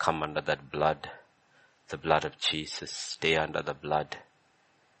Come under that blood, the blood of Jesus. Stay under the blood.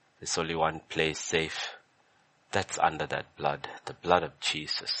 There's only one place safe. That's under that blood, the blood of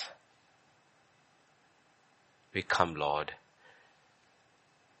Jesus. We come, Lord,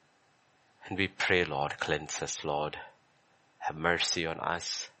 and we pray, Lord, cleanse us, Lord. Have mercy on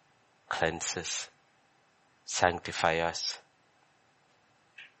us. Cleanse us. Sanctify us.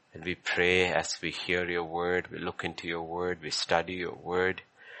 And we pray as we hear your word, we look into your word, we study your word.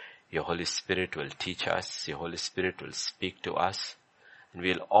 Your Holy Spirit will teach us. Your Holy Spirit will speak to us. And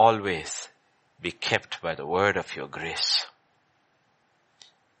we'll always be kept by the word of your grace.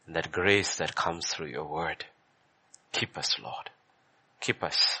 And that grace that comes through your word. Keep us, Lord. Keep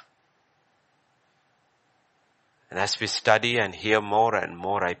us. And as we study and hear more and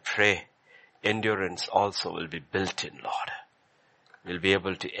more, I pray endurance also will be built in, Lord. We'll be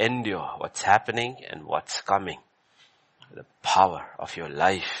able to endure what's happening and what's coming. The power of your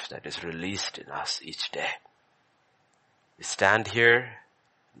life that is released in us each day. We stand here,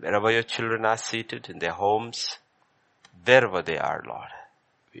 wherever your children are seated, in their homes, wherever they are, Lord.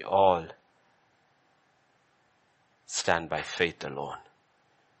 We all stand by faith alone.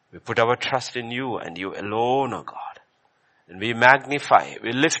 We put our trust in you and you alone, O God. And we magnify,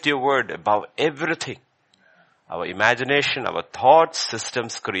 we lift your word above everything. Our imagination, our thoughts,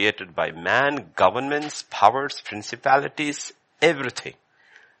 systems created by man, governments, powers, principalities, everything.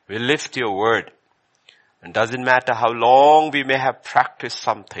 We lift your word. And doesn't matter how long we may have practiced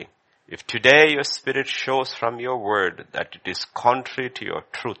something. If today your spirit shows from your word that it is contrary to your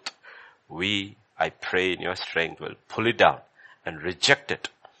truth, we, I pray in your strength, will pull it down and reject it.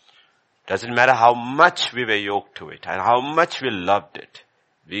 Doesn't matter how much we were yoked to it and how much we loved it.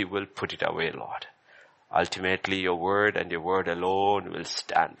 We will put it away, Lord. Ultimately, your word and your word alone will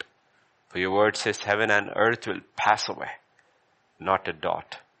stand. For your word says heaven and earth will pass away. Not a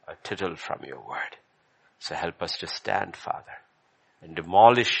dot, a tittle from your word. So help us to stand, Father, and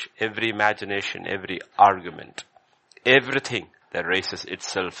demolish every imagination, every argument, everything that raises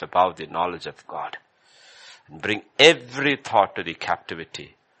itself above the knowledge of God. And bring every thought to the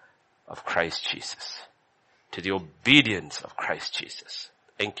captivity of Christ Jesus, to the obedience of Christ Jesus.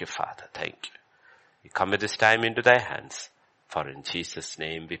 Thank you, Father. Thank you. We commit this time into thy hands, for in Jesus'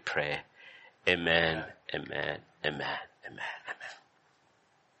 name we pray. Amen, amen, amen, amen, amen.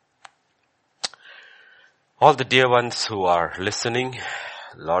 All the dear ones who are listening,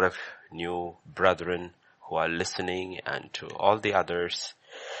 a lot of new brethren who are listening, and to all the others,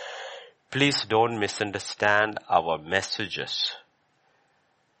 please don't misunderstand our messages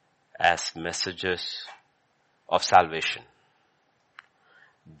as messages of salvation.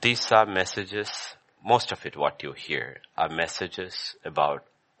 These are messages, most of it what you hear are messages about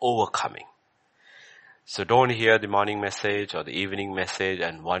overcoming. So don't hear the morning message or the evening message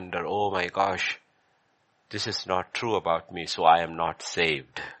and wonder, oh my gosh, this is not true about me, so I am not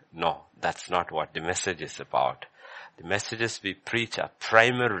saved. No, that's not what the message is about. The messages we preach are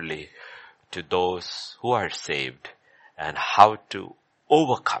primarily to those who are saved and how to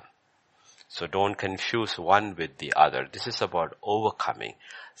overcome. So don't confuse one with the other. This is about overcoming.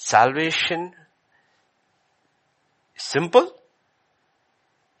 Salvation is simple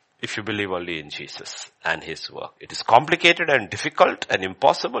if you believe only in Jesus and his work. It is complicated and difficult and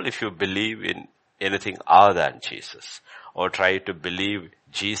impossible if you believe in anything other than Jesus, or try to believe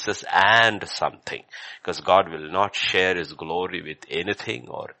Jesus and something, because God will not share his glory with anything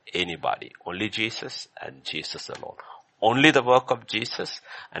or anybody. Only Jesus and Jesus alone. Only the work of Jesus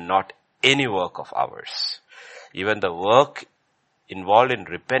and not any work of ours. Even the work involved in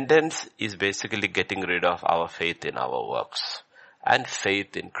repentance is basically getting rid of our faith in our works and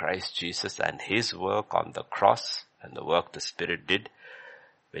faith in Christ Jesus and his work on the cross and the work the Spirit did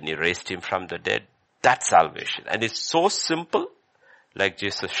when he raised him from the dead. That's salvation. And it's so simple, like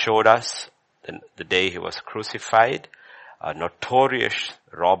Jesus showed us the day he was crucified. A notorious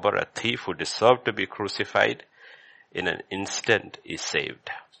robber, a thief who deserved to be crucified, in an instant is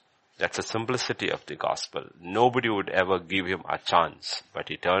saved. That's the simplicity of the gospel. Nobody would ever give him a chance, but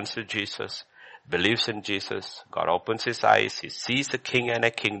he turns to Jesus, believes in Jesus, God opens his eyes, he sees a king and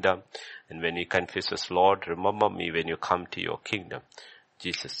a kingdom, and when he confesses, Lord, remember me when you come to your kingdom,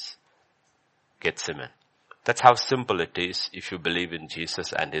 Jesus gets him in. That's how simple it is if you believe in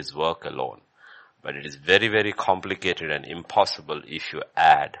Jesus and his work alone. But it is very, very complicated and impossible if you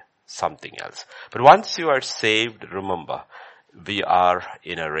add something else. But once you are saved, remember, we are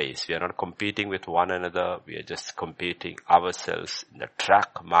in a race. We are not competing with one another. We are just competing ourselves in the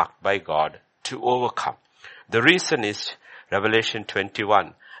track marked by God to overcome. The reason is Revelation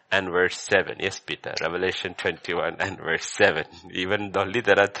 21. and verse 7. Yes, Peter, Revelation 21 and verse 7. Even though only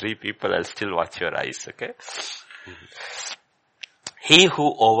there are 3 people, I'll still watch your eyes, okay? He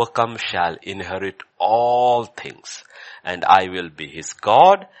who overcomes shall inherit all things, and I will be his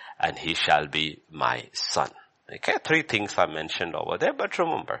God, and he shall be my son. Okay, 3 things are mentioned over there, but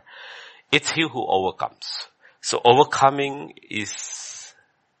remember, it's he who overcomes. So overcoming it's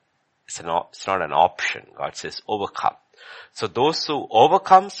not an option. God says overcome. So those who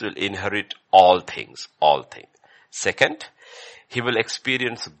overcomes will inherit all things, all things. Second, he will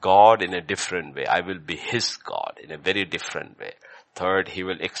experience God in a different way. I will be his God in a very different way. Third, he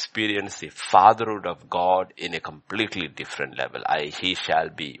will experience the fatherhood of God in a completely different level. He shall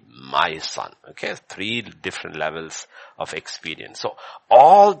be my son. Okay, 3 different levels of experience. So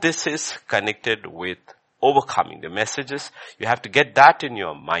all this is connected with overcoming. The messages, you have to get that in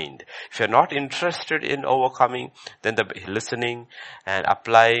your mind. If you're not interested in overcoming, then the listening and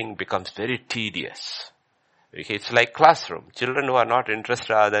applying becomes very tedious. Okay, it's like classroom. Children who are not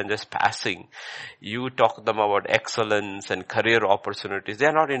interested rather than just passing, you talk to them about excellence and career opportunities. They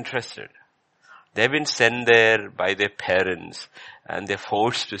are not interested. They've been sent there by their parents and they're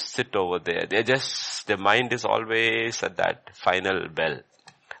forced to sit over there. Their mind is always at that final bell.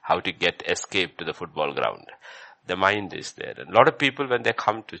 How to escape to the football ground. The mind is there. And a lot of people when they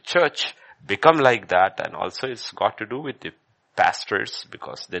come to church become like that, and also it's got to do with the pastors,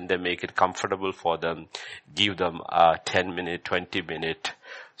 because then they make it comfortable for them, give them a 10-minute, 20-minute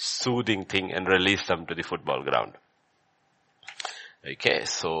soothing thing and release them to the football ground. Okay,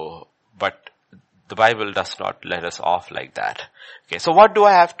 so, but the Bible does not let us off like that. Okay, so what do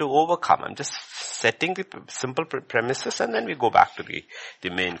I have to overcome? I'm just setting the simple premises and then we go back to the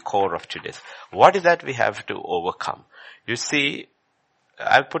main core of today's. What is that we have to overcome? You see,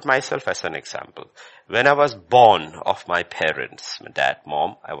 I'll put myself as an example. When I was born of my parents, my dad,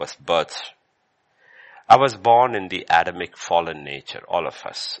 mom, I was birthed. I was born in the Adamic fallen nature, all of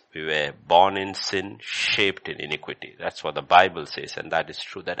us. We were born in sin, shaped in iniquity. That's what the Bible says, and that is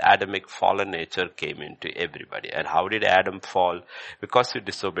true. That Adamic fallen nature came into everybody. And how did Adam fall? Because he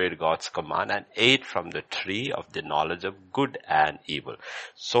disobeyed God's command and ate from the tree of the knowledge of good and evil.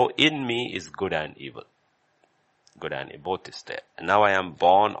 So in me is good and evil. Good and evil, both is there. And now I am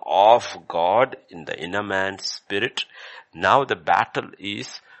born of God in the inner man's spirit. Now the battle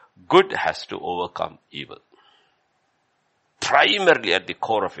is good has to overcome evil. Primarily at the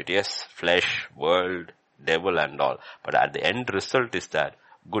core of it, yes, flesh, world, devil and all. But at the end result is that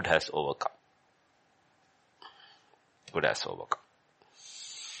good has overcome. Good has overcome.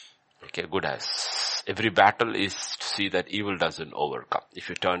 Okay, good has. Every battle is to see that evil doesn't overcome. If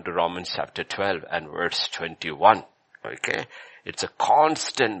you turn to Romans chapter 12 and verse 21, okay, it's a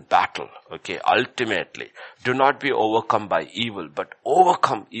constant battle, okay, ultimately. Do not be overcome by evil, but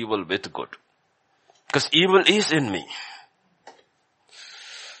overcome evil with good. Because evil is in me.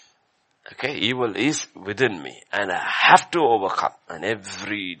 Okay, evil is within me and I have to overcome. And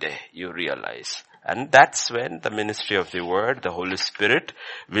every day you realize. And that's when the ministry of the word, the Holy Spirit,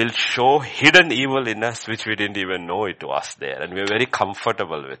 will show hidden evil in us which we didn't even know it was there. And we're very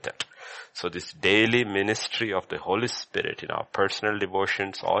comfortable with it. So this daily ministry of the Holy Spirit in our personal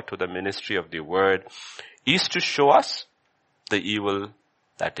devotions or to the ministry of the word is to show us the evil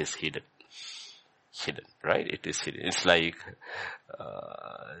that is hidden. Hidden, right? It is hidden. It's like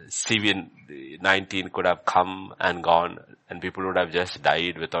COVID-19 could have come and gone and people would have just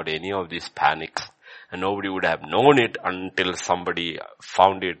died without any of these panics. And nobody would have known it until somebody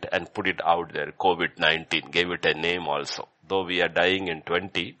found it and put it out there. COVID-19, gave it a name also. Though we are dying in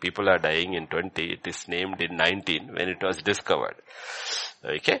 20, people are dying in 20, it is named in 19 when it was discovered.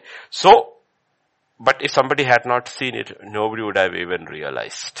 Okay? So, but if somebody had not seen it, nobody would have even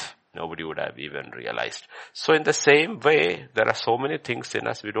realized. Nobody would have even realized. So in the same way, there are so many things in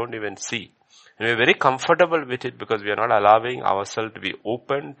us we don't even see. And we're very comfortable with it because we are not allowing ourselves to be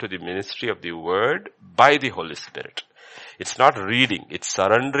open to the ministry of the word by the Holy Spirit. It's not reading, it's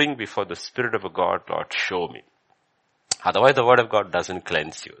surrendering before the Spirit of God. Lord, show me. Otherwise the word of God doesn't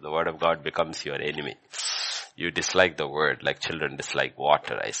cleanse you. The word of God becomes your enemy. You dislike the word like children dislike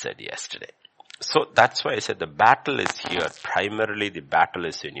water, I said yesterday. So that's why I said the battle is here. Primarily the battle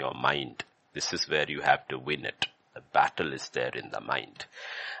is in your mind. This is where you have to win it. The battle is there in the mind.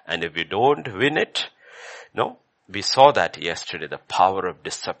 And if we don't win it, no, we saw that yesterday, the power of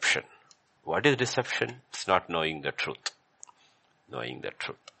deception. What is deception? It's not knowing the truth. Knowing the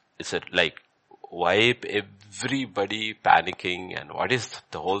truth. It's like wipe everybody panicking and what is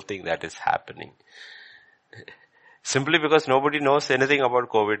the whole thing that is happening? Simply because nobody knows anything about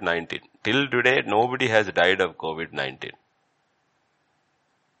COVID-19. Till today, nobody has died of COVID-19.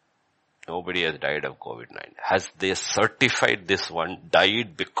 Nobody has died of COVID-19. Has they certified this one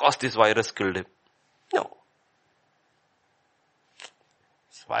died because this virus killed him? No.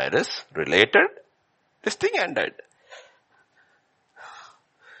 This virus related this thing and died.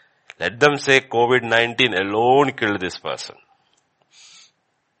 Let them say COVID-19 alone killed this person.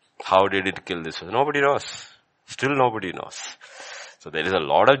 How did it kill this person? Nobody knows. Still nobody knows. So there is a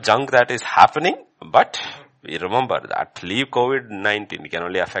lot of junk that is happening, but we remember that leave COVID-19 can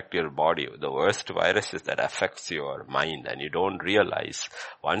only affect your body. The worst virus is that affects your mind, and you don't realize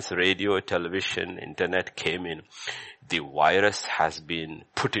once radio, television, internet came in, the virus has been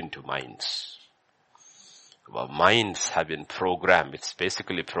put into minds. Our minds have been programmed. It's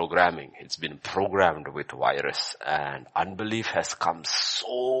basically programming. It's been programmed with virus, and unbelief has come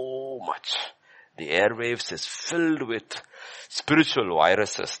so much. The airwaves is filled with spiritual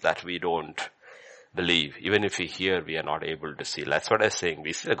viruses that we don't believe. Even if we hear, we are not able to see. That's what I'm saying.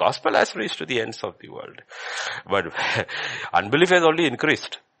 We see the gospel has reached to the ends of the world. But unbelief has only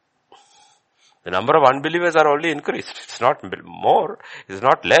increased. The number of unbelievers are only increased. It's not more, it's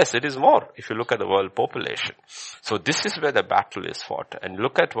not less, it is more if you look at the world population. So this is where the battle is fought. And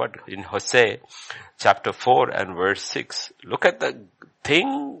look at what in Hosea chapter 4 and verse 6. Look at the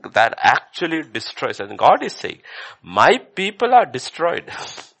thing that actually destroys. And God is saying, my people are destroyed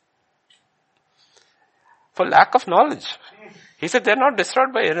for lack of knowledge. He said they're not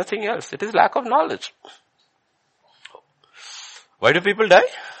destroyed by anything else. It is lack of knowledge. Why do people die?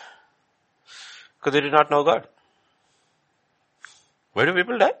 Because they did not know God. Why do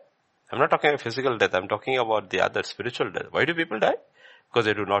people die? I'm not talking about physical death. I'm talking about the other spiritual death. Why do people die? Because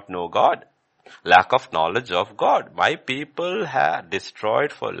they do not know God. Lack of knowledge of God. My people have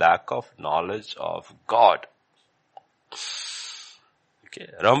destroyed for lack of knowledge of God. Okay.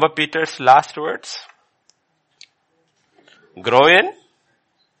 Remember Peter's last words? Grow in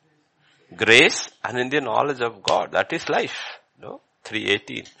grace and in the knowledge of God. That is life. No?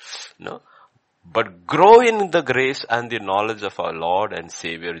 3:18. No? But grow in the grace and the knowledge of our Lord and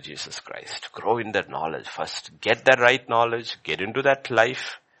Savior Jesus Christ. Grow in that knowledge first. Get that right knowledge. Get into that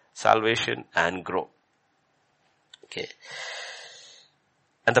life, salvation, and grow. Okay.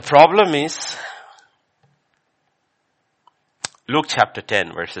 And the problem is, Luke chapter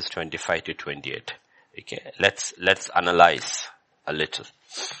 10 verses 25 to 28. Okay. Let's analyze a little.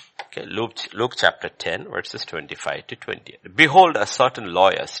 Okay, Luke chapter 10 verses 25 to 28. Behold, a certain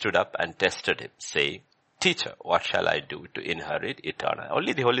lawyer stood up and tested him, saying, Teacher, what shall I do to inherit eternal?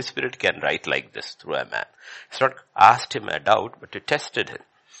 Only the Holy Spirit can write like this through a man. It's not asked him a doubt, but it tested him.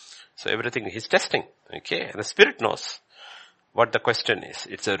 So everything he's testing. Okay, and the Spirit knows what the question is.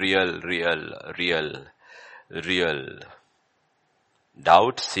 It's a real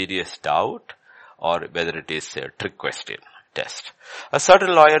doubt, serious doubt, or whether it is a trick question. Test. A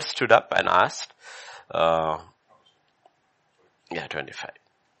certain lawyer stood up and asked, 25.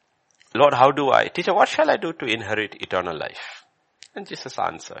 Lord, how do I? Teacher, what shall I do to inherit eternal life? And Jesus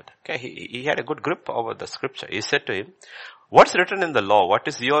answered. Okay, he had a good grip over the scripture. He said to him, what's written in the law? What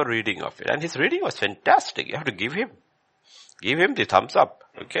is your reading of it? And his reading was fantastic. You have to give him the thumbs up.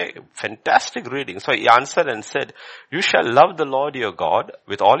 Okay, fantastic reading. So he answered and said, you shall love the Lord your God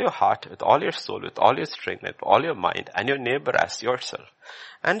with all your heart, with all your soul, with all your strength, with all your mind, and your neighbor as yourself.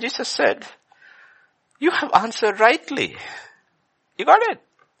 And Jesus said, you have answered rightly. You got it.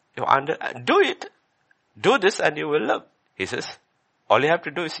 Do it. Do this and you will live. He says, all you have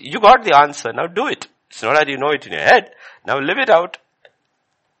to do is, you got the answer, now do it. It's not that you know it in your head. Now live it out.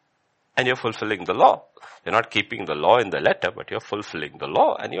 And you're fulfilling the law. You're not keeping the law in the letter, but you're fulfilling the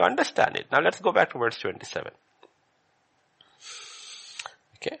law and you understand it. Now let's go back to verse 27.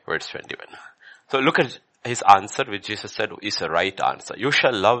 Okay, verse 21. So look at his answer, which Jesus said is a right answer. You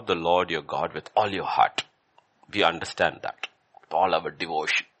shall love the Lord your God with all your heart. We understand that. With all our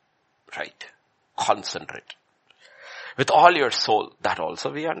devotion. Right. Concentrate. With all your soul. That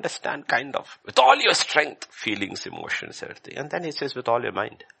also we understand kind of. With all your strength, feelings, emotions, everything. And then he says with all your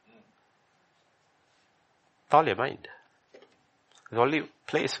mind. With all your mind. The only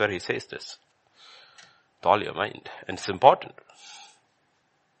place where he says this. With all your mind. And it's important.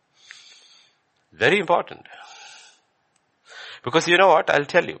 Very important. Because you know what? I'll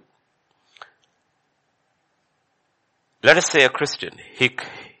tell you. Let us say a Christian.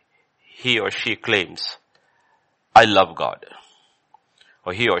 He or she claims, I love God.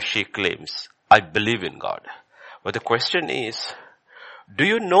 Or he or she claims, I believe in God. But the question is, do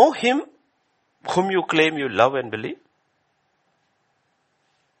you know him whom you claim you love and believe?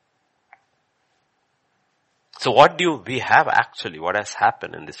 So what we have actually, what has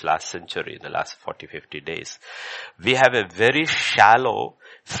happened in this last century, in the last 40, 50 days, we have a very shallow,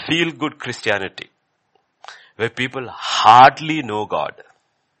 feel-good Christianity, where people hardly know God,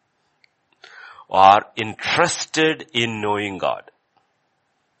 or are interested in knowing God.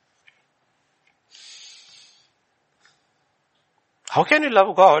 How can you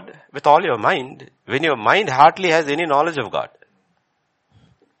love God with all your mind when your mind hardly has any knowledge of God?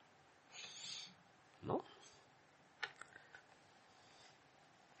 No.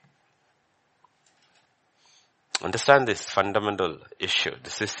 Understand this fundamental issue.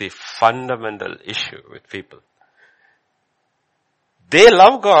 This is the fundamental issue with people. They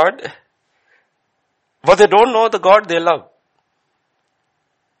love God, but they don't know the God they love.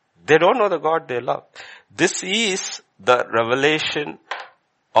 They don't know the God they love. This is the revelation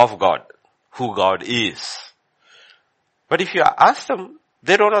of God, who God is. But if you ask them,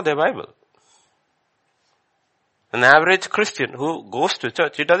 they don't know their Bible. An average Christian who goes to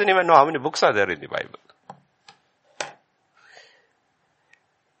church, he doesn't even know how many books are there in the Bible.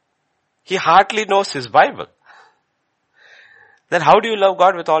 He hardly knows his Bible. Then how do you love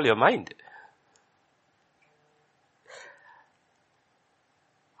God with all your mind?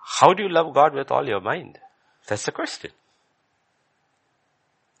 How do you love God with all your mind? That's the question.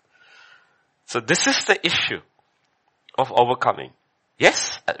 So this is the issue of overcoming.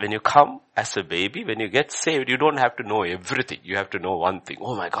 Yes, when you come as a baby, when you get saved, you don't have to know everything. You have to know one thing.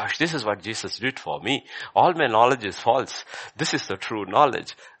 Oh my gosh, this is what Jesus did for me. All my knowledge is false. This is the true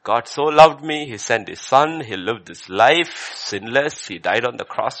knowledge. God so loved me, He sent His Son, He lived this life, sinless, He died on the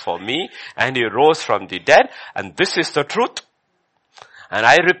cross for me, and He rose from the dead, and this is the truth. And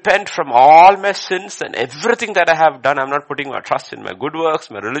I repent from all my sins and everything that I have done. I'm not putting my trust in my good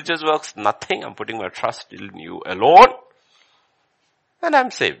works, my religious works, nothing. I'm putting my trust in you alone. And I'm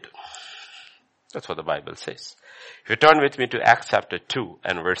saved. That's what the Bible says. If you turn with me to Acts chapter 2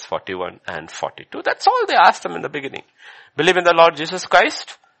 and verse 41 and 42, that's all they asked them in the beginning. Believe in the Lord Jesus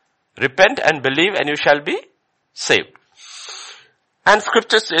Christ, repent and believe, and you shall be saved. And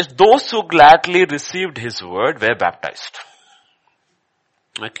scripture says, those who gladly received His word were baptized.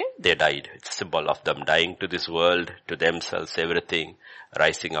 Okay, they died. It's a symbol of them dying to this world, to themselves, everything,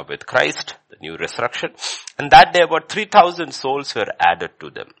 rising up with Christ, the new resurrection. And that day about 3,000 souls were added to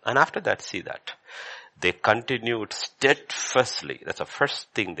them. And after that, see that. They continued steadfastly. That's the first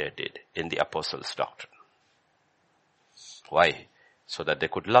thing they did in the apostles' doctrine. Why? So that they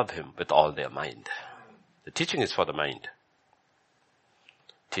could love Him with all their mind. The teaching is for the mind.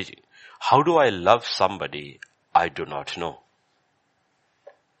 Teaching. How do I love somebody I do not know?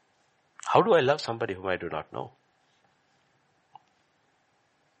 How do I love somebody whom I do not know?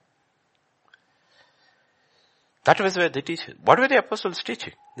 That was where they teach. What were the apostles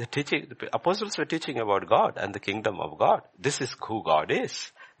teaching? The apostles were teaching about God and the kingdom of God. This is who God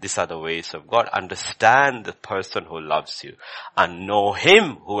is. These are the ways of God. Understand the person who loves you and know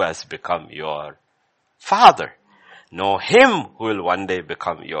Him who has become your Father. Know Him who will one day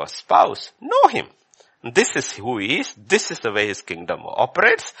become your spouse. Know Him. This is who He is. This is the way His kingdom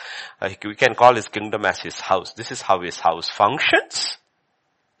operates. We can call His kingdom as His house. This is how His house functions.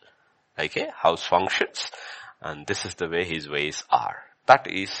 Okay, house functions. And this is the way His ways are. That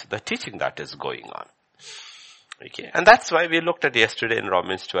is the teaching that is going on. Okay, and that's why we looked at yesterday in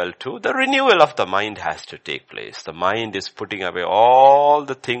Romans 12:2. The renewal of the mind has to take place. The mind is putting away all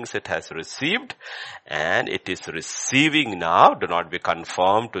the things it has received, and it is receiving now. Do not be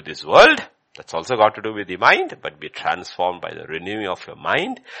conformed to this world. That's also got to do with the mind, but be transformed by the renewing of your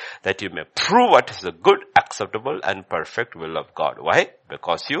mind, that you may prove what is the good, acceptable, and perfect will of God. Why?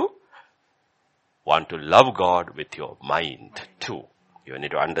 Because you want to love God with your mind too. You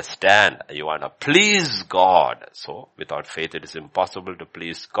need to understand, you want to please God. So, without faith it is impossible to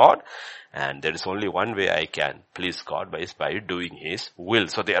please God, and there is only one way I can please God, by doing His will.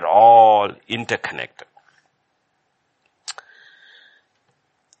 So they are all interconnected.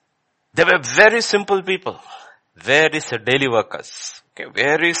 They were very simple people. Very daily workers. Okay,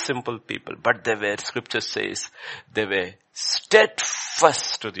 very simple people. But they were, scripture says, they were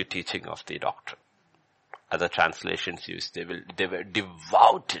steadfast to the teaching of the doctrine. Other translations use, they were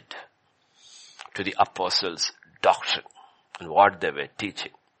devoted to the apostles' doctrine and what they were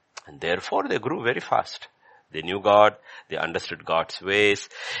teaching. And therefore they grew very fast. They knew God, they understood God's ways,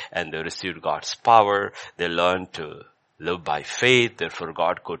 and they received God's power. They learned to live by faith, therefore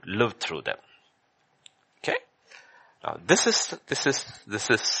God could live through them. Okay? Now this is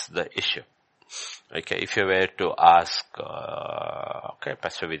the issue. Okay, if you were to ask,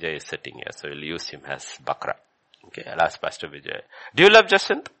 Pastor Vijay is sitting here, so we'll use him as Bakra. Okay, I'll ask Pastor Vijay, do you love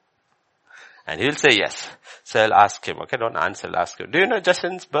Jacinth? And he'll say yes. So I'll ask him, okay, don't answer, I'll ask him, do you know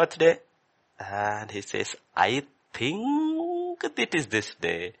Justin's birthday? And he says, I think it is this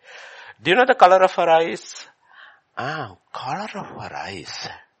day. Do you know the color of her eyes? Color of her eyes.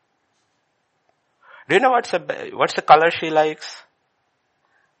 Do you know what's the color she likes?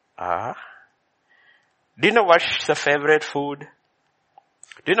 Do you know what's the favorite food?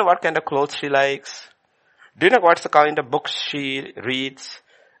 Do you know what kind of clothes she likes? Do you know what's the kind of books she reads?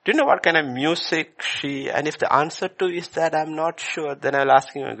 Do you know what kind of music and if the answer to is that I'm not sure, then I'll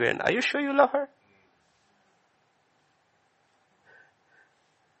ask him again, are you sure you love her?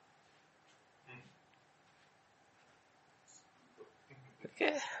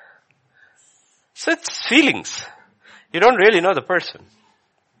 Okay. So it's feelings. You don't really know the person.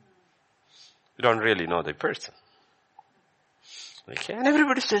 You don't really know the person. Okay. And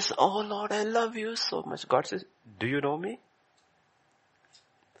everybody says, oh Lord, I love you so much. God says, do you know me?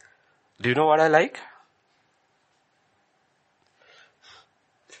 Do you know what I like?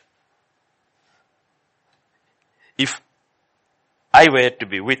 If I were to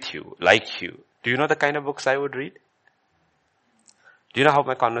be with you, like you, do you know the kind of books I would read? Do you know how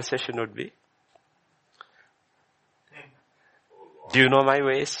my conversation would be? Do you know my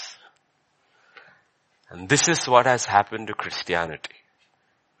ways? And this is what has happened to Christianity.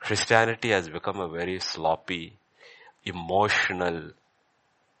 Christianity has become a very sloppy, emotional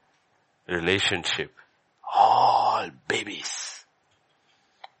relationship. All babies.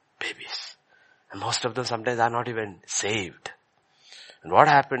 Babies. And most of them sometimes are not even saved. And what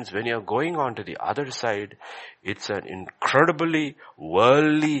happens when you're going on to the other side, it's an incredibly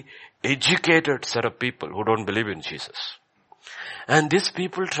worldly, educated set of people who don't believe in Jesus. And these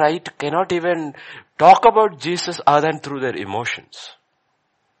people cannot even talk about Jesus other than through their emotions.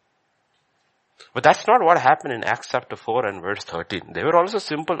 But that's not what happened in Acts chapter 4 and verse 13. They were also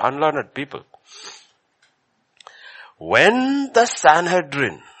simple, unlearned people. When the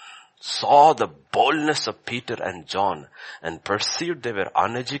Sanhedrin saw the boldness of Peter and John and perceived they were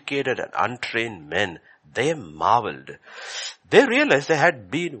uneducated and untrained men, they marveled. They realized they had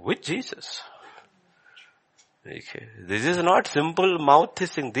been with Jesus. Okay. This is not simple mouth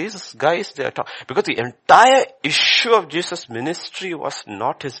thing. These guys, they are because the entire issue of Jesus' ministry was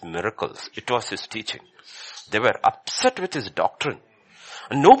not his miracles. It was his teaching. They were upset with his doctrine.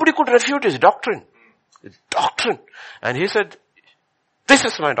 And nobody could refute his doctrine. His doctrine. And he said, this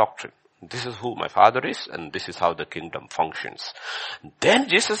is my doctrine. This is who my Father is, and this is how the kingdom functions. Then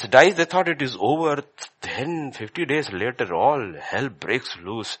Jesus dies. They thought it is over. Then 50 days later, all hell breaks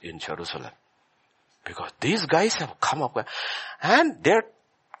loose in Jerusalem. Because these guys have come up and they're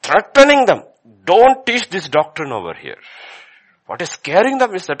threatening them. Don't teach this doctrine over here. What is scaring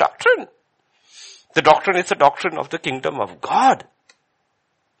them is the doctrine. The doctrine is the doctrine of the kingdom of God.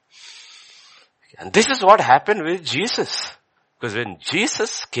 And this is what happened with Jesus. Because when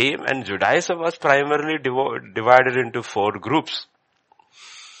Jesus came, and Judaism was primarily divided into 4 groups.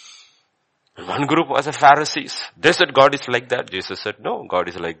 And one group was the Pharisees. They said God is like that. Jesus said no, God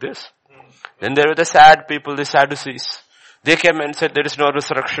is like this. Then there were the sad people, the Sadducees. They came and said there is no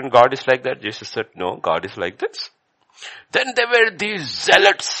resurrection, God is like that. Jesus said no, God is like this. Then there were these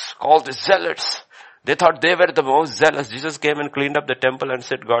zealots, called the zealots. They thought they were the most zealous. Jesus came and cleaned up the temple and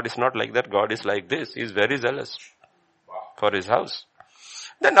said God is not like that, God is like this. He is very zealous for his house.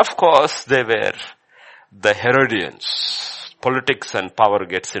 Then of course they were the Herodians. Politics and power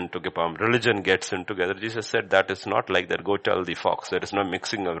gets in together. Religion gets in together. Jesus said that is not like that. Go tell the fox. There is no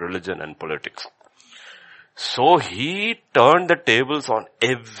mixing of religion and politics. So he turned the tables on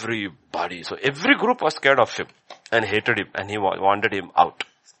everybody. So every group was scared of him and hated him and he wanted him out.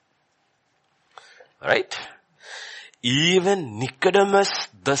 Right? Even Nicodemus,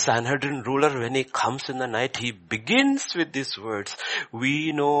 the Sanhedrin ruler, when he comes in the night, he begins with these words.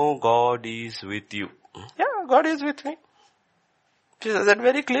 We know God is with you. Yeah, God is with me. Jesus said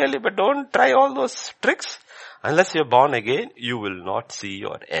very clearly, but don't try all those tricks. Unless you're born again, you will not see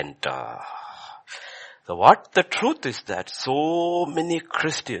or enter. So what the truth is that so many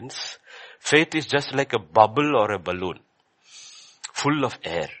Christians, faith is just like a bubble or a balloon, full of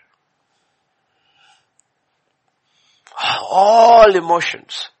air. All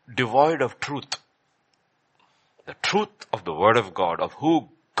emotions, devoid of truth. The truth of the Word of God, of who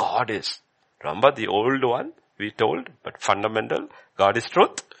God is. Remember the old one? We told, but fundamental, God is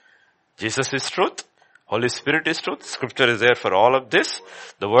truth, Jesus is truth, Holy Spirit is truth, Scripture is there for all of this,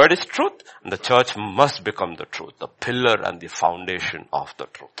 the Word is truth, and the church must become the truth, the pillar and the foundation of the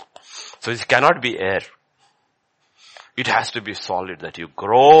truth. So it cannot be air. It has to be solid, that you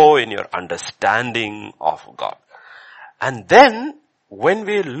grow in your understanding of God. And then, when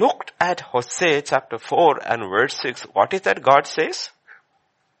we looked at Hosea chapter 4 and verse 6, what is that God says?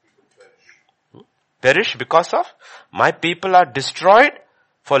 Perish because of my people are destroyed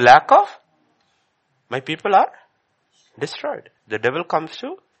for lack of my people are destroyed. The devil comes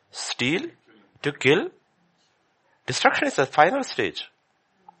to steal, to kill. Destruction is the final stage.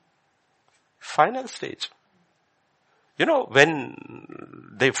 Final stage. You know, when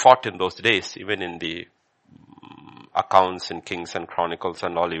they fought in those days, even in the accounts in Kings and Chronicles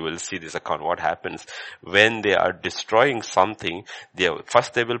and all, you will see this account. What happens when they are destroying something,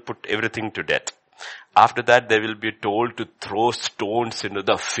 first they will put everything to death. After that, they will be told to throw stones into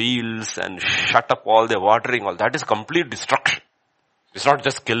the fields and shut up all the watering. All that is complete destruction. It's not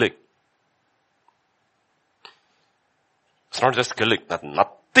just killing. It's not just killing.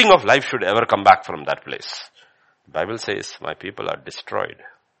 Nothing of life should ever come back from that place. The Bible says, my people are destroyed.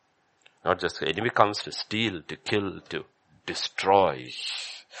 Not just the enemy comes to steal, to kill, to destroy.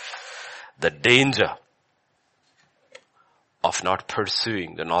 The danger of not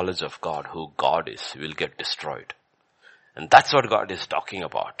pursuing the knowledge of God, who God is, will get destroyed. And that's what God is talking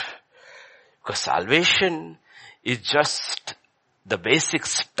about. Because salvation is just the basic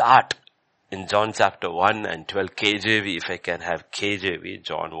start in John chapter 1 and 12 KJV, if I can have KJV,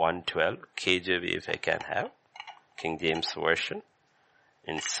 John 1:12, KJV if I can have, King James Version,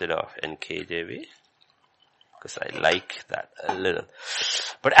 instead of NKJV, because I like that a little.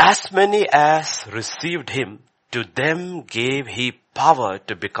 But as many as received him, to them gave he power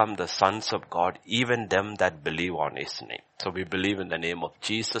to become the sons of God, even them that believe on his name. So we believe in the name of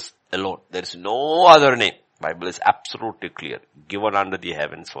Jesus alone. There is no other name. Bible is absolutely clear. Given under the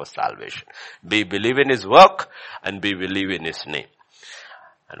heavens for salvation. We believe in his work and we believe in his name.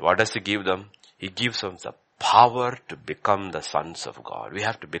 And what does he give them? He gives them the power to become the sons of God. We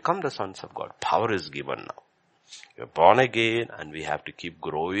have to become the sons of God. Power is given now. You're born again and we have to keep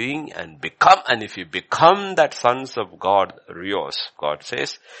growing and become. And if you become that sons of God, Rios, God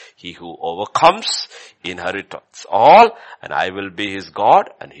says, he who overcomes inherits all, and I will be his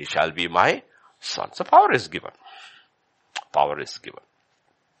God and he shall be my son. So power is given. Power is given.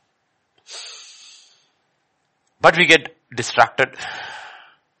 But we get distracted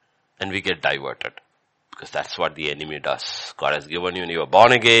and we get diverted. Because that's what the enemy does. God has given you, and you are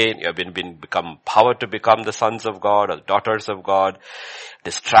born again. You have become power to become the sons of God or daughters of God.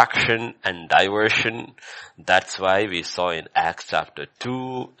 Distraction and diversion. That's why we saw in Acts chapter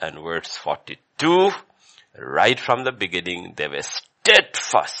 2 and verse 42, right from the beginning, they were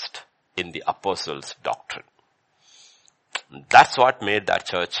steadfast in the apostles' doctrine. That's what made that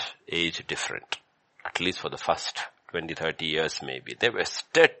church age different. At least for the first 20, 30 years maybe. They were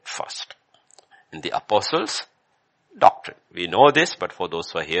steadfast in the apostles' doctrine. We know this, but for those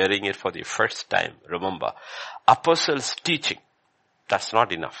who are hearing it for the first time, remember, apostles' teaching, that's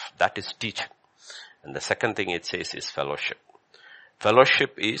not enough. That is teaching. And the second thing it says is fellowship.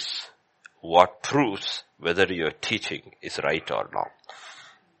 Fellowship is what proves whether your teaching is right or wrong.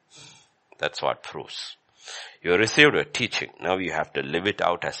 That's what proves. You received a teaching. Now you have to live it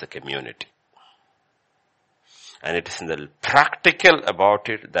out as a community. And it is in the practical about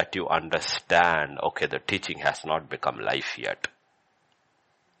it that you understand, okay, the teaching has not become life yet.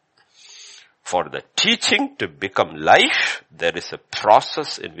 For the teaching to become life, there is a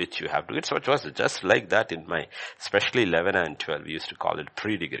process in which you have to get. So it was just like that in my, especially 11 and 12, we used to call it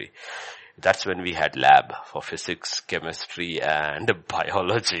pre-degree. That's when we had lab for physics, chemistry, and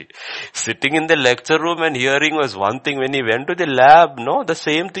biology. Sitting in the lecture room and hearing was one thing. When you went to the lab, no, the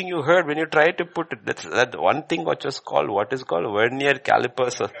same thing you heard when you tried to put it. That's that one thing what is called vernier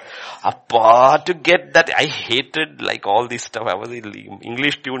calipers. To get that, I hated like all this stuff. I was an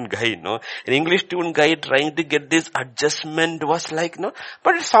English tuned guy, no. An English tuned guy trying to get this adjustment was like, no.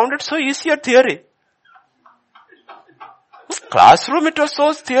 But it sounded so easy at theory. Classroom, it was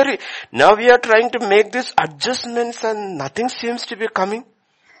so theory. Now we are trying to make these adjustments and nothing seems to be coming.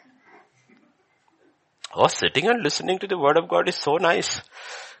 Oh, sitting and listening to the word of God is so nice.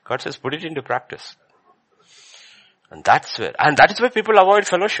 God says, put it into practice. And that is why people avoid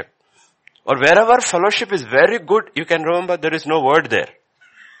fellowship. Or wherever fellowship is very good, you can remember there is no word there.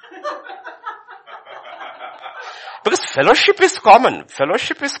 Because fellowship is common.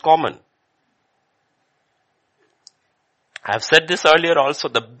 Fellowship is common. I have said this earlier also.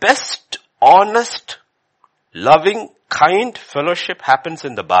 The best, honest, loving, kind fellowship happens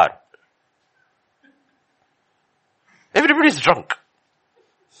in the bar. Everybody is drunk.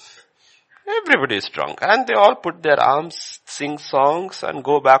 Everybody is drunk. And they all put their arms, sing songs, and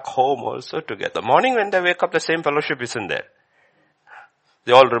go back home also together. Morning when they wake up, the same fellowship isn't there.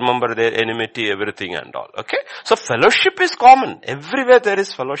 They all remember their enmity, everything and all. Okay? So fellowship is common. Everywhere there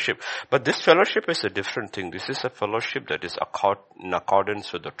is fellowship. But this fellowship is a different thing. This is a fellowship that is in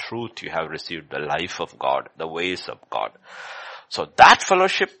accordance with the truth you have received, the life of God, the ways of God. So that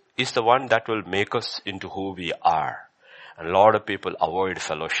fellowship is the one that will make us into who we are. And a lot of people avoid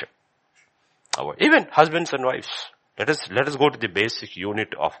fellowship. Even husbands and wives. Let us go to the basic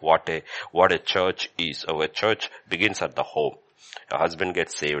unit of what a church is. Our church begins at the home. A husband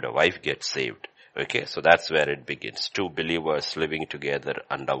gets saved, a wife gets saved. Okay, so that's where it begins. Two believers living together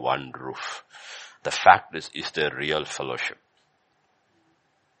under one roof. The fact is there real fellowship?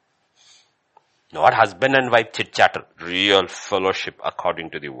 Not husband and wife chit-chatter. Real fellowship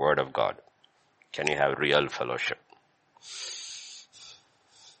according to the word of God. Can you have real fellowship?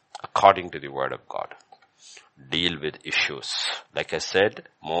 According to the word of God. Deal with issues. Like I said,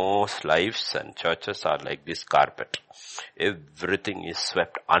 most lives and churches are like this carpet. Everything is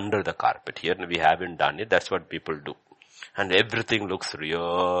swept under the carpet. Here we haven't done it. That's what people do. And everything looks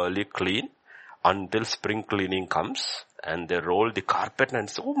really clean until spring cleaning comes and they roll the carpet and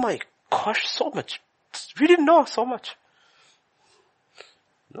say, oh my gosh, so much. We didn't know so much.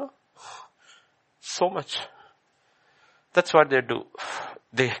 No. So much. That's what they do.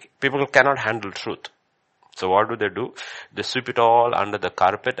 People cannot handle truth. So what do? They sweep it all under the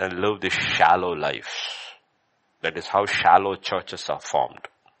carpet and live this shallow life. That is how shallow churches are formed.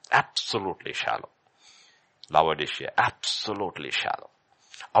 Absolutely shallow. Laodicea, absolutely shallow.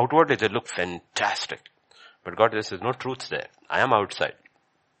 Outwardly they look fantastic. But God says there's no truth there. I am outside.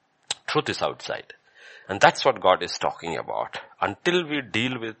 Truth is outside. And that's what God is talking about. Until we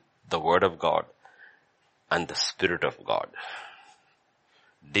deal with the Word of God and the Spirit of God.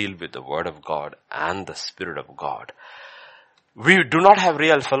 Deal with the Word of God and the Spirit of God. We do not have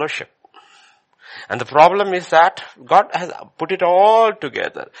real fellowship. And the problem is that God has put it all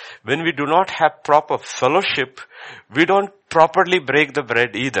together. When we do not have proper fellowship, we don't properly break the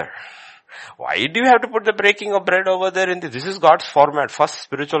bread either. Why do you have to put the breaking of bread over there? This is God's format, first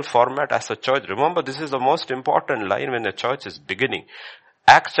spiritual format as a church. Remember, this is the most important line when the church is beginning.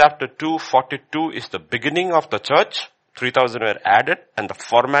 Acts chapter 2:42 is the beginning of the church. 3,000 were added and the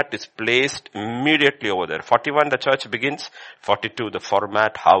format is placed immediately over there. 41 the church begins. 42 the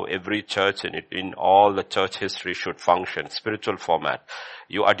format, how every church in all the church history should function. Spiritual format.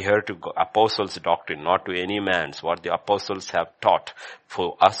 You adhere to apostles' doctrine, not to any man's. What the apostles have taught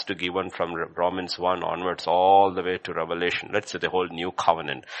for us to given from Romans 1 onwards all the way to Revelation. Let's say the whole new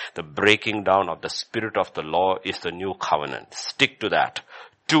covenant. The breaking down of the spirit of the law is the new covenant. Stick to that.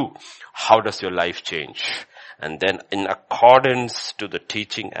 2, how does your life change? And then in accordance to the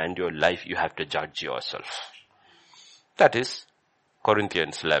teaching and your life, you have to judge yourself. That is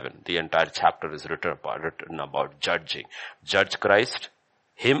Corinthians 11. The entire chapter is written about judging. Judge Christ,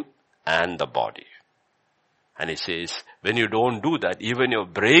 Him and the body. And he says, when you don't do that, even your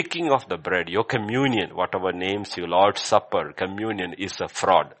breaking of the bread, your communion, whatever names you, Lord's Supper, communion is a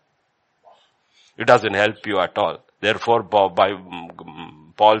fraud. It doesn't help you at all. Therefore,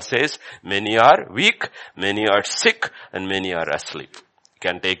 Paul says, many are weak, many are sick, and many are asleep. You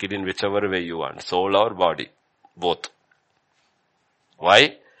can take it in whichever way you want, soul or body, both.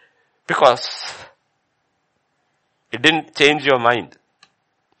 Why? Because it didn't change your mind.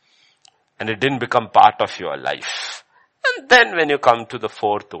 And it didn't become part of your life. And then when you come to the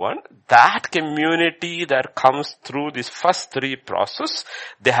fourth one, that community that comes through this first 3 process,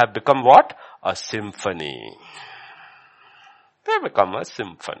 they have become what? A symphony. They become a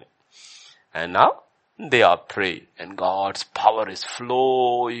symphony. And now they are praying and God's power is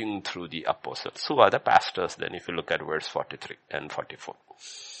flowing through the apostles. Who are the pastors then if you look at verse 43 and 44.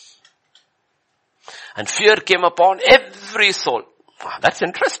 And fear came upon every soul. That's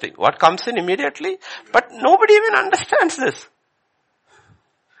interesting. What comes in immediately? But nobody even understands this.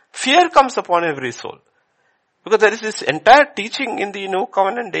 Fear comes upon every soul. Because there is this entire teaching in the New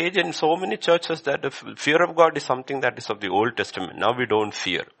Covenant age in so many churches that the fear of God is something that is of the Old Testament. Now we don't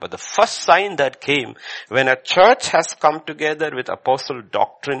fear. But the first sign that came when a church has come together with apostle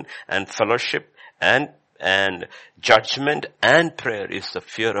doctrine and fellowship and judgment and prayer is the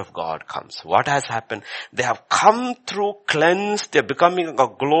fear of God comes. What has happened? They have come through cleansed. They're becoming a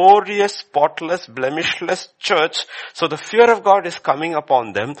glorious, spotless, blemishless church. So the fear of God is coming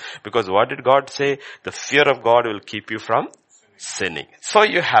upon them because what did God say? The fear of God will keep you from sinning. So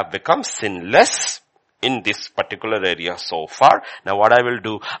you have become sinless in this particular area so far. Now what I will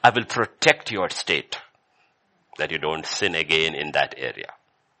do, I will protect your state that you don't sin again in that area.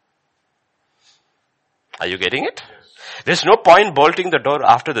 Are you getting it? There's no point bolting the door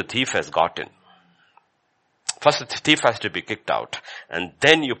after the thief has got in. First the thief has to be kicked out, and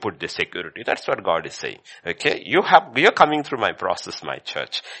then you put the security. That's what God is saying. Okay? You're coming through my process, my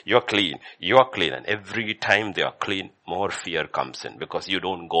church. You're clean. And every time they are clean, more fear comes in, because you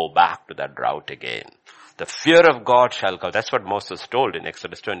don't go back to that drought again. The fear of God shall come. That's what Moses told in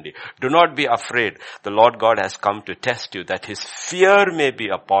Exodus 20. Do not be afraid. The Lord God has come to test you, that his fear may be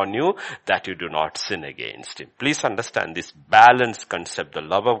upon you, that you do not sin against him. Please understand this balanced concept, the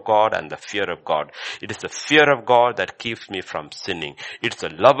love of God and the fear of God. It is the fear of God that keeps me from sinning. It's the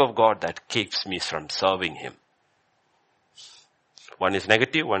love of God that keeps me from serving him. One is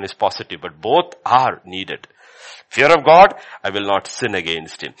negative, one is positive, but both are needed. Fear of God, I will not sin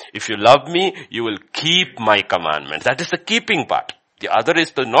against him. If you love me, you will keep my commandments. That is the keeping part. The other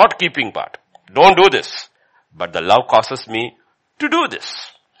is the not keeping part. Don't do this. But the love causes me to do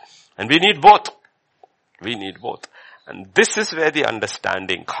this. And we need both. We need both. And this is where the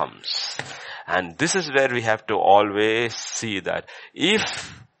understanding comes. And this is where we have to always see that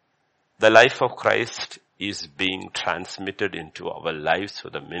if the life of Christ is being transmitted into our lives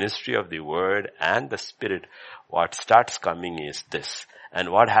through the ministry of the word and the spirit, what starts coming is this. And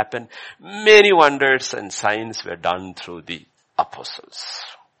what happened? Many wonders and signs were done through the apostles.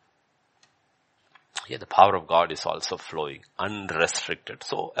 Here the power of God is also flowing unrestricted.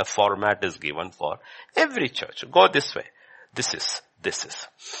 So a format is given for every church. Go this way. This is.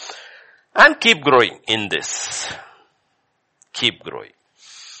 And keep growing in this. Keep growing.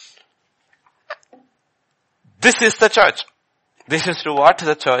 This is the church. This is to what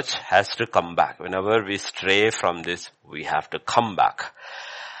the church has to come back. Whenever we stray from this, we have to come back.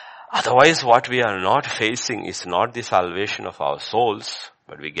 Otherwise, what we are not facing is not the salvation of our souls,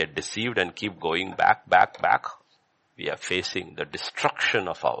 but we get deceived and keep going back. We are facing the destruction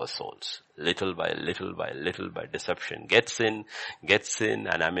of our souls. Little by deception gets in.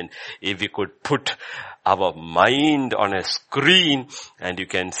 And if we could put our mind on a screen and you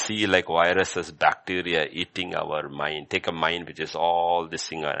can see like viruses, bacteria eating our mind. Take a mind which is all this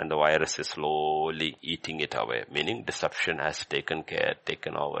thing and the virus is slowly eating it away. Meaning deception has taken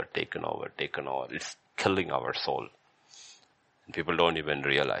over. It's killing our soul. And people don't even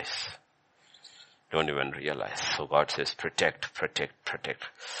realize. So God says, protect.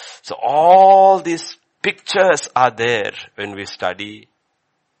 So all these pictures are there when we study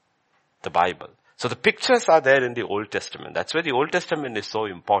the Bible. So the pictures are there in the Old Testament. That's why the Old Testament is so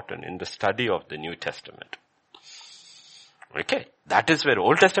important in the study of the New Testament. Okay. That is where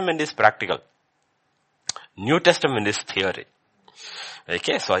Old Testament is practical. New Testament is theory.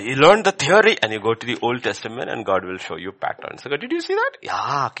 Okay, so you learn the theory and you go to the Old Testament and God will show you patterns. So did you see that?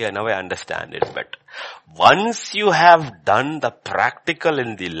 Yeah, okay, now I understand it better. Once you have done the practical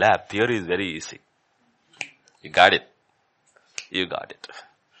in the lab, theory is very easy. You got it.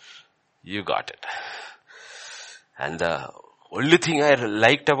 And the only thing I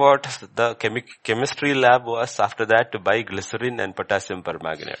liked about the chemistry lab was after that to buy glycerin and potassium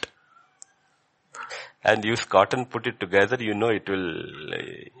permanganate. And use cotton, put it together, it will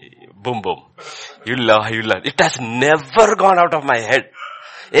boom. You learn. It has never gone out of my head.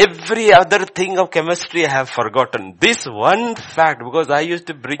 Every other thing of chemistry I have forgotten. This one fact, because I used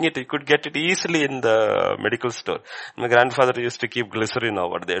to bring it, you could get it easily in the medical store. My grandfather used to keep glycerin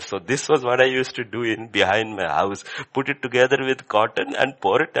over there. So this was what I used to do behind my house. Put it together with cotton and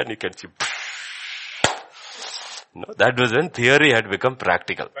pour it and you can see. That was when theory had become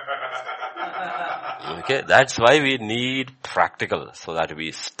practical. Okay, that's why we need practical, so that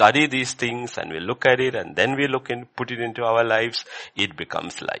we study these things and we look at it and then we put it into our lives, it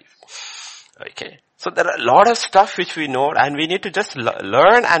becomes life. Okay, so there are a lot of stuff which we know and we need to just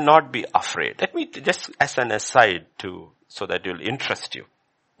learn and not be afraid. Let me just as an aside so that it will interest you.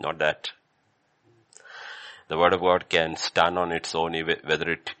 Not that the word of God can stand on its own whether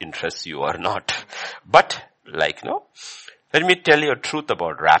it interests you or not. But let me tell you a truth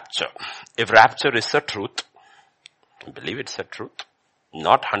about rapture. If rapture is a truth, I believe it's a truth.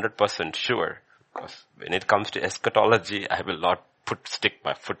 Not 100% sure. Because when it comes to eschatology, I will not stick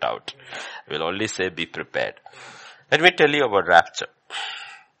my foot out. I will only say be prepared. Let me tell you about rapture.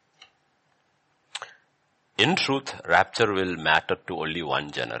 In truth, rapture will matter to only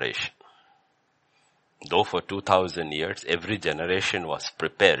one generation. Though for 2000 years, every generation was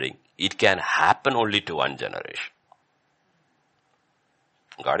preparing, it can happen only to one generation.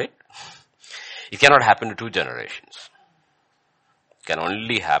 Got it? It cannot happen to two generations. It can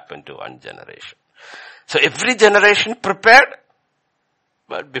only happen to one generation. So every generation prepared,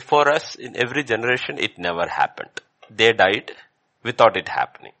 but before us, in every generation, it never happened. They died without it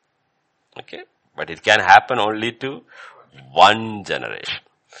happening. Okay? But it can happen only to one generation.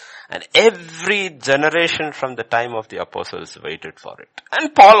 And every generation from the time of the apostles waited for it.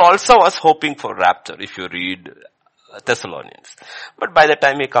 And Paul also was hoping for rapture, if you read Thessalonians. But by the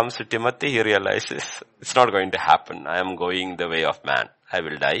time he comes to Timothy, he realizes it's not going to happen. I am going the way of man. I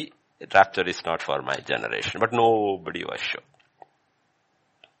will die. Rapture is not for my generation. But nobody was sure.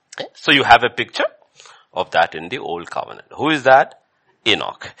 Okay? So you have a picture of that in the old covenant. Who is that?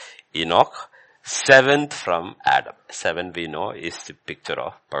 Enoch. Enoch, seventh from Adam. 7 we know is the picture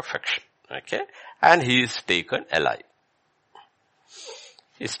of perfection. Okay? And he is taken alive.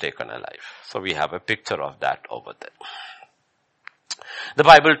 Is taken alive. So we have a picture of that over there. The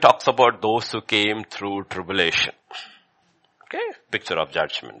Bible talks about those who came through tribulation. Okay, picture of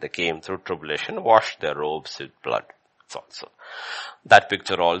judgment. They came through tribulation, washed their robes with blood. It's also. That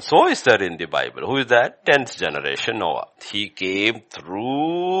picture also is there in the Bible. Who is that? 10th generation Noah. He came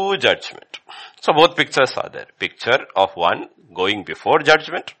through judgment. So both pictures are there. Picture of one going before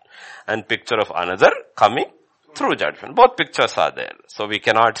judgment and picture of another coming through judgment. Both pictures are there. So we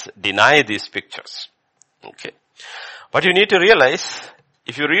cannot deny these pictures. Okay. But you need to realize,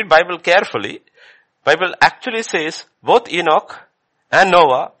 if you read Bible carefully, Bible actually says both Enoch and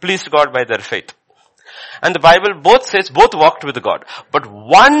Noah pleased God by their faith. And the Bible both says both walked with God. But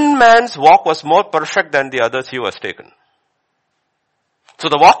one man's walk was more perfect than the others. He was taken. So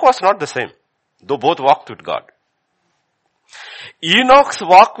the walk was not the same, though both walked with God. Enoch's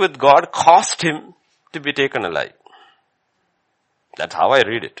walk with God cost him to be taken alive. That's how I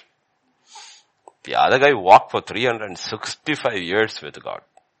read it. The other guy walked for 365 years with God.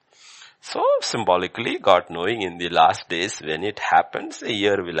 So symbolically, God knowing in the last days when it happens, a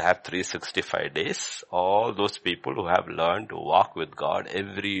year will have 365 days. All those people who have learned to walk with God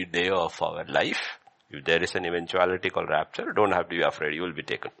every day of our life, if there is an eventuality called rapture, don't have to be afraid, you will be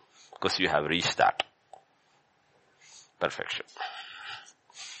taken. Because you have reached that perfection.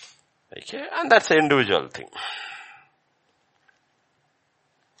 Okay, and that's an individual thing.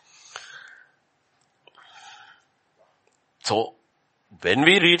 So, when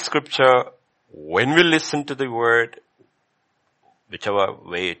we read scripture, when we listen to the word, whichever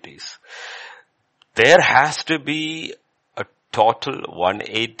way it is, there has to be a total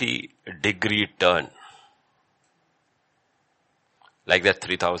 180 degree turn. Like that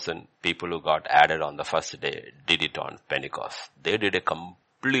 3,000 people who got added on the first day did it on Pentecost. They did a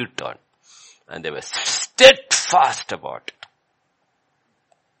complete turn. And they were steadfast about it.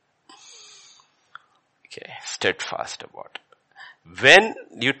 Okay, steadfast about it. When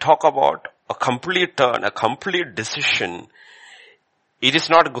you talk about a complete turn, a complete decision, it is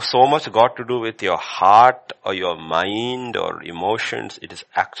not so much got to do with your heart or your mind or emotions. It is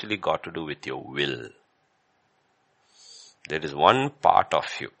actually got to do with your will. There is one part of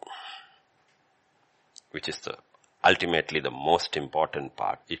you, which is ultimately the most important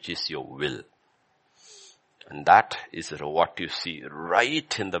part. It is your will. And that is what you see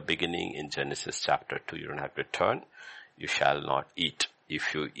right in the beginning in Genesis chapter 2. You don't have to turn. You shall not eat.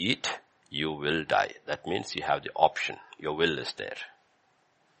 If you eat, you will die. That means you have the option. Your will is there.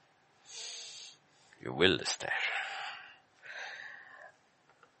 Your will is there.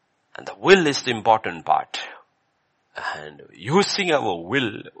 And the will is the important part. And using our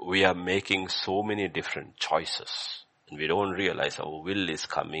will, we are making so many different choices. And we don't realize our will is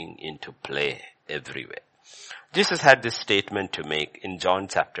coming into play everywhere. Jesus had this statement to make in John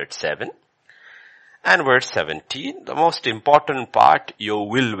chapter 7 and verse 17. The most important part, your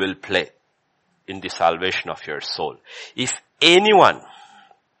will play in the salvation of your soul. If anyone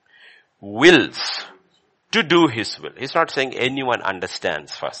wills to do his will, he's not saying anyone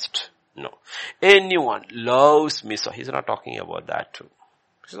understands first. No. Anyone loves me. So he's not talking about that too.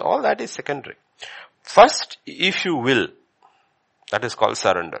 So all that is secondary. First, if you will, that is called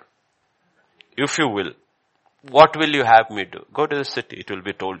surrender. If you will, what will you have me do? Go to the city, it will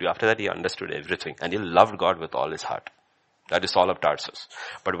be told you. After that he understood everything and he loved God with all his heart. That is Saul of Tarsus.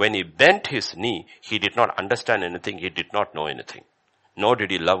 But when he bent his knee, he did not understand anything, he did not know anything. Nor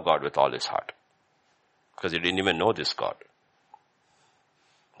did he love God with all his heart. Because he didn't even know this God.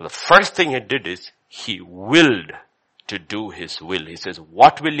 The first thing he did is, he willed to do his will. He says,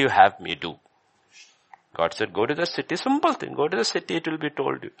 what will you have me do? God said, go to the city, simple thing. Go to the city, it will be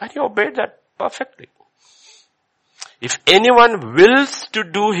told you. And he obeyed that perfectly. If anyone wills to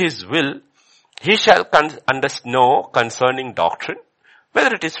do his will, he shall know concerning doctrine,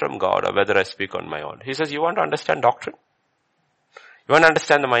 whether it is from God or whether I speak on my own. He says, you want to understand doctrine? You want to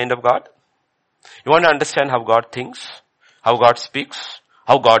understand the mind of God? You want to understand how God thinks? How God speaks?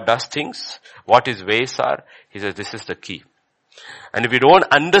 How God does things? What his ways are? He says, this is the key. And if we don't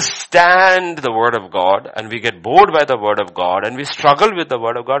understand the word of God and we get bored by the word of God and we struggle with the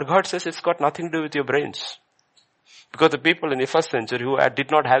word of God, God says it's got nothing to do with your brains. Because the people in the first century who did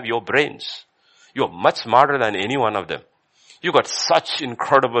not have your brains, you're much smarter than any one of them. You got such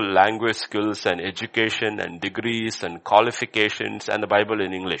incredible language skills and education and degrees and qualifications and the Bible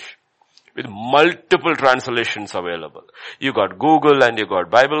in English with multiple translations available. You got Google and you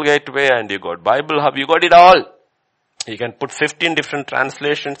got Bible Gateway and you got Bible Hub. You got it all. You can put 15 different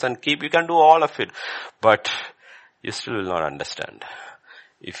translations and you can do all of it. But you still will not understand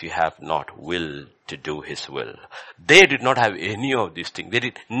if you have not will to do His will. They did not have any of these things.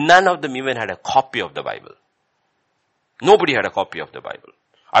 None of them even had a copy of the Bible. Nobody had a copy of the Bible.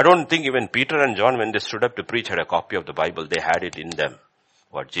 I don't think even Peter and John, when they stood up to preach, had a copy of the Bible. They had it in them.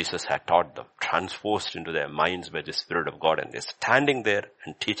 What Jesus had taught them, transposed into their minds by the Spirit of God, and they're standing there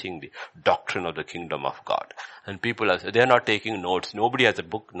and teaching the doctrine of the kingdom of God. And people they're not taking notes. Nobody has a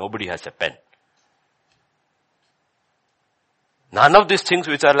book. Nobody has a pen. None of these things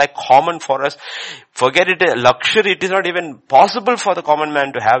which are like common for us, forget it, a luxury. It is not even possible for the common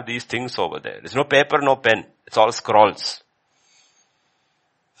man to have these things over there. There's no paper, no pen. It's all scrolls.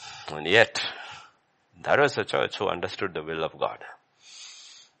 And yet, that was a church who understood the will of God.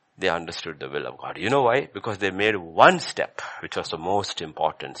 They understood the will of God. You know why? Because they made one step, which was the most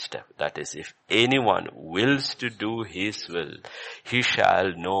important step. That is, if anyone wills to do His will, he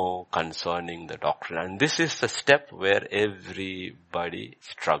shall know concerning the doctrine. And this is the step where everybody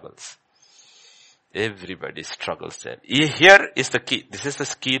struggles. Everybody struggles there. Here is the key. This is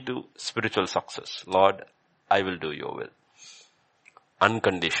the key to spiritual success. Lord, I will do your will.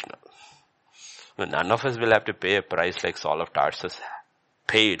 Unconditional. None of us will have to pay a price like Saul of Tarsus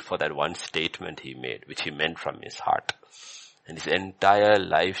paid for that one statement he made, which he meant from his heart. And his entire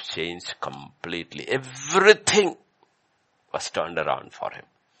life changed completely. Everything was turned around for him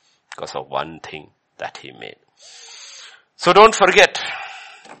because of one thing that he made. So don't forget,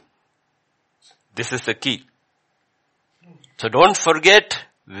 this is the key. So don't forget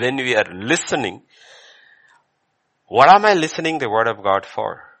when we are listening, what am I listening the word of God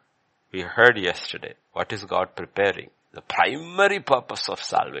for? We heard yesterday, what is God preparing? The primary purpose of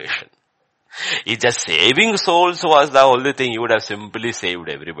salvation. Is just saving souls was the only thing. You would have simply saved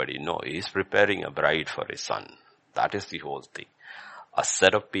everybody. No, He is preparing a bride for His Son. That is the whole thing. A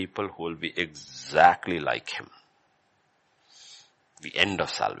set of people who will be exactly like Him. The end of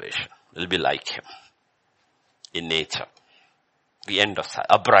salvation will be like Him in nature. The end of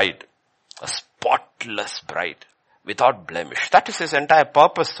a bride, a spotless bride without blemish. That is His entire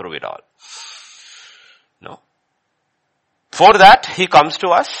purpose through it all. No. For that, He comes to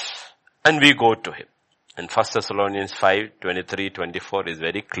us and we go to Him. And 1 Thessalonians 5:23-24 is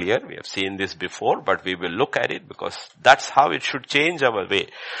very clear. We have seen this before, but we will look at it because that's how it should change our way.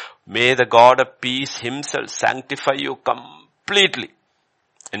 May the God of peace Himself sanctify you completely.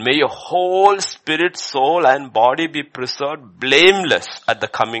 And may your whole spirit, soul and body be preserved blameless at the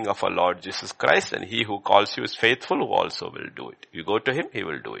coming of our Lord Jesus Christ. And He who calls you is faithful, who also will do it. You go to Him, He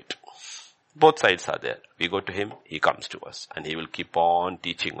will do it. Both sides are there. We go to Him, He comes to us. And He will keep on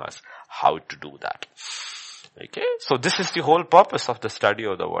teaching us how to do that. Okay? So this is the whole purpose of the study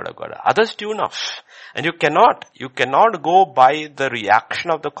of the Word of God. Others tune off. And you cannot go by the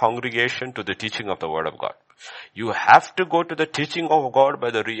reaction of the congregation to the teaching of the Word of God. You have to go to the teaching of God by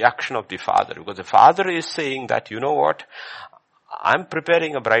the reaction of the Father. Because the Father is saying that, you know what? I'm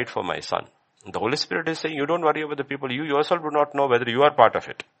preparing a bride for my Son. And the Holy Spirit is saying, you don't worry about the people. You yourself do not know whether you are part of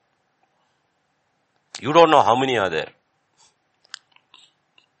it. You don't know how many are there.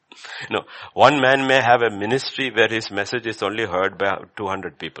 No, one man may have a ministry where his message is only heard by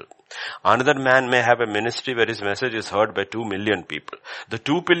 200 people. Another man may have a ministry where his message is heard by 2 million people. The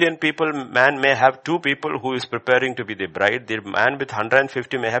 2 billion people man may have 2 people who is preparing to be the bride. The man with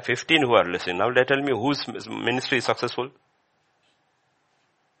 150 may have 15 who are listening. Now tell me whose ministry is successful?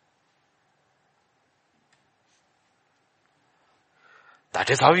 That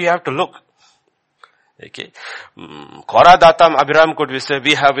is how you have to look. Okay. Korah, Datam, Abiram could we say,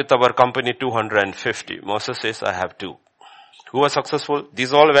 we have with our company 250. Moses says, I have 2. Who was successful?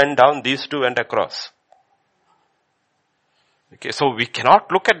 These all went down, these 2 went across. Okay, so we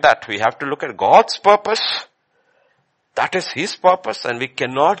cannot look at that. We have to look at God's purpose. That is His purpose, and we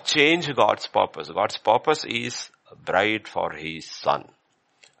cannot change God's purpose. God's purpose is a bride for His Son.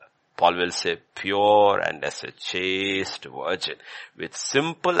 Paul will say, pure and as a chaste virgin, with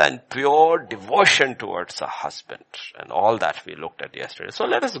simple and pure devotion towards a husband. And all that we looked at yesterday. So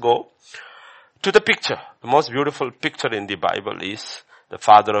let us go to the picture. The most beautiful picture in the Bible is the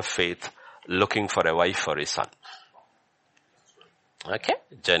father of faith looking for a wife for his son. Okay,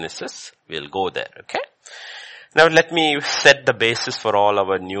 Genesis, we'll go there, okay? Now let me set the basis for all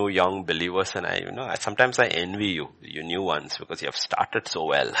our new young believers, and sometimes I envy you new ones, because you have started so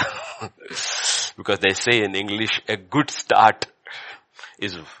well. Because they say in English, a good start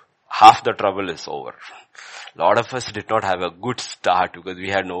is half the trouble is over. A lot of us did not have a good start because we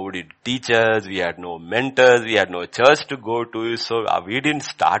had nobody to teach us, we had no mentors, we had no church to go to, so we didn't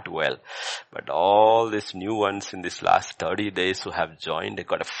start well. But all these new ones in this last 30 days who have joined, they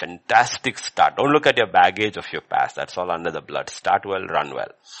got a fantastic start. Don't look at your baggage of your past. That's all under the blood. Start well, run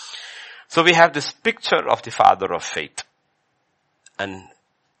well. So we have this picture of the father of faith. And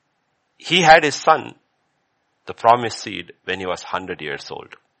he had his son, the promised seed, when he was 100 years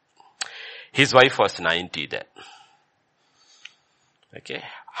old. His wife was 90 then. Okay.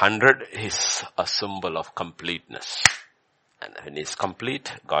 100 is a symbol of completeness. And when he's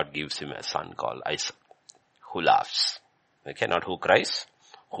complete, God gives him a son called Isaac, who laughs. Okay, not who cries,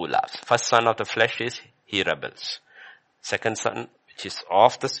 who laughs. First son of the flesh is he rebels. Second son, which is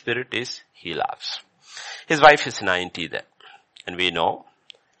of the spirit, is he laughs. His wife is 90 then. And we know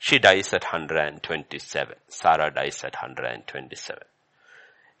she dies at 127. Sarah dies at 127.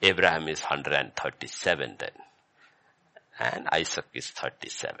 Abraham is 137 then. And Isaac is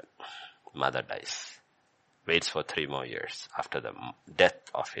 37. Mother dies. Waits for 3 more years after the death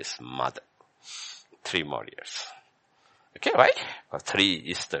of his mother. 3 more years. Okay, why? 3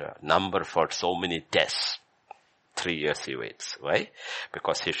 is the number for so many tests. 3 years he waits. Why?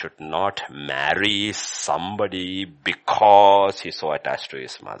 Because he should not marry somebody because he's so attached to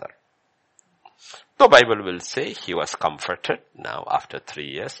his mother. The Bible will say he was comforted now after 3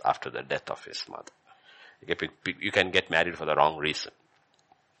 years after the death of his mother. You can get married for the wrong reason.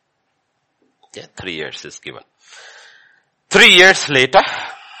 Yeah, 3 years is given. 3 years later,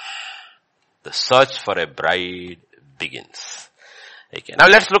 the search for a bride begins. Okay. Now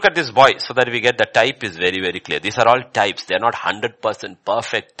let's look at this boy so that we get the type is very, very clear. These are all types. They are not 100%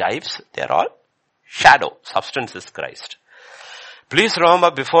 perfect types. They are all shadow. Substance is Christ. Please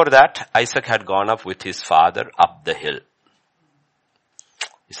remember, before that, Isaac had gone up with his father up the hill.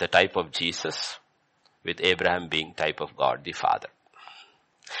 It's a type of Jesus, with Abraham being type of God the Father.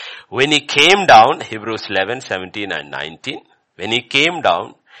 When he came down, Hebrews 11, 17 and 19, when he came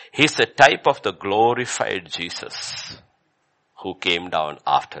down, he's a type of the glorified Jesus who came down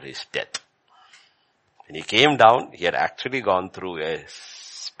after his death. When he came down, he had actually gone through a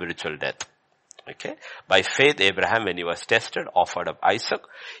spiritual death. Okay. By faith, Abraham, when he was tested, offered up Isaac.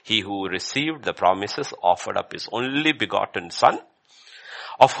 He who received the promises offered up his only begotten son,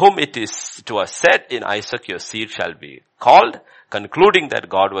 of whom it was said, in Isaac your seed shall be called, concluding that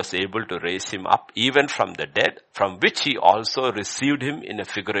God was able to raise him up even from the dead, from which he also received him in a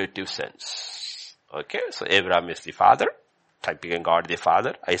figurative sense. Okay. So Abraham is the father, typing God the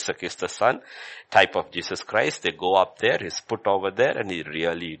Father. Isaac is the son, type of Jesus Christ. They go up there, he's put over there, and he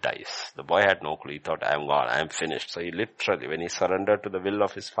really dies. The boy had no clue. He thought, I am gone, I am finished. So he literally, when he surrendered to the will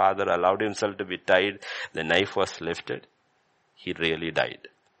of his father, allowed himself to be tied, the knife was lifted. He really died.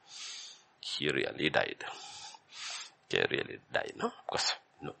 He really died. He really died, no? Because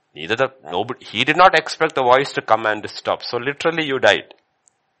he did not expect the voice to come and to stop. So literally you died.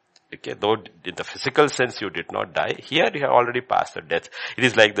 Okay, though in the physical sense you did not die, here you have already passed the death. It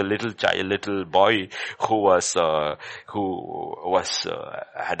is like the little boy who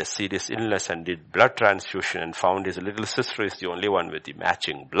had a serious illness and did blood transfusion and found his little sister is the only one with the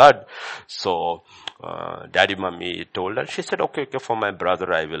matching blood. So, daddy mummy told her, she said, okay, for my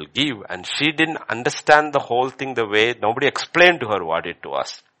brother I will give. And she didn't understand the whole thing the way, nobody explained to her what it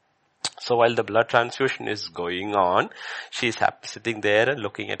was. So while the blood transfusion is going on, she's sitting there and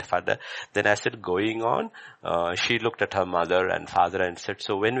looking at father. Then as it going on, she looked at her mother and father and said,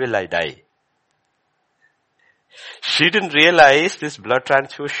 so when will I die? She didn't realize this blood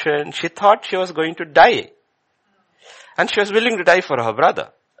transfusion. She thought she was going to die. And she was willing to die for her brother.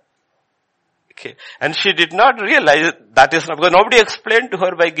 Okay. And she did not realize that is not, because nobody explained to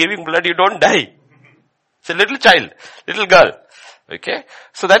her by giving blood you don't die. It's a little child, little girl. Okay.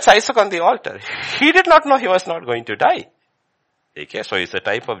 So that's Isaac on the altar. He did not know he was not going to die. Okay. So he's a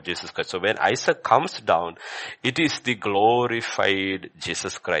type of Jesus Christ. So when Isaac comes down, it is the glorified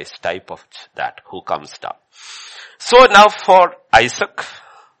Jesus Christ type of that who comes down. So now for Isaac,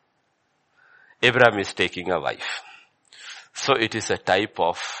 Abraham is taking a wife. So it is a type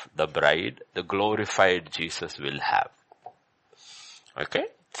of the bride, the glorified Jesus will have. Okay.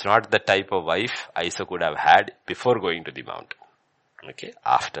 It's not the type of wife Isaac would have had before going to the mountain. Okay,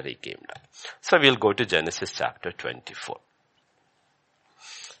 after he came down. So we'll go to Genesis chapter 24.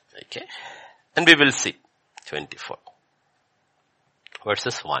 Okay, and we will see 24.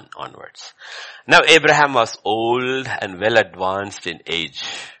 Verses 1 onwards. Now Abraham was old and well advanced in age,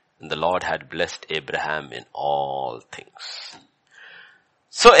 and the Lord had blessed Abraham in all things.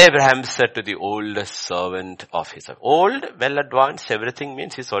 So Abraham said to the oldest servant of his, old, well advanced, everything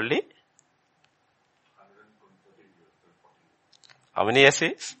means he's only, how many years he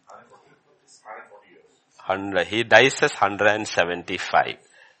is? 100. He dies as 175.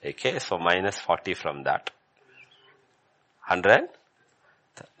 Okay, so minus 40 from that. 100?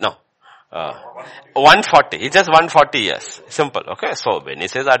 No. 140. It's just 140 years. Simple. Okay. So when he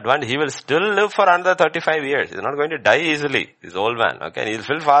says advanced, he will still live for another 35 years. He's not going to die easily. He's old man. Okay. And he'll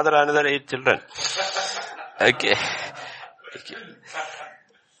still father another 8 children. Okay. Okay.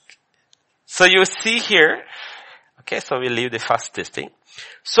 So you see here, okay, so we'll leave the first this thing.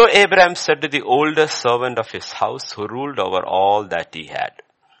 So Abraham said to the oldest servant of his house who ruled over all that he had.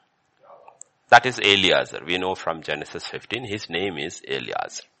 That is Eliezer. We know from Genesis 15, his name is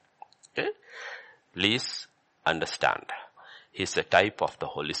Eliezer. Okay? Please understand. He's a type of the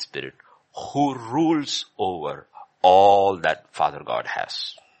Holy Spirit who rules over all that Father God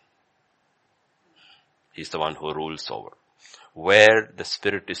has. He's the one who rules over. Where the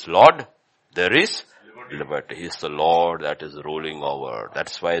Spirit is Lord, there is liberty. He is the Lord that is ruling over.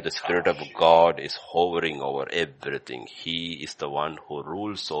 That's why the Spirit of God is hovering over everything. He is the one who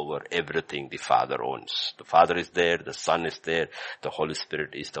rules over everything the Father owns. The Father is there, the Son is there, the Holy Spirit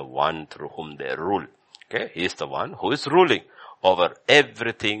is the one through whom they rule. Okay, he is the one who is ruling over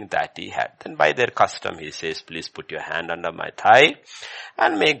everything that he had. Then by their custom he says, please put your hand under my thigh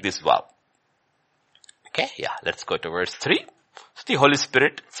and make this vow. Okay, yeah, let's go to verse 3. So the Holy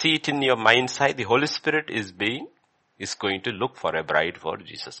Spirit, see it in your mind's eye, the Holy Spirit is going to look for a bride for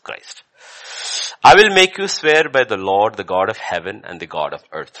Jesus Christ. I will make you swear by the Lord, the God of heaven and the God of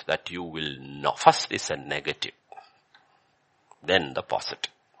earth, that you will not. First is a negative. Then the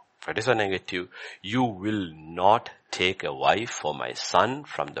positive. What is a negative? You will not take a wife for my son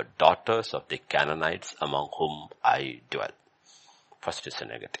from the daughters of the Canaanites among whom I dwell. First is a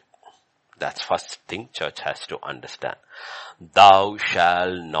negative. That's first thing church has to understand. Thou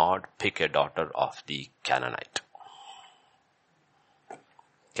shalt not pick a daughter of the Canaanite.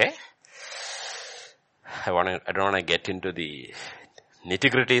 Okay? I don't want to get into the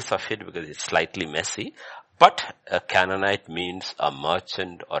nitty-gritties of it because it's slightly messy. But a Canaanite means a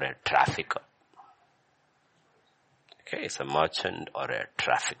merchant or a trafficker. Okay, it's a merchant or a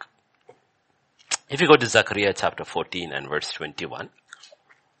trafficker. If you go to Zechariah chapter 14 and verse 21,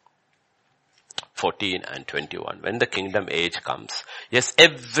 14 and 21. When the kingdom age comes, yes,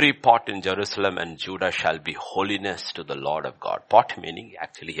 every pot in Jerusalem and Judah shall be holiness to the Lord of God. Pot meaning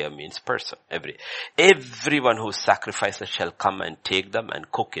actually here means person. Everyone who sacrifices shall come and take them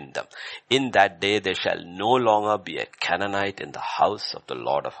and cook in them. In that day there shall no longer be a Canaanite in the house of the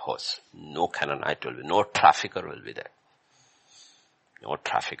Lord of hosts. No Canaanite will be, no trafficker will be there. No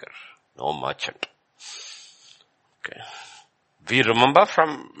trafficker, no merchant. Okay. We remember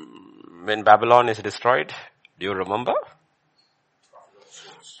from when Babylon is destroyed, do you remember?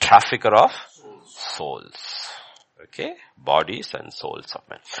 Trafficker of souls. Okay? Bodies and souls of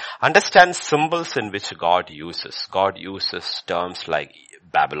men. Understand symbols in which God uses. God uses terms like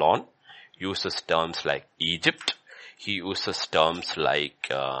Babylon, uses terms like Egypt, he uses terms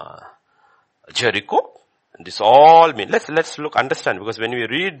like Jericho. And this all mean, let's look, understand, because when we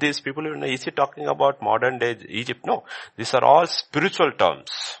read these people, is he talking about modern day Egypt? No. These are all spiritual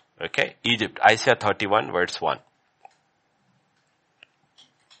terms. Okay, Egypt, Isaiah 31 verse 1.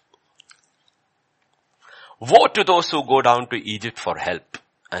 Woe to those who go down to Egypt for help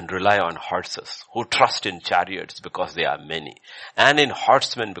and rely on horses, who trust in chariots because they are many, and in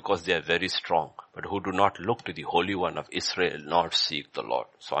horsemen because they are very strong, but who do not look to the Holy One of Israel nor seek the Lord.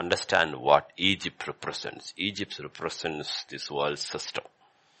 So understand what Egypt represents. Egypt represents this world system.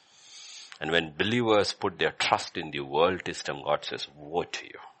 And when believers put their trust in the world system, God says, woe to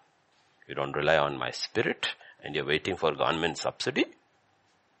you. You don't rely on my Spirit and you're waiting for government subsidy?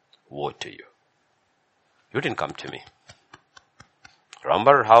 Woe to you. You didn't come to me.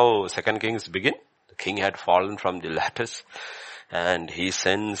 Remember how 2 Kings begin? The king had fallen from the lattice and he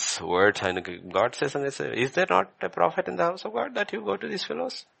sends word and God says, is there not a prophet in the house of God that you go to these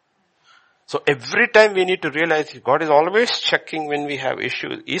fellows? So every time we need to realize God is always checking when we have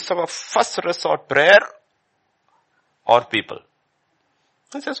issues. Is our first resort prayer or people?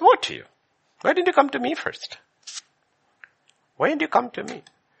 He says, woe to you. Why didn't you come to me first? Why didn't you come to me?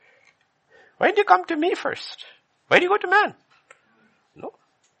 Why didn't you come to me first? Why do you go to man? No.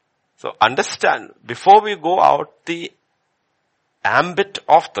 So understand, before we go out, the ambit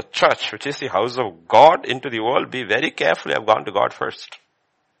of the church, which is the house of God, into the world, be very careful. You have gone to God first.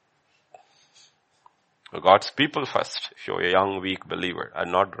 God's people first, if you're a young, weak believer,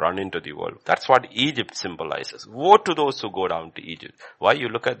 and not run into the world. That's what Egypt symbolizes. Woe to those who go down to Egypt. Why? You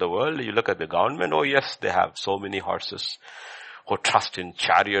look at the world, you look at the government, oh yes, they have so many horses, who trust in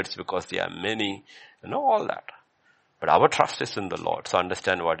chariots because they are many, all that. But our trust is in the Lord. So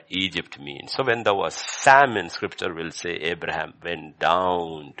understand what Egypt means. So when there was famine, scripture will say Abraham went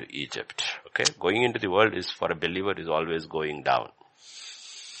down to Egypt. Okay, going into the world is for a believer is always going down.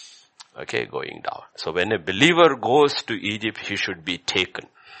 Okay, going down. So when a believer goes to Egypt, he should be taken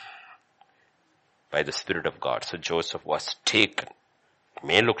by the Spirit of God. So Joseph was taken. It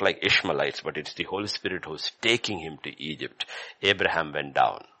may look like Ishmaelites, but it's the Holy Spirit who's taking him to Egypt. Abraham went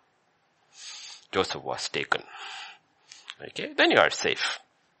down. Joseph was taken. Okay, then you are safe.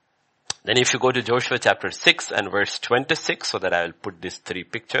 Then if you go to Joshua chapter 6 and verse 26, so that I will put these three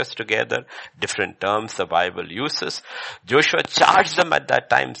pictures together, different terms the Bible uses. Joshua charged them at that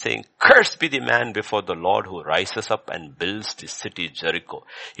time saying, "Cursed be the man before the Lord who rises up and builds the city Jericho.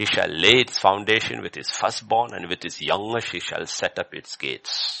 He shall lay its foundation with his firstborn, and with his youngest he shall set up its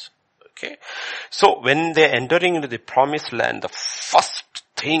gates." Okay. So when they're entering into the promised land, the first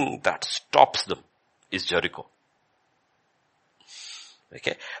thing that stops them is Jericho.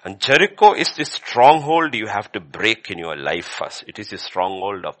 Okay. And Jericho is the stronghold you have to break in your life first. It is the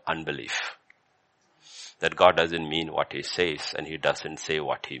stronghold of unbelief. That God doesn't mean what he says and he doesn't say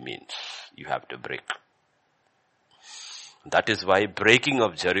what he means. You have to break. That is why breaking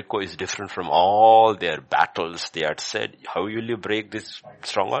of Jericho is different from all their battles. They had said, how will you break this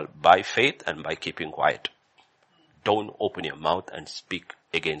stronghold? By faith and by keeping quiet. Don't open your mouth and speak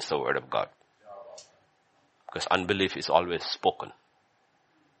against the word of God. Because unbelief is always spoken.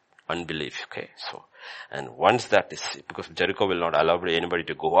 Unbelief, okay, so, and once that is, because Jericho will not allow anybody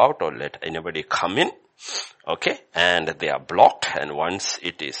to go out or let anybody come in, okay, and they are blocked, and once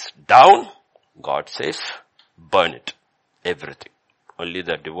it is down, God says, burn it, everything. Only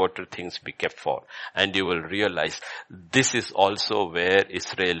the devoted things be kept for. And you will realize this is also where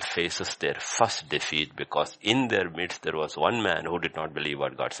Israel faces their first defeat, because in their midst there was one man who did not believe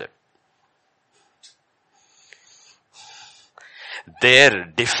what God said. Their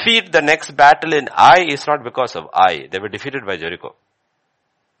defeat, the next battle in Ai, is not because of Ai. They were defeated by Jericho.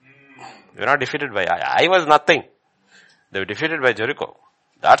 They were not defeated by Ai. Ai was nothing. They were defeated by Jericho.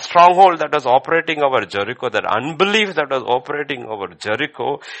 That stronghold that was operating over Jericho, that unbelief that was operating over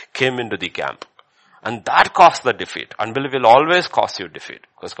Jericho came into the camp. And that caused the defeat. Unbelief will always cause you defeat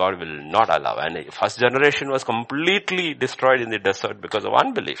because God will not allow. And the first generation was completely destroyed in the desert because of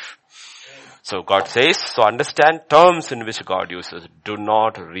unbelief. So God says, so understand terms in which God uses. Do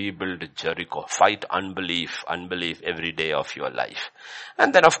not rebuild Jericho. Fight unbelief every day of your life.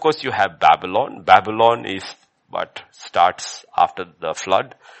 And then of course you have Babylon. Babylon is what starts after the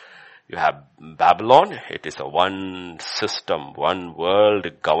flood. You have Babylon. It is a one system, one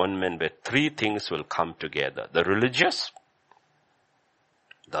world government where three things will come together. The religious,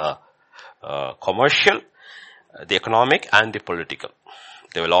 the commercial, the economic, and the political.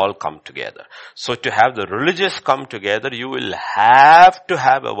 They will all come together. So to have the religious come together, you will have to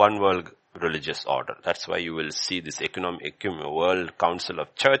have a one world religious order. That's why you will see this world council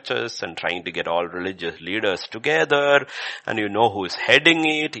of churches and trying to get all religious leaders together, and you know who is heading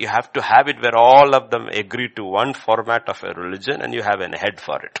it. You have to have it where all of them agree to one format of a religion and you have a head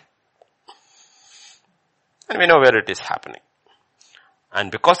for it. And we know where it is happening. And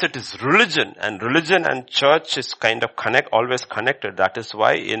because it is religion and church is kind of always connected, that is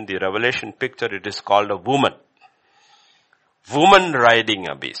why in the Revelation picture it is called a woman. Woman riding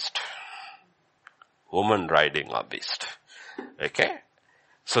a beast. Woman riding a beast. Okay?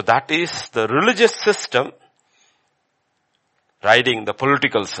 So that is the religious system riding the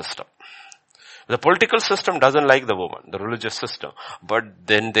political system. The political system doesn't like the woman, the religious system. But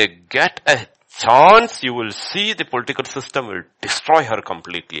then they get a chance, you will see the political system will destroy her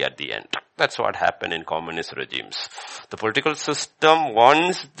completely at the end. That's what happened in communist regimes. The political system,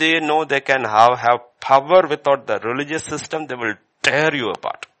 once they know they can have power without the religious system, they will tear you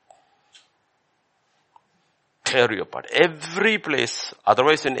apart. Tear you apart. Every place,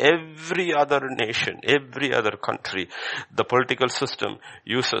 otherwise in every other nation, every other country, the political system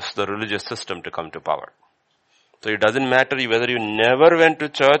uses the religious system to come to power. So it doesn't matter whether you never went to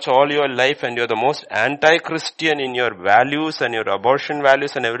church all your life and you're the most anti-Christian in your values and your abortion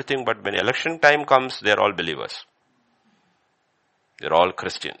values and everything, but when election time comes, they're all believers. They're all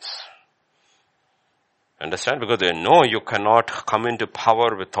Christians. Understand? Because they know you cannot come into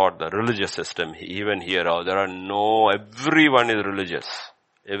power without the religious system. Even here, everyone is religious.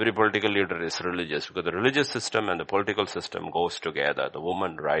 Every political leader is religious because the religious system and the political system goes together. The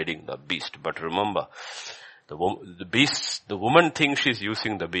woman riding the beast. But remember, the woman thinks she's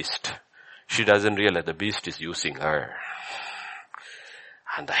using the beast. She doesn't realize the beast is using her.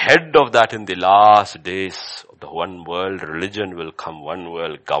 And the head of that in the last days, the one world religion will come, one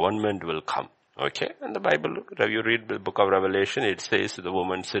world government will come. Okay, and the Bible, if you read the book of Revelation, it says the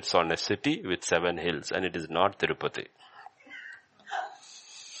woman sits on a city with 7 hills, and it is not Tirupati.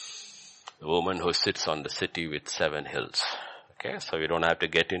 The woman who sits on the city with 7 hills. Okay, so we don't have to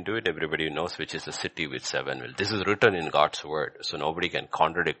get into it. Everybody knows which is the city with 7 hills. This is written in God's word, so nobody can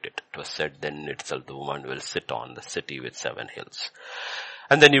contradict it. It was said then itself, the woman will sit on the city with 7 hills.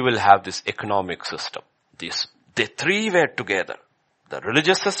 And then you will have this economic system. The 3 were together. The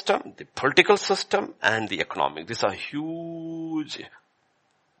religious system, the political system, and the economic. These are huge,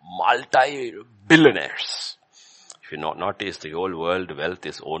 multi-billionaires. If you notice, the whole world wealth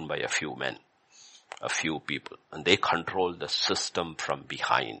is owned by a few men, a few people. And they control the system from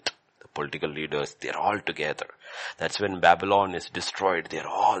behind. The political leaders, they're all together. That's when Babylon is destroyed.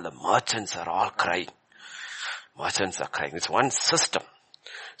 The merchants are all crying. Merchants are crying. It's one system.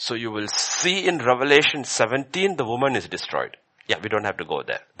 So you will see in Revelation 17, the woman is destroyed. Yeah, we don't have to go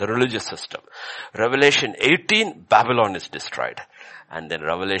there. The religious system. Revelation 18, Babylon is destroyed. And then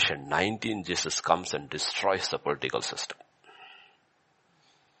Revelation 19, Jesus comes and destroys the political system.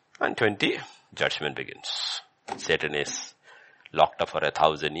 And 20, judgment begins. Satan is locked up for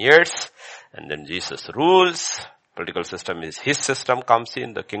 1,000 years. And then Jesus rules. Political system is his system comes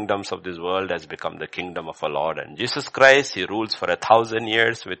in. The kingdoms of this world has become the kingdom of our Lord and Jesus Christ. He rules for 1,000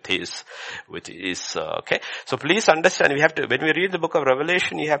 years with his, okay. So please understand, when we read the book of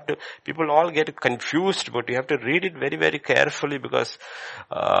Revelation, people all get confused, but you have to read it very, very carefully because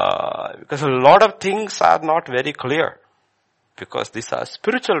a lot of things are not very clear. Because these are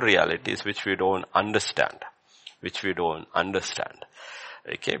spiritual realities which we don't understand.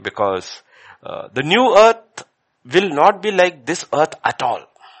 Okay, because, the new earth will not be like this earth at all.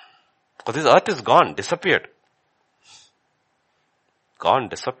 Because this earth is gone, disappeared.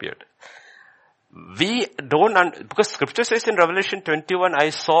 Because scripture says in Revelation 21, I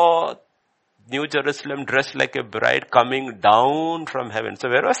saw New Jerusalem dressed like a bride coming down from heaven. So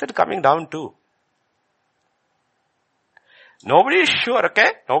where was it coming down to? Nobody is sure,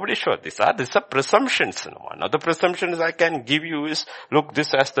 okay? Nobody is sure. These are presumptions. One of the presumptions I can give you is, look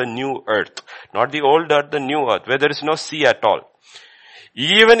this as the new earth. Not the old earth, the new earth, where there is no sea at all.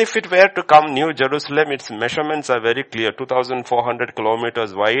 Even if it were to come New Jerusalem, its measurements are very clear. 2,400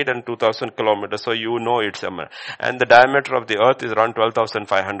 kilometers wide and 2,000 kilometers. So you know it's and the diameter of the earth is around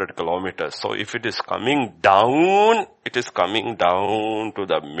 12,500 kilometers. So if it is coming down, it is coming down to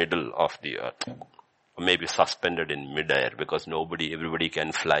the middle of the earth. Maybe suspended in midair because everybody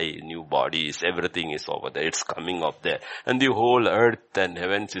can fly, new bodies, everything is over there. It's coming up there. And the whole earth and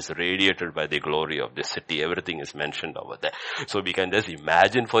heavens is radiated by the glory of the city. Everything is mentioned over there. So we can just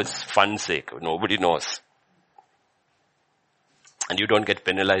imagine for fun's sake. Nobody knows. And you don't get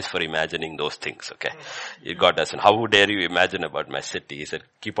penalized for imagining those things, okay? God doesn't. How dare you imagine about my city? He said,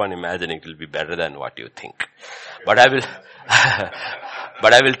 keep on imagining, it will be better than what you think. But I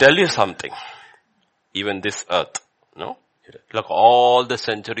will tell you something. Even this earth, look, all the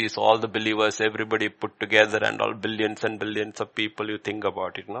centuries, all the believers, everybody put together and all billions and billions of people, you think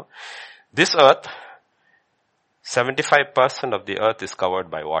about it, This earth, 75% of the earth is covered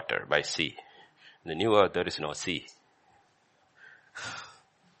by water, by sea. In the new earth, there is no sea.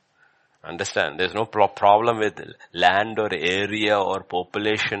 Understand? There's no problem with land or area or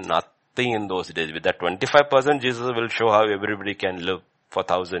population, nothing in those days. With that 25%, Jesus will show how everybody can live for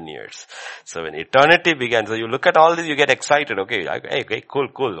 1,000 years. So when eternity begins, so you look at all this, you get excited. Okay,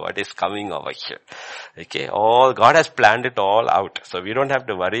 cool. What is coming over here? Okay, God has planned it all out. So we don't have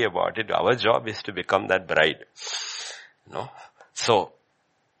to worry about it. Our job is to become that bride. So,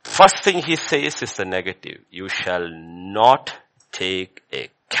 first thing he says is the negative. You shall not take a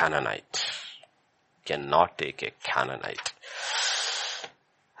Canaanite. Cannot take a Canaanite.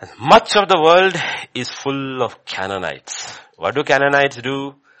 Much of the world is full of Canaanites. What do Canaanites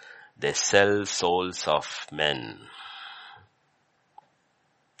do? They sell souls of men.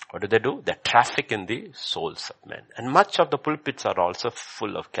 What do? They traffic in the souls of men. And much of the pulpits are also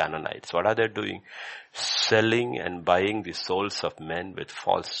full of Canaanites. What are they doing? Selling and buying the souls of men with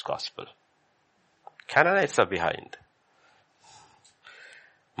false gospel. Canaanites are behind.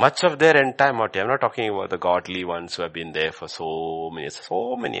 Much of their entire motive, I'm not talking about the godly ones who have been there for so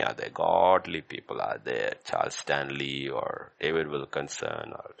many are there. Godly people are there. Charles Stanley or David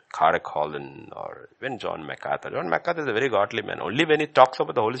Wilkinson or Carrick Holland or even John MacArthur. John MacArthur is a very godly man. Only when he talks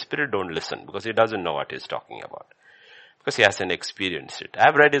about the Holy Spirit, don't listen because he doesn't know what he's talking about. Because he hasn't experienced it.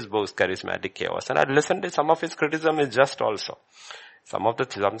 I've read his books, Charismatic Chaos, and I've listened to some of his criticism is just also.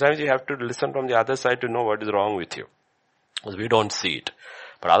 Sometimes you have to listen from the other side to know what is wrong with you. Because we don't see it.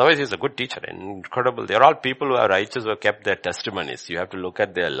 But otherwise he's a good teacher, incredible. They're all people who are righteous, who have kept their testimonies. You have to look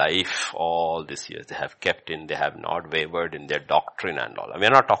at their life all these years. They have they have not wavered in their doctrine and all. We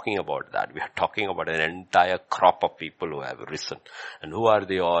are not talking about that. We are talking about an entire crop of people who have risen. And who are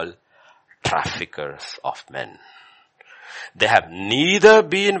they all? Traffickers of men. They have neither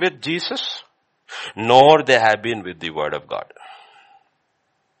been with Jesus, nor they have been with the Word of God.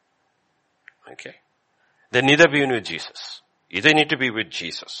 Okay? They neither been with Jesus. Either you need to be with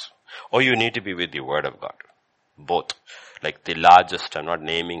Jesus or you need to be with the Word of God. Both. Like the largest, I'm not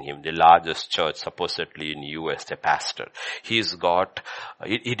naming him, the largest church supposedly in US, the pastor. He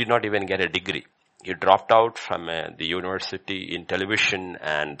did not even get a degree. He dropped out from the university in television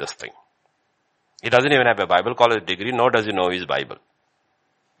and this thing. He doesn't even have a Bible college degree, nor does he know his Bible.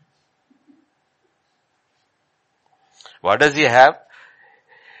 What does he have?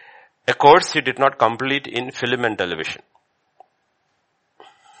 A course he did not complete in film and television.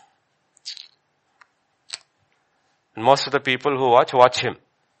 And most of the people who watch him.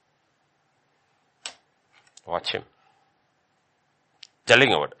 Watch him. Telling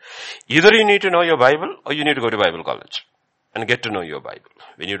you what. Either you need to know your Bible or you need to go to Bible college and get to know your Bible.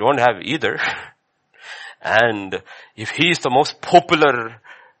 When you don't have either, and if he is the most popular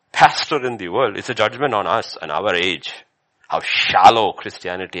pastor in the world, it's a judgment on us and our age. How shallow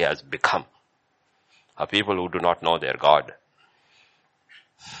Christianity has become. How people who do not know their God.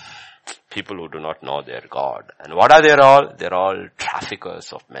 People who do not know their God. And what are they all? They're all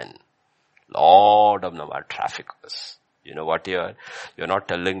traffickers of men. Lord of them are traffickers. You know what you're not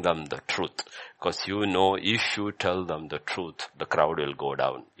telling them the truth. Because you know if you tell them the truth, the crowd will go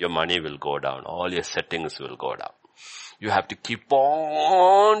down. Your money will go down. All your settings will go down. You have to keep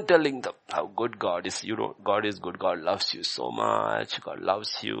on telling them how good God is. God is good. God loves you so much. God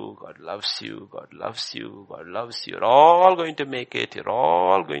loves you. God loves you. God loves you. God loves you. You're all going to make it.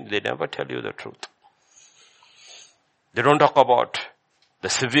 They never tell you the truth. They don't talk about the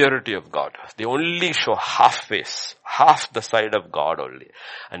severity of God. They only show half the side of God only.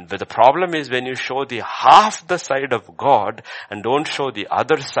 And the problem is when you show the half the side of God and don't show the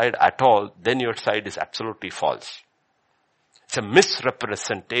other side at all, then your side is absolutely false. It's a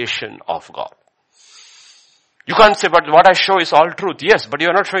misrepresentation of God. You can't say, but what I show is all truth. Yes, but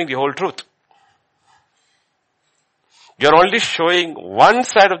you're not showing the whole truth. You're only showing one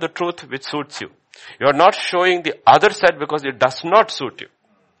side of the truth which suits you. You're not showing the other side because it does not suit you.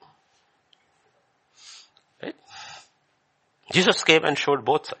 Right? Jesus came and showed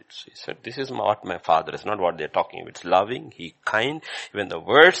both sides. He said, this is what my Father is, not what they're talking about. It's loving, He kind. Even the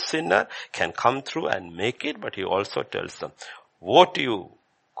word sinner can come through and make it, but He also tells them, woe to you,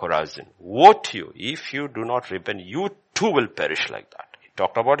 Chorazin. Woe to you. If you do not repent, you too will perish like that. He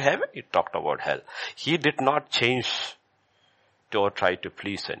talked about heaven. He talked about hell. He did not change or try to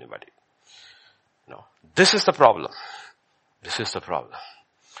please anybody. No. This is the problem. This is the problem.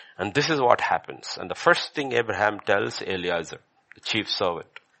 And this is what happens. And the first thing Abraham tells Eliezer, the chief servant,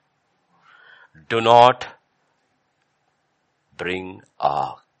 do not bring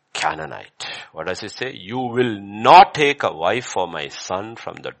a Canaanite. What does he say? You will not take a wife for my son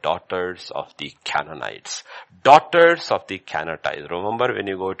from the daughters of the Canaanites. Daughters of the Canaanites. Remember when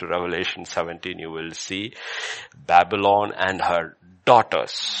you go to Revelation 17, you will see Babylon and her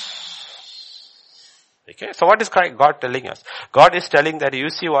daughters. Okay, so what is God telling us? God is telling that you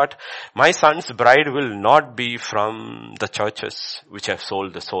see what? My son's bride will not be from the churches which have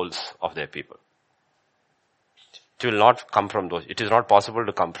sold the souls of their people. It will not come from those. It is not possible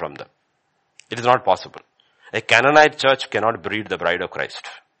to come from them. It is not possible. A Canaanite church cannot breed the bride of Christ.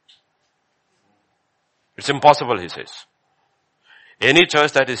 It's impossible, he says. Any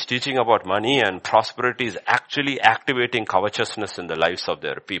church that is teaching about money and prosperity is actually activating covetousness in the lives of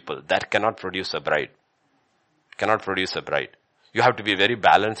their people. That cannot produce a bride. Cannot produce a bride. You have to be very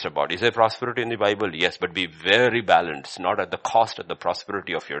balanced about it. Is there prosperity in the Bible? Yes, but be very balanced, not at the cost of the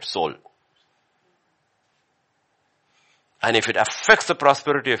prosperity of your soul. And if it affects the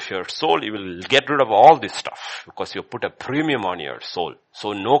prosperity of your soul, you will get rid of all this stuff because you put a premium on your soul.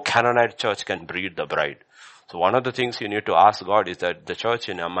 So no Canaanite church can breed the bride. So one of the things you need to ask God is that the church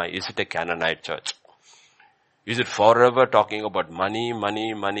in Amma, is it a Canaanite church? Is it forever talking about money,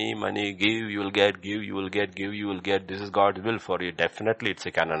 money, money, money, give, you will get, give, you will get, give, you will get. This is God's will for you. Definitely it's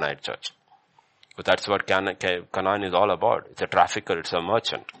a Canaanite church. But that's what Canaan is all about. It's a trafficker, it's a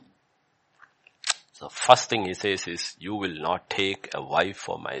merchant. The first thing he says is, you will not take a wife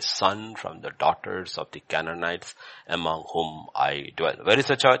for my son from the daughters of the Canaanites among whom I dwell. Where is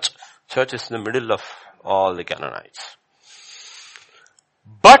the church? Church is in the middle of all the Canaanites.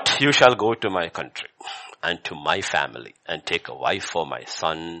 But you shall go to my country and to my family and take a wife for my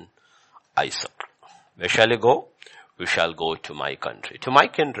son Isaac. Where shall you go? You shall go to my country, to my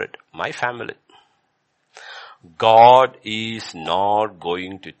kindred, my family. God is not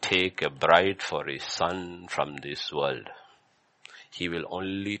going to take a bride for his son from this world. He will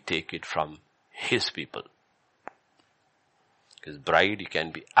only take it from his people. His bride, you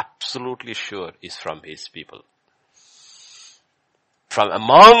can be absolutely sure, is from his people. From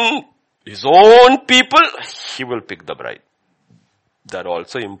among his own people, he will pick the bride. That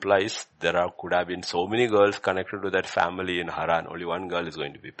also implies could have been so many girls connected to that family in Haran. Only one girl is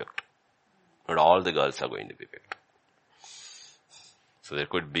going to be picked. Not all the girls are going to be picked. So there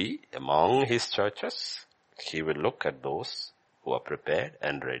could be, among his churches, he will look at those who are prepared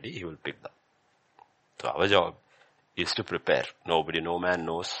and ready, he will pick them. So our job is to prepare. No man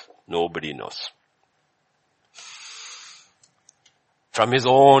knows, nobody knows. From his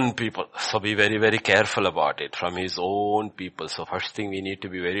own people. So be very, very careful about it. From his own people. So first thing we need to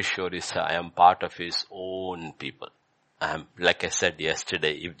be very sure is I am part of his own people. Like I said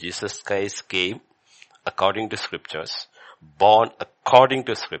yesterday, if Jesus Christ came according to scriptures, born according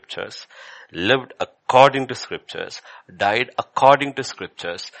to scriptures, lived according to scriptures, died according to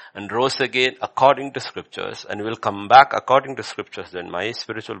scriptures, and rose again according to scriptures, and will come back according to scriptures, then my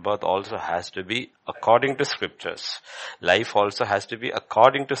spiritual birth also has to be according to scriptures. Life also has to be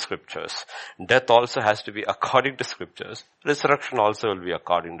according to scriptures. Death also has to be according to scriptures. Resurrection also will be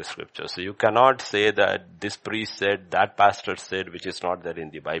according to scriptures. So you cannot say that this priest said, that pastor said, which is not there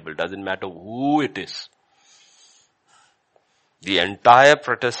in the Bible. Doesn't matter who it is. The entire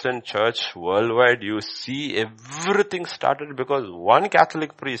Protestant church worldwide, you see everything started because one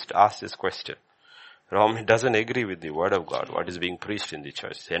Catholic priest asked this question. He doesn't agree with the word of God, what is being preached in the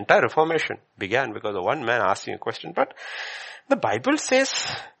church. The entire Reformation began because of one man asking a question. But the Bible says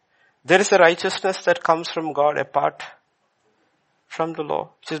there is a righteousness that comes from God apart from the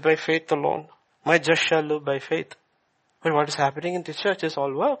law, which is by faith alone. My just shall live by faith. But what is happening in the church is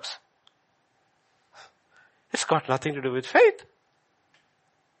all works. It's got nothing to do with faith.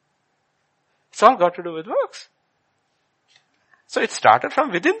 It's all got to do with works. So it started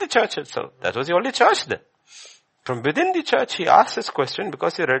from within the church itself. That was the only church then. From within the church, he asked this question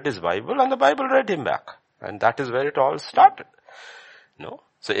because he read his Bible and the Bible read him back. And that is where it all started. No?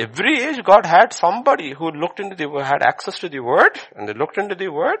 So every age God had somebody who had access to the word, and they looked into the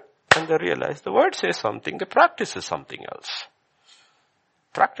word and they realized the word says something, the practice is something else.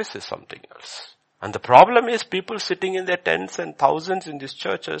 Practice is something else. And the problem is people sitting in their tens and thousands in these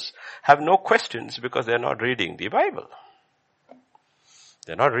churches have no questions because they're not reading the Bible.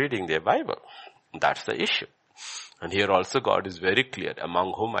 They're not reading their Bible. That's the issue. And here also God is very clear,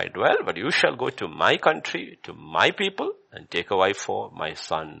 among whom I dwell, but you shall go to my country, to my people, and take a wife for my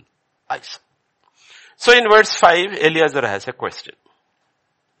son Isaac. So in verse 5, Eliezer has a question.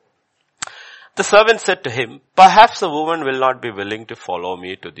 The servant said to him, perhaps a woman will not be willing to follow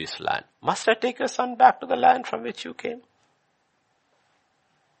me to this land. Must I take your son back to the land from which you came?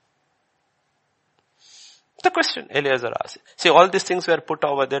 The question Eliezer asked. See, all these things were put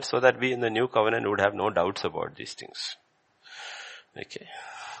over there so that we in the new covenant would have no doubts about these things. Okay.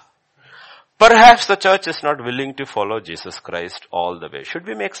 Perhaps the church is not willing to follow Jesus Christ all the way. Should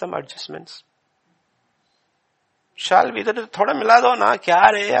we make some adjustments? Shall we? Thoda mila do na,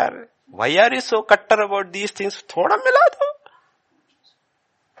 kya re yaar? Why are you so cutter about these things? Thoda mila do.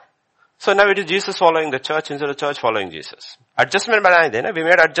 So now it is Jesus following the church instead of church following Jesus. Adjustment banaye de na. We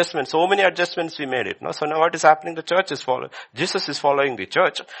made adjustments. So many adjustments we made it. No? So now what is happening? The church is following. Jesus is following the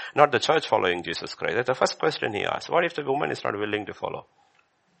church, not the church following Jesus Christ. That's the first question he asked. What if the woman is not willing to follow?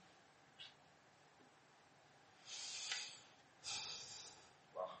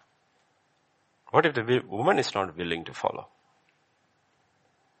 What if the woman is not willing to follow?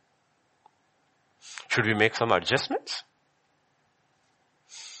 Should we make some adjustments?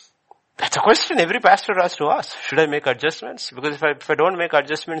 That's a question every pastor has to ask. Should I make adjustments? Because if I don't make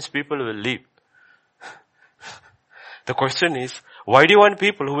adjustments, people will leave. The question is, why do you want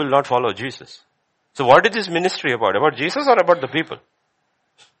people who will not follow Jesus? So what is this ministry about? About Jesus or about the people?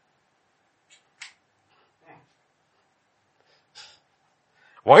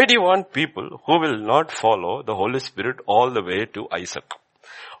 Why do you want people who will not follow the Holy Spirit all the way to Isaac?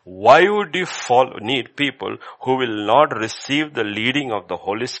 Why would you need people who will not receive the leading of the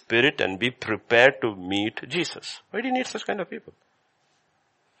Holy Spirit and be prepared to meet Jesus? Why do you need such kind of people?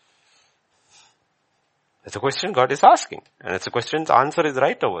 It's a question God is asking. And it's a question, the answer is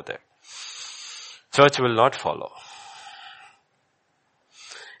right over there. Church will not follow.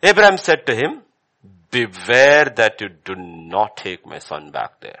 Abraham said to him, beware that you do not take my son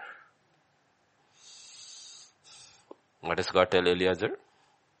back there. What does God tell Eliezer?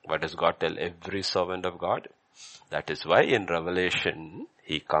 What does God tell every servant of God? That is why in Revelation,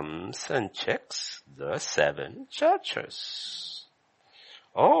 he comes and checks the 7 churches.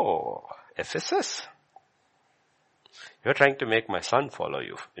 Oh, Ephesus. You're trying to make my son follow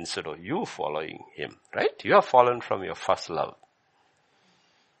you instead of you following him, right? You have fallen from your first love.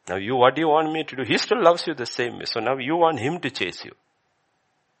 Now what do you want me to do? He still loves you the same way. So now you want him to chase you.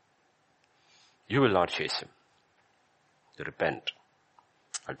 You will not chase him. You repent.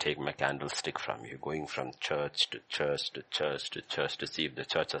 I'll take my candlestick from you, going from church to church to church to church to see if the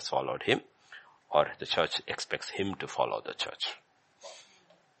church has followed him or the church expects him to follow the church.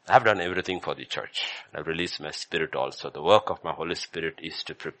 I've done everything for the church. I've released my spirit also. The work of my Holy Spirit is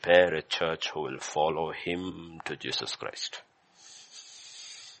to prepare a church who will follow him to Jesus Christ.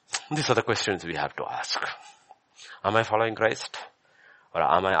 These are the questions we have to ask. Am I following Christ? Or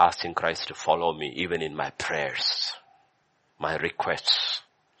am I asking Christ to follow me even in my prayers, my requests?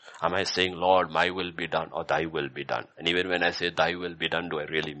 Am I saying, Lord, my will be done or thy will be done? And even when I say thy will be done, do I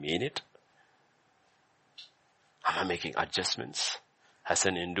really mean it? Am I making adjustments? As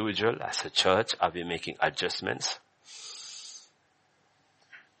an individual, as a church, are we making adjustments?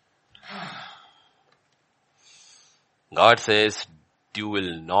 God says, you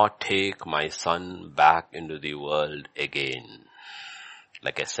will not take my son back into the world again.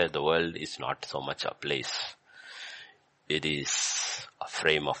 Like I said, the world is not so much a place. It is a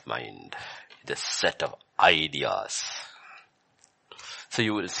frame of mind. It's a set of ideas. So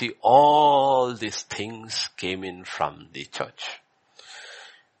you will see all these things came in from the church.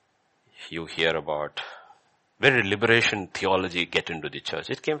 You hear about where did liberation theology get into the church?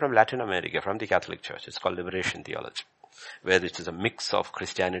 It came from Latin America, from the Catholic Church. It's called liberation theology, where it is a mix of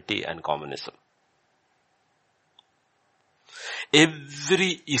Christianity and communism.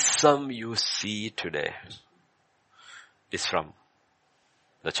 Every ism you see today is from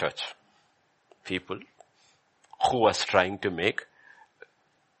the church. People who was trying to make,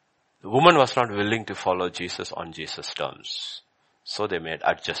 the woman was not willing to follow Jesus on Jesus' terms. So they made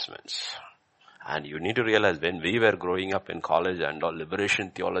adjustments. And you need to realize when we were growing up in college and all,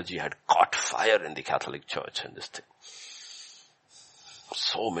 liberation theology had caught fire in the Catholic Church and this thing.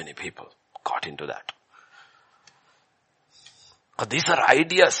 So many people got into that. But these are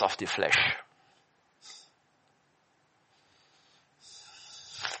ideas of the flesh.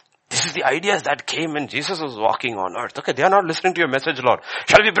 This is the ideas that came when Jesus was walking on earth. Okay, they are not listening to your message, Lord.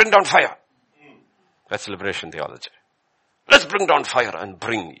 Shall we bring down fire? That's liberation theology. Let's bring down fire and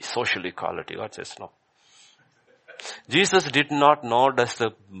bring social equality. God says no. Jesus did not, nor does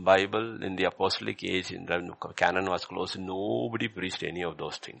the Bible in the apostolic age, in the canon was closed. Nobody preached any of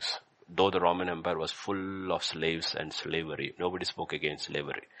those things. Though the Roman Empire was full of slaves and slavery, nobody spoke against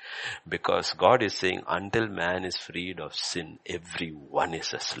slavery. Because God is saying, until man is freed of sin, everyone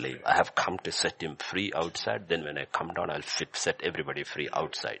is a slave. I have come to set him free outside, then when I come down, I'll set everybody free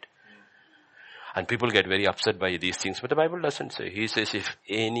outside. And people get very upset by these things, but the Bible doesn't say. He says, if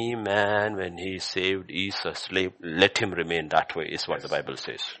any man, when he is saved, is a slave, let him remain that way, is what the Bible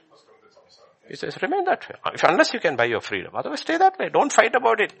says. He says, remain that way. Unless you can buy your freedom. Otherwise, stay that way. Don't fight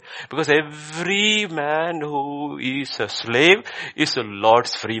about it. Because every man who is a slave is the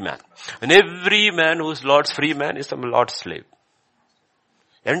Lord's free man. And every man who is Lord's free man is the Lord's slave.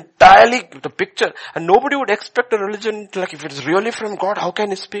 Entirely the picture. And nobody would expect a religion, like if it's really from God, how can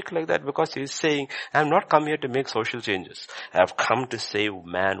he speak like that? Because he's saying, I have not come here to make social changes. I have come to save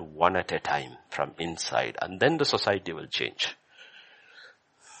man one at a time from inside. And then the society will change.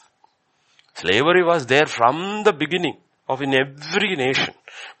 Slavery was there from the beginning of in every nation.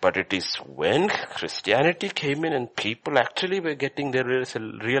 But it is when Christianity came in and people actually were getting their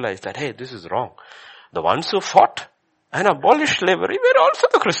realized that, hey, this is wrong. The ones who fought and abolished slavery were also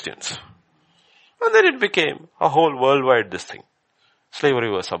the Christians. And then it became a whole worldwide this thing.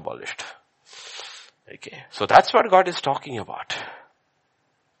 Slavery was abolished. Okay. So that's what God is talking about.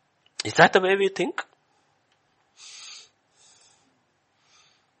 Is that the way we think?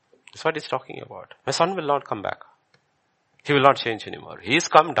 That's what he's talking about. My son will not come back. He will not change anymore. He's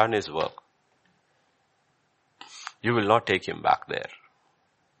come, done his work. You will not take him back there.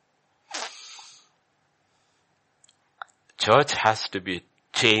 Church has to be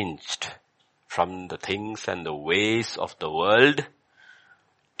changed from the things and the ways of the world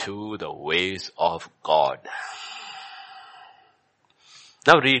to the ways of God.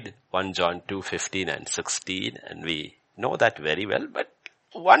 Now read 1 John 2:15 and 16, and we know that very well, but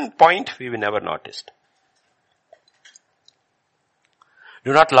one point we never noticed.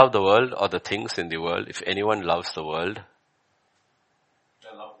 Do not love the world or the things in the world. If anyone loves the world,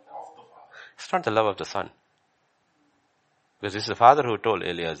 it's not the love of the Son. Because this is the father who told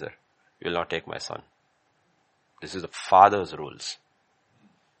Eliezer, you will not take my son. This is the father's rules.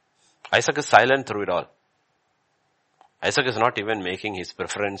 Isaac is silent through it all. Isaac is not even making his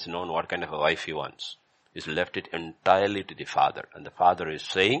preference known what kind of a wife he wants. He's left it entirely to the father. And the father is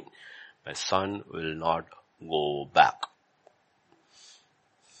saying, my son will not go back.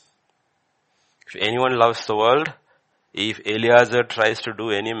 If anyone loves the world, if Eliezer tries to do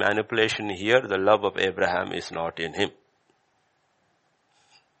any manipulation here, the love of Abraham is not in him.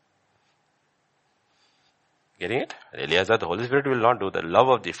 Getting it? Eliezer, the Holy Spirit will not do. The love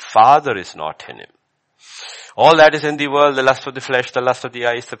of the Father is not in him. All that is in the world, the lust of the flesh, the lust of the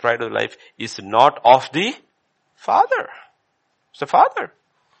eyes, the pride of life, is not of the Father. It's the Father.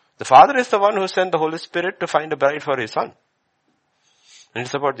 The Father is the one who sent the Holy Spirit to find a bride for his Son. And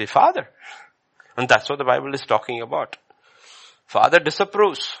it's about the Father. And that's what the Bible is talking about. Father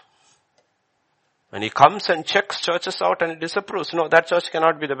disapproves. When he comes and checks churches out and he disapproves. No, that church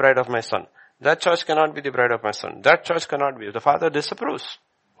cannot be the bride of my son. That church cannot be the bride of my son. That church cannot be. The Father disapproves.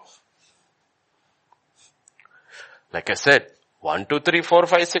 Like I said, 1, 2, 3, 4,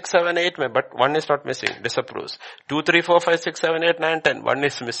 5, 6, 7, 8, but one is not missing. Disapproves. 2, 3, 4, 5, 6, 7, 8, 9, 10. One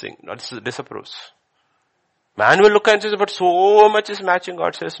is missing. Disapproves. Man will look and say, but so much is matching.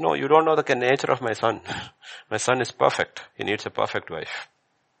 God says, no, you don't know the nature of my son. My son is perfect. He needs a perfect wife.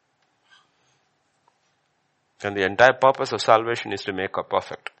 And the entire purpose of salvation is to make her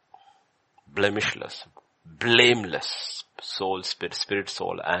perfect. Blemishless, blameless, soul, spirit,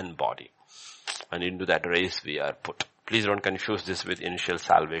 soul, and body. And into that race we are put. Please don't confuse this with initial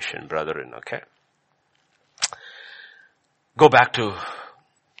salvation, brethren, okay? Go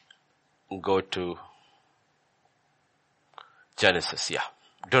to Genesis, yeah.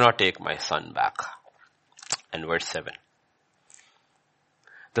 Do not take my son back. And verse 7.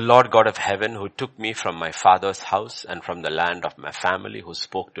 The Lord God of heaven, who took me from my father's house and from the land of my family, who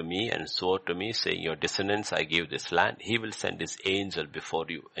spoke to me and swore to me, saying, your descendants I give this land, he will send his angel before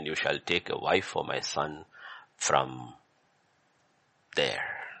you, and you shall take a wife for my son from there.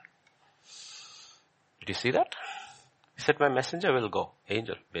 Did you see that? He said, my messenger will go.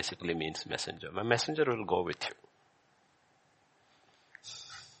 Angel basically means messenger. My messenger will go with you.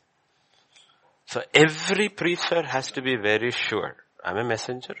 So every preacher has to be very sure. I'm a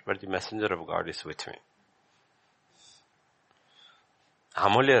messenger, but the messenger of God is with me.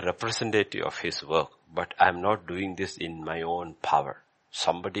 I'm only a representative of his work, but I'm not doing this in my own power.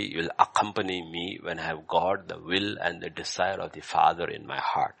 Somebody will accompany me when I have God, the will and the desire of the Father in my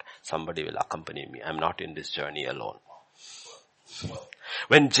heart. Somebody will accompany me. I'm not in this journey alone.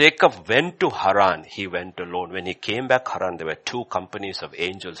 When Jacob went to Haran, he went alone. When he came back Haran, there were 2 companies of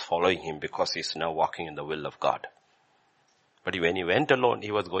angels following him because he's now walking in the will of God. But when he went alone,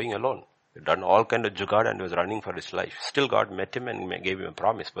 he was going alone. He had done all kind of jugaad and was running for his life. Still God met him and gave him a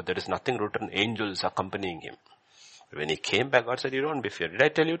promise. But there is nothing written, angels accompanying him. When he came back, God said, you don't be feared. Did I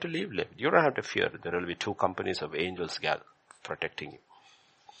tell you to leave? Leave. You don't have to fear. There will be 2 companies of angels protecting you.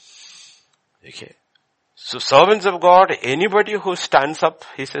 Okay. So servants of God, anybody who stands up,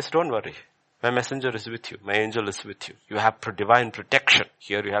 he says, don't worry. My messenger is with you. My angel is with you. You have divine protection.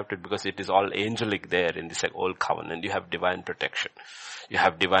 Here you have to, because it is all angelic there in this old covenant. You have divine protection. You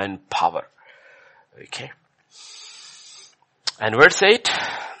have divine power. Okay. And verse 8,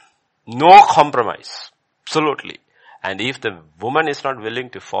 no compromise. Absolutely. And if the woman is not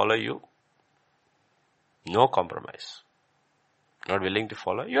willing to follow you, no compromise. Not willing to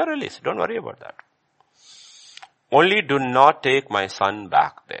follow, you are released. Don't worry about that. Only do not take my son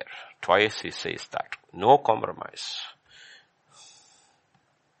back there. Twice he says that. No compromise.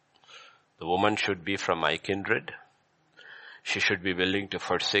 The woman should be from my kindred. She should be willing to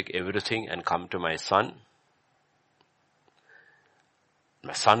forsake everything and come to my son.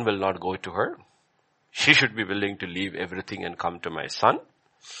 My son will not go to her. She should be willing to leave everything and come to my son.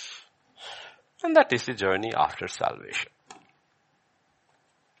 And that is the journey after salvation.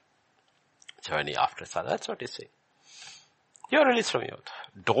 Journey after salvation. That's what he's saying. You're released from youth.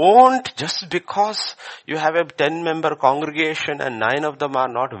 Don't, just because you have a 10-member congregation and 9 of them are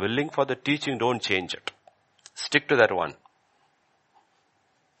not willing for the teaching, don't change it. Stick to that one.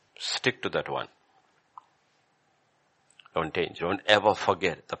 Stick to that one. Don't change. Don't ever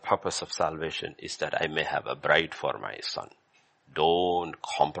forget the purpose of salvation is that I may have a bride for my son. Don't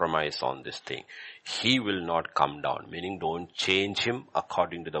compromise on this thing. He will not come down, meaning don't change him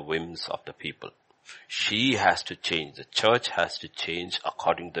according to the whims of the people. She has to change. The church has to change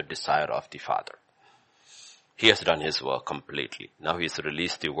according to the desire of the Father. He has done his work completely. Now he has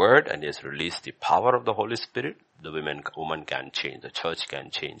released the word and he has released the power of the Holy Spirit. The woman can change. The church can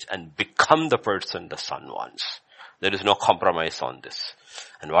change and become the person the Son wants. There is no compromise on this.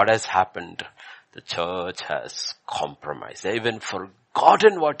 And what has happened? The church has compromised. They even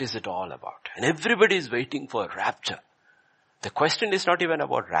forgotten what is it all about. And everybody is waiting for rapture. The question is not even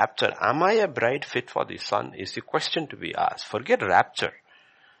about rapture. Am I a bride fit for the Son? Is the question to be asked. Forget rapture.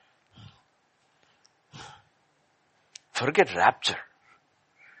 Forget rapture.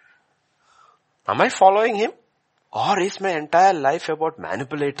 Am I following him? Or is my entire life about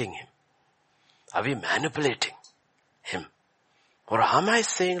manipulating him? Are we manipulating him? Or am I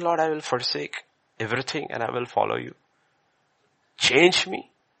saying, Lord, I will forsake everything and I will follow you? Change me.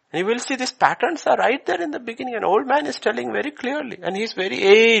 And you will see these patterns are right there in the beginning. An old man is telling very clearly. And he's very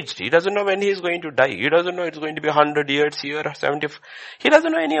aged. He doesn't know when he's going to die. He doesn't know it's going to be 100 years here, 70. He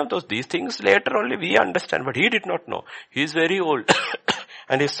doesn't know any of those. These things later only we understand. But he did not know. He's very old.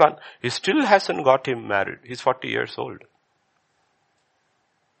 And his son, he still hasn't got him married. He's 40 years old.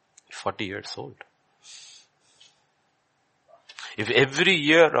 40 years old. If every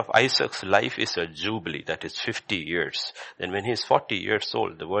year of Isaac's life is a jubilee, that is 50 years, then when he's 40 years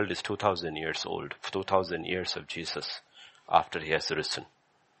old, the world is 2,000 years old. 2,000 years of Jesus after he has risen.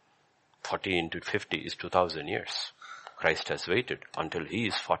 40 into 50 is 2,000 years. Christ has waited until he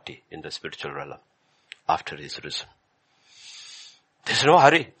is 40 in the spiritual realm after he is risen. There's no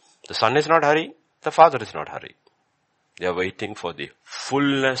hurry. The Son is not hurry. The Father is not hurry. They are waiting for the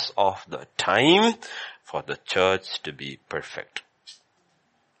fullness of the time for the church to be perfect.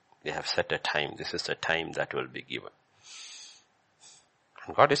 They have set a time. This is the time that will be given.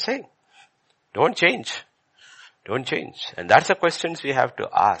 And God is saying, don't change. Don't change. And that's the questions we have to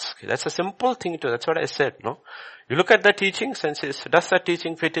ask. That's a simple thing to, that's what I said, no? You look at the teachings and says, does that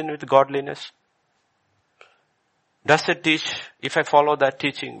teaching fit in with godliness? Does it teach, if I follow that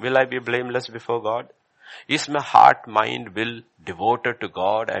teaching, will I be blameless before God? Is my heart, mind, will devoted to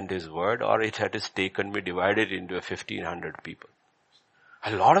God and His word, or it has taken me divided into 1,500 people?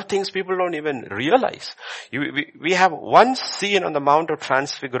 A lot of things people don't even realize. We have one scene on the Mount of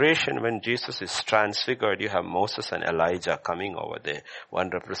Transfiguration when Jesus is transfigured. You have Moses and Elijah coming over there. One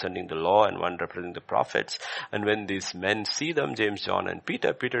representing the law and one representing the prophets. And when these men see them, James, John and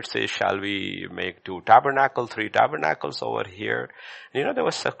Peter says, shall we make 2 tabernacles, 3 tabernacles over here? You know, there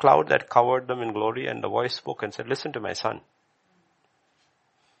was a cloud that covered them in glory and the voice spoke and said, listen to my son.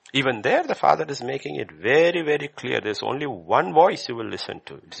 Even there, the Father is making it very, very clear. There's only one voice you will listen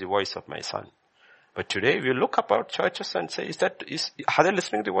to. It's the voice of my Son. But today, we look about churches and say, are they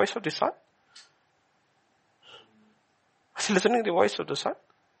listening to the voice of the Son? Are they listening to the voice of the Son?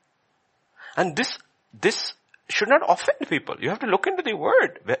 And this should not offend people. You have to look into the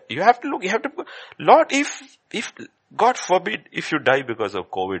Word. Lord, if God forbid, if you die because of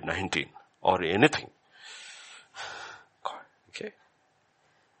COVID-19 or anything,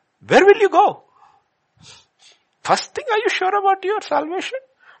 where will you go? First thing, are you sure about your salvation?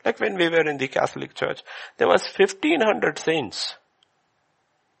 Like when we were in the Catholic Church, there was 1,500 saints.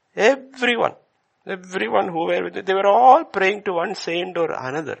 Everyone who were with it, they were all praying to one saint or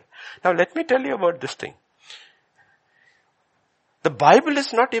another. Now let me tell you about this thing. The Bible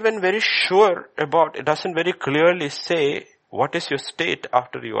is not even very sure about, it doesn't very clearly say what is your state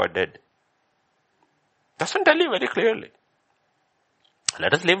after you are dead. Doesn't tell you very clearly.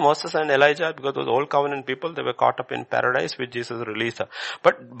 Let us leave Moses and Elijah because those old covenant people, they were caught up in paradise which Jesus released.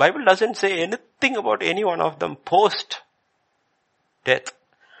 But Bible doesn't say anything about any one of them post death.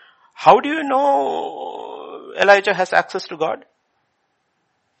 How do you know Elijah has access to God?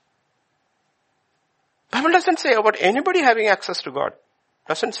 Bible doesn't say about anybody having access to God.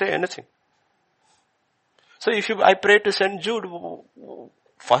 Doesn't say anything. So I pray to St. Jude,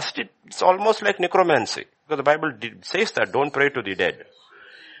 first it's almost like necromancy. Because the Bible says that, don't pray to the dead.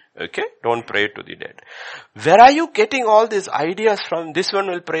 Okay? Don't pray to the dead. Where are you getting all these ideas from? This one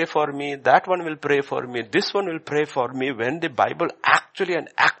will pray for me, that one will pray for me, this one will pray for me, when the Bible actually and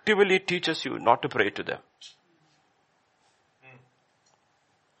actively teaches you not to pray to them.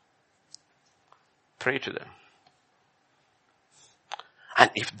 Pray to them.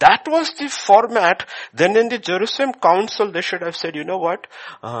 And if that was the format, then in the Jerusalem Council, they should have said, you know what?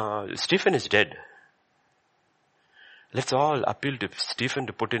 Stephen is dead. Let's all appeal to Stephen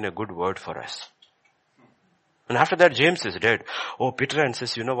to put in a good word for us. And after that, James is dead. Oh, Peter and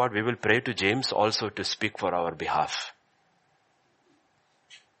says, you know what? We will pray to James also to speak for our behalf.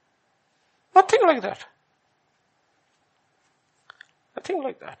 Nothing like that. Nothing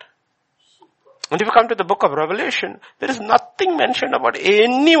like that. And if you come to the book of Revelation, there is nothing mentioned about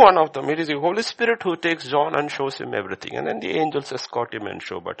any one of them. It is the Holy Spirit who takes John and shows him everything. And then the angels escort him and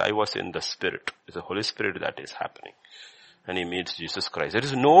show, but I was in the Spirit. It's the Holy Spirit that is happening. And he meets Jesus Christ. There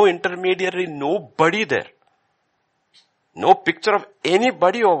is no intermediary, nobody there. No picture of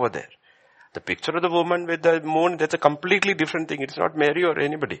anybody over there. The picture of the woman with the moon, that's a completely different thing. It's not Mary or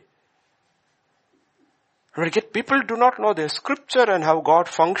anybody. But yet people do not know their scripture and how God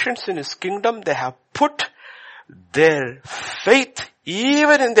functions in His kingdom. They have put their faith,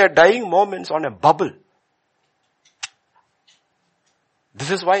 even in their dying moments, on a bubble.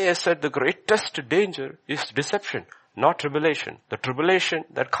 This is why I said the greatest danger is deception, not tribulation. The tribulation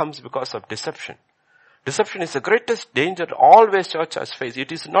that comes because of deception. Deception is the greatest danger always church has faced.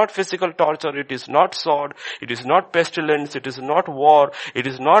 It is not physical torture, it is not sword, it is not pestilence, it is not war, it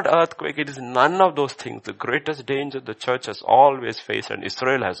is not earthquake, it is none of those things. The greatest danger the church has always faced and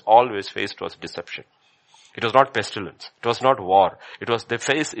Israel has always faced was deception. It was not pestilence, it was not war.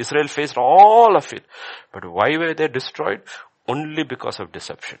 Israel faced all of it. But why were they destroyed? Only because of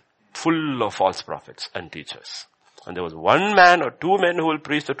deception. Full of false prophets and teachers. And there was one man or two men who will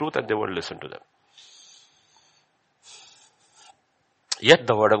preach the truth and they won't listen to them. Yet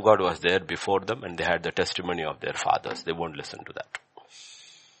the word of God was there before them and they had the testimony of their fathers. They won't listen to that.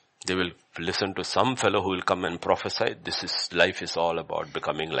 They will listen to some fellow who will come and prophesy. Life is all about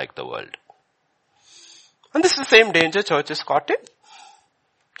becoming like the world. And this is the same danger church is caught in.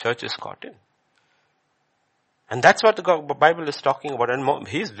 Church is caught in. And that's what the Bible is talking about. And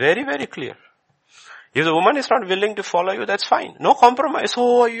he's very, very clear. If the woman is not willing to follow you, that's fine. No compromise.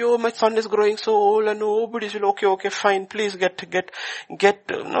 Oh, my son is growing so old and nobody will, okay, fine. Please get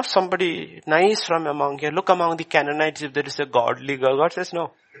somebody nice from among here. Look among the Canaanites if there is a godly girl. God says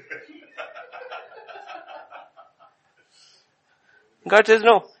no. God says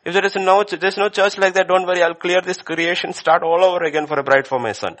no. If there's no church like that, don't worry, I'll clear this creation, start all over again for a bride for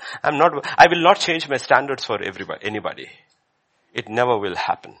my son. I will not change my standards for anybody. It never will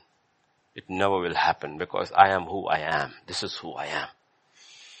happen. It never will happen because I am who I am. This is who I am.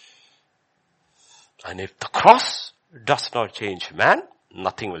 And if the cross does not change man,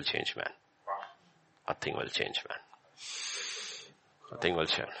 nothing will change man. Nothing will change man. Nothing will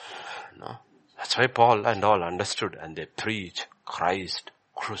change. No. That's why Paul and all understood and they preach Christ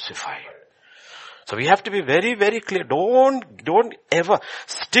crucified. So we have to be very, very clear. Don't ever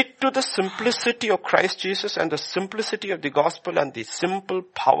stick to the simplicity of Christ Jesus and the simplicity of the gospel and the simple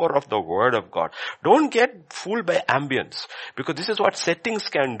power of the word of God. Don't get fooled by ambience because this is what settings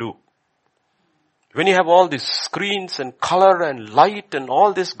can do. When you have all these screens and color and light and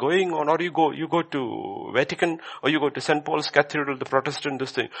all this going on, or you go to Vatican or you go to St. Paul's Cathedral, the Protestant,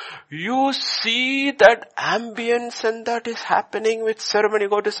 this thing. You see that ambience and that is happening with ceremony. You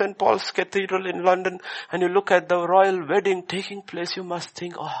go to St. Paul's Cathedral in London and you look at the royal wedding taking place. You must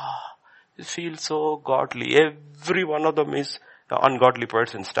think, it feels so godly. Every one of them is an ungodly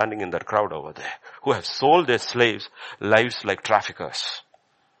person standing in that crowd over there who have sold their lives like traffickers.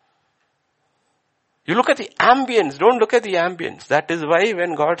 You look at the ambience, don't look at the ambience. That is why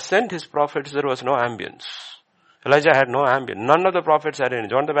when God sent His prophets, there was no ambience. Elijah had no ambience. None of the prophets had any.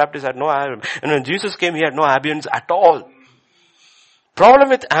 John the Baptist had no ambience. And when Jesus came, He had no ambience at all. Problem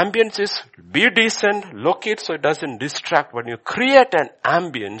with ambience is, be decent, look it so it doesn't distract. When you create an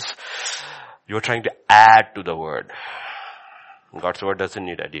ambience, you're trying to add to the word. God's word doesn't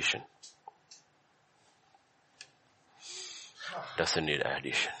need addition. Doesn't need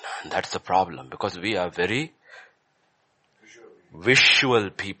addition. And that's the problem because we are very visual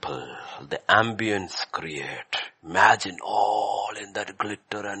people. The ambience create. Imagine all in that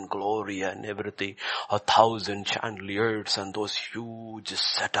glitter and glory and everything. 1,000 chandeliers and those huge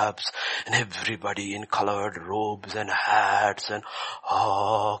setups and everybody in colored robes and hats and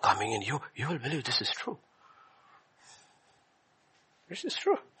coming in. You will believe this is true. This is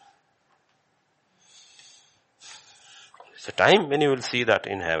true. It's a time when you will see that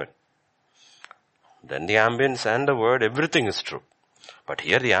in heaven. Then the ambience and the word, everything is true. But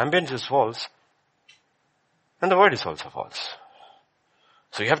here the ambience is false. And the word is also false.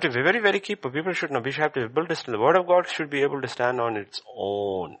 So you have to be very, very careful. People should know. We should have to be able to stand. The word of God should be able to stand on its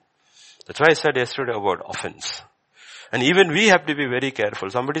own. That's why I said yesterday about offense. And even we have to be very careful.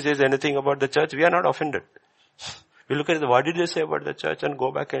 Somebody says anything about the church, we are not offended. We look at what did they say about the church and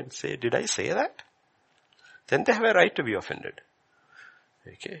go back and say, did I say that? Then they have a right to be offended.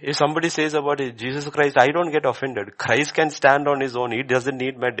 Okay. If somebody says about it, Jesus Christ, I don't get offended. Christ can stand on his own. He doesn't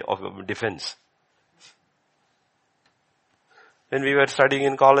need my defense. When we were studying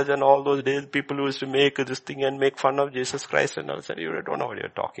in college and all those days, people used to make this thing and make fun of Jesus Christ and all. Said, you don't know what you're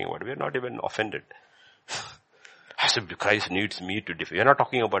talking about. We're not even offended. I said, Christ needs me to defend. We're not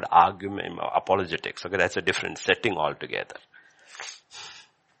talking about argument, apologetics. Okay, that's a different setting altogether.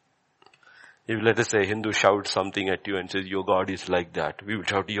 If let us say Hindu shouts something at you and says, your God is like that. We would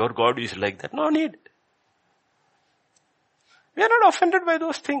shout, your God is like that. No need. We are not offended by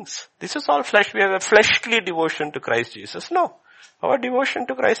those things. This is all flesh. We have a fleshly devotion to Christ Jesus. No. Our devotion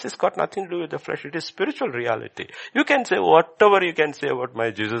to Christ has got nothing to do with the flesh. It is spiritual reality. You can say whatever you can say about my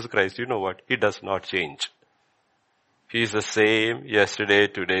Jesus Christ. You know what? He does not change. He is the same yesterday,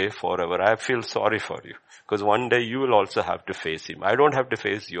 today, forever. I feel sorry for you. Because one day you will also have to face him. I don't have to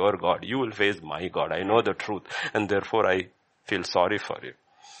face your God. You will face my God. I know the truth. And therefore I feel sorry for you.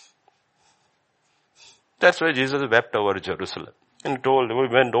 That's why Jesus wept over Jerusalem. And told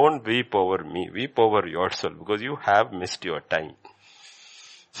women, don't weep over me. Weep over yourself. Because you have missed your time.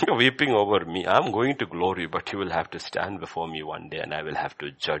 You're weeping over me. I'm going to glory. But you will have to stand before me one day. And I will have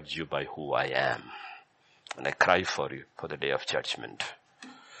to judge you by who I am. And I cry for you for the day of judgment.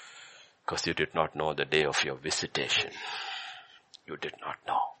 Because you did not know the day of your visitation. You did not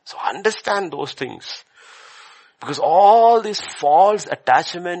know. So understand those things. Because all this false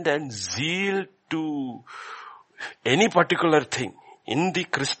attachment and zeal to any particular thing in the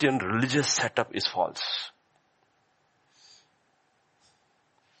Christian religious setup is false.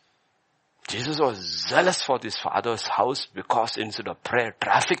 Jesus was zealous for his father's house because instead of prayer,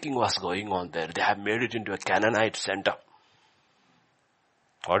 trafficking was going on there. They have made it into a Canaanite center.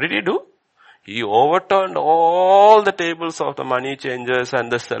 What did he do? He overturned all the tables of the money changers and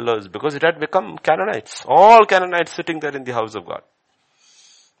the sellers because it had become Canaanites. All Canaanites sitting there in the house of God.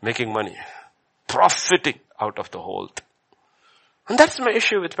 Making money. Profiting out of the whole thing. And that's my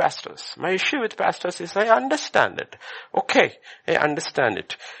issue with pastors. My issue with pastors is I understand it. Okay, I understand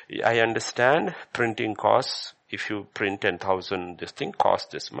it. I understand printing costs. If you print 10,000, this thing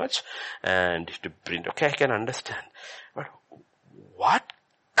costs this much. And to print, okay, I can understand. But what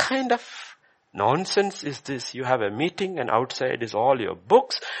kind of nonsense is this? You have a meeting and outside is all your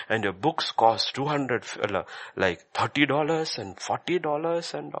books and your books cost $200, like $30 and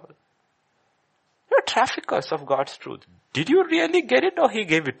 $40 and all. You're traffickers of God's truth. Did you really get it or he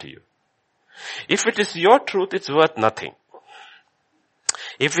gave it to you? If it is your truth, it's worth nothing.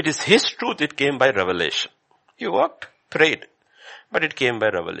 If it is his truth, it came by revelation. You worked, prayed, but it came by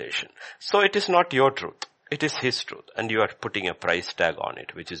revelation. So it is not your truth. It is his truth. And you are putting a price tag on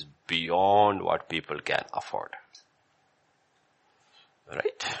it, which is beyond what people can afford.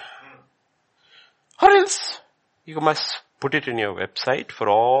 Right? Or else, you must put it in your website for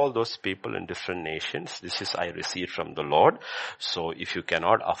all those people in different nations. This is I received from the Lord. So if you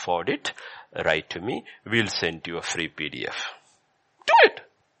cannot afford it, write to me. We'll send you a free PDF. Do it.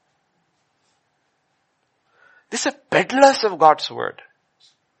 These are peddlers of God's word.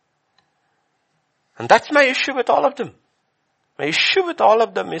 And that's my issue with all of them. My issue with all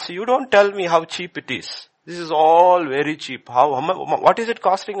of them is you don't tell me how cheap it is. This is all very cheap. What is it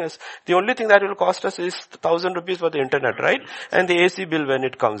costing us? The only thing that will cost us is 1,000 rupees for the internet, right? And the AC bill when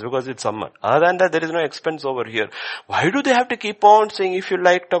it comes because it's summer. Other than that, there is no expense over here. Why do they have to keep on saying if you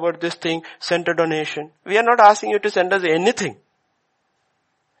liked about this thing, send a donation? We are not asking you to send us anything.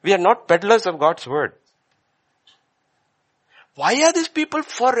 We are not peddlers of God's word. Why are these people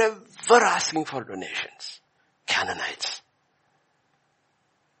forever asking for donations? Canaanites.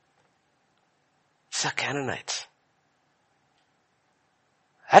 These are Canaanites.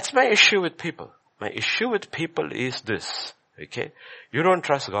 That's my issue with people. My issue with people is this. Okay? You don't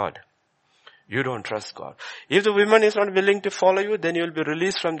trust God. You don't trust God. If the woman is not willing to follow you, then you will be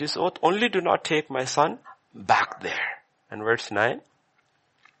released from this oath. Only do not take my son back there. And verse 9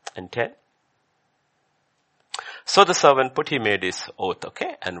 and 10. So the servant he made his oath,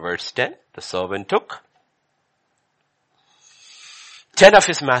 okay? And verse 10, the servant took 10 of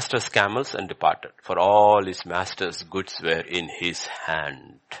his master's camels and departed. For all his master's goods were in his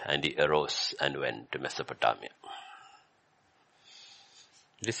hand. And he arose and went to Mesopotamia.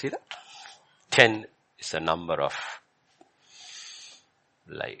 Did you see that? 10 is a number of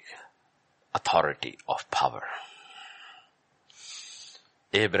authority, of power.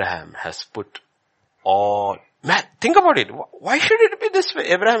 Abraham has put all, man, think about it. Why should it be this way?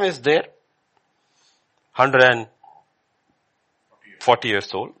 Abraham is there, 140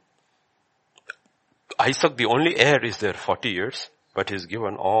 years old. Isaac, the only heir, is there 40 years, but he's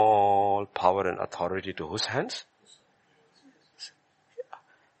given all power and authority to whose hands?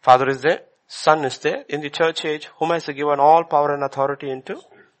 Father is there. Son is there. In the church age, whom has He given all power and authority into?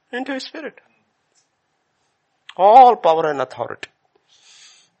 Into His Spirit. All power and authority.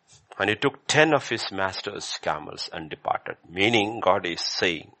 And He took 10 of His master's camels and departed. Meaning God is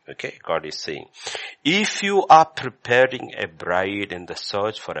saying, God is saying, if you are preparing a bride in the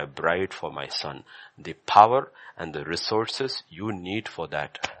search for a bride for my son, the power and the resources you need for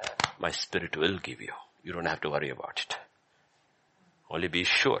that, my Spirit will give you. You don't have to worry about it. Only be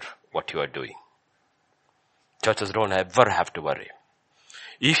sure what you are doing. Churches don't ever have to worry.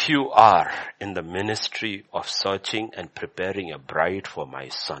 If you are in the ministry of searching and preparing a bride for my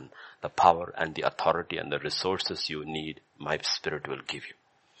son, the power and the authority and the resources you need, my Spirit will give you.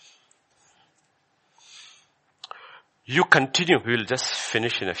 You continue, we will just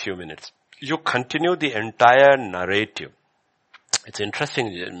finish in a few minutes. You continue the entire narrative. It's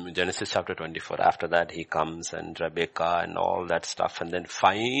interesting in Genesis chapter 24. After that he comes and Rebekah and all that stuff. And then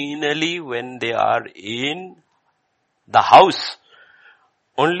finally when they are in the house,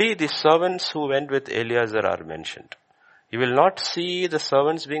 only the servants who went with Eliezer are mentioned. You will not see the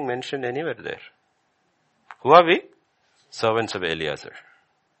servants being mentioned anywhere there. Who are we? Servants of Eliezer.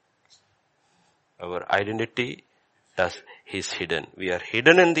 Our identity is hidden. We are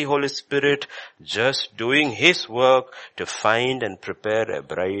hidden in the Holy Spirit, just doing His work to find and prepare a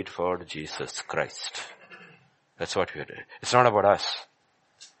bride for Jesus Christ. That's what we are doing. It's not about us.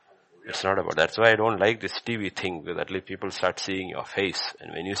 It's not about, that's why I don't like this TV thing, because at least people start seeing your face.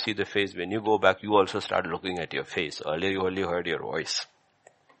 And when you see the face, when you go back, you also start looking at your face. Earlier you only heard your voice.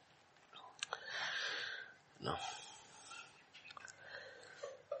 No.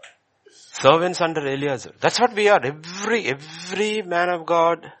 Servants under Eliezer. That's what we are. Every man of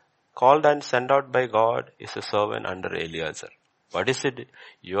God called and sent out by God is a servant under Eliezer. What is it?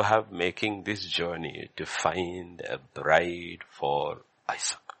 You have making this journey to find a bride for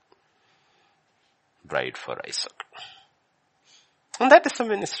Isaac. Bride for Isaac. And that is the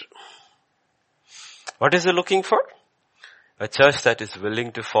ministry. What is he looking for? A church that is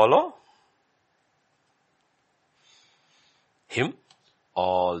willing to follow him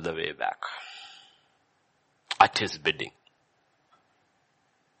all the way back. At his bidding.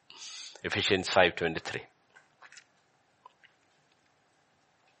 Ephesians 5:23.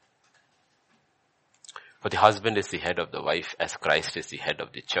 For the husband is the head of the wife, as Christ is the head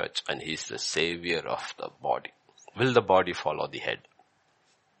of the church, and he is the savior of the body. Will the body follow the head?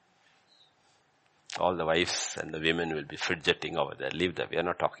 All the wives and the women will be fidgeting over there. Leave them. We are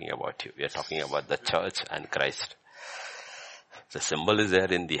not talking about you. We are talking about the church and Christ. The symbol is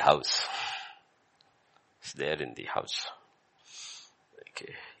there in the house. It's there in the house.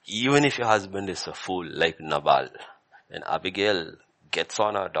 Okay. Even if your husband is a fool like Nabal, and Abigail gets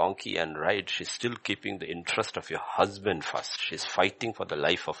on a donkey and rides, she's still keeping the interest of your husband first. She's fighting for the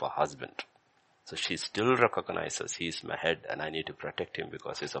life of her husband. So she still recognizes he's my head and I need to protect him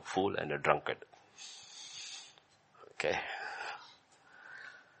because he's a fool and a drunkard. Okay.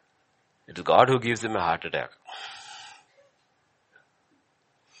 It is God who gives him a heart attack.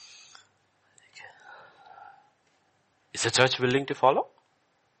 Is the church willing to follow?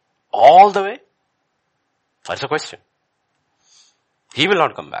 All the way? That's the question. He will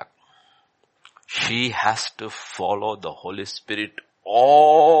not come back. She has to follow the Holy Spirit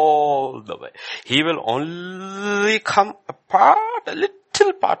all the way. He will only come a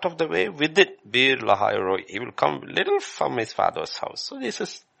little part of the way with it. Bir Lahai Roi. He will come little from his father's house. So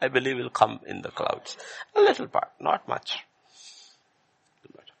Jesus, I believe, will come in the clouds. A little part, not much.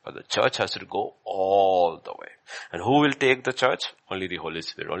 But the church has to go all the way. And who will take the church? Only the Holy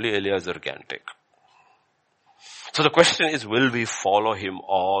Spirit. Only Eliezer can take. So the question is, will we follow him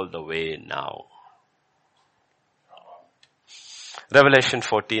all the way now? Revelation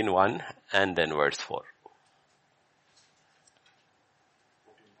 14:1 and then verse 4.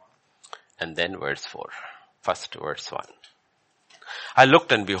 And then verse 4. First verse 1. I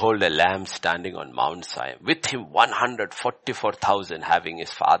looked and behold a lamb standing on Mount Zion. With him 144,000 having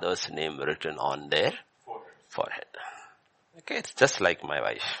his father's name written on their forehead. Okay, it's just like my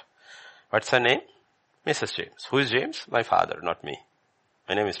wife. What's her name? Mrs. James. Who is James? My father, not me.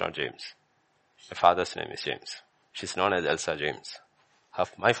 My name is not James. My father's name is James. She's known as Elsa James.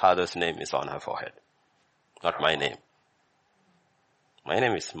 My father's name is on her forehead. Not my name. My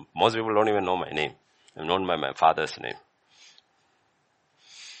name is, most people don't even know my name. I'm known by my father's name.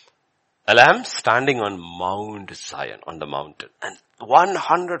 A lamb standing on Mount Zion, on the mountain. And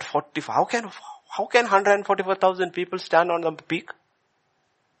 144, how can 144,000 people stand on the peak?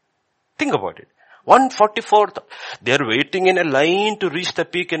 Think about it. 144, they're waiting in a line to reach the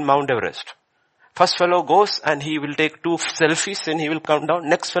peak in Mount Everest. First fellow goes and he will take 2 selfies and he will come down.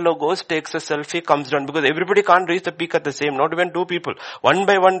 Next fellow goes, takes a selfie, comes down. Because everybody can't reach the peak at the same, not even 2 people. One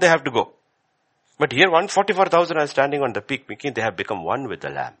by one they have to go. But here 144,000 are standing on the peak, making they have become one with the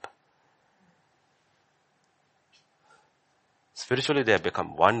Lamb. Spiritually they have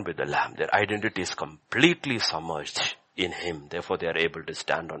become one with the Lamb. Their identity is completely submerged in Him. Therefore they are able to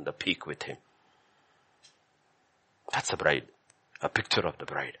stand on the peak with Him. That's the bride. A picture of the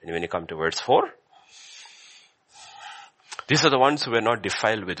bride. And when you come to verse 4, these are the ones who were not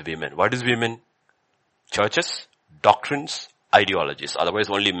defiled with women. What is women? Churches, doctrines, ideologies. Otherwise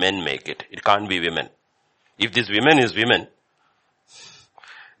only men make it. It can't be women. If this women is women,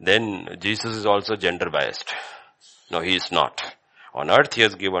 then Jesus is also gender biased. No, He is not. On earth He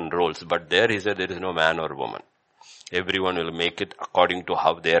has given roles, but there He said there is no man or woman. Everyone will make it according to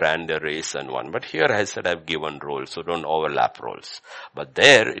how they ran their race and one. But here I said I've given roles, so don't overlap roles. But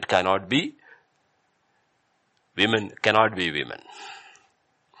there it cannot be. Women cannot be women.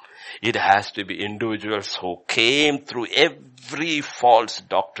 It has to be individuals who came through every false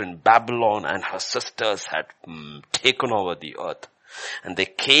doctrine. Babylon and her sisters had taken over the earth. And they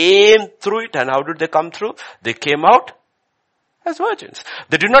came through it, and how did they come through? They came out as virgins.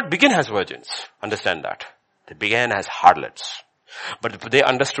 They did not begin as virgins. Understand that. They began as harlots. But they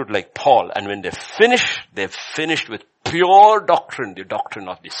understood like Paul, and when they finished with pure doctrine, the doctrine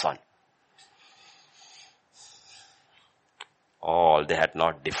of the Son. All they had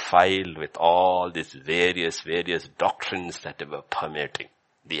not defiled with all these various doctrines that they were permeating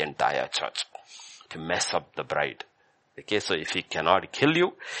the entire church to mess up the bride. Okay, so if he cannot kill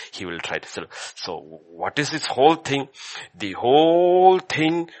you, he will try to sell. So what is this whole thing? The whole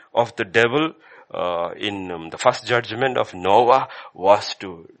thing of the devil in the first judgment of Noah was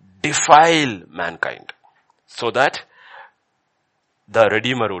to defile mankind so that the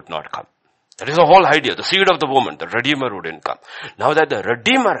Redeemer would not come. That is the whole idea. The seed of the woman, the Redeemer wouldn't come. Now that the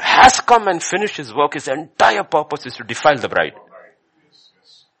Redeemer has come and finished His work, His entire purpose is to defile the bride.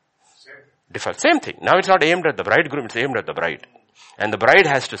 Defile. Same thing. Now it's not aimed at the bridegroom, it's aimed at the bride. And the bride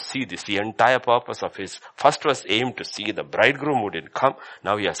has to see this. The entire purpose of His first was aimed to see the bridegroom wouldn't come.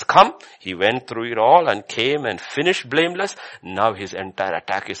 Now He has come. He went through it all and came and finished blameless. Now His entire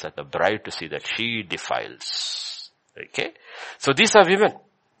attack is at the bride to see that she defiles. Okay? So these are women.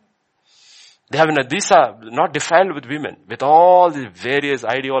 These are not defiled with women. With all the various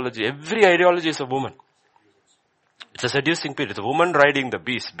ideology. Every ideology is a woman. It's a seducing period. It's a woman riding the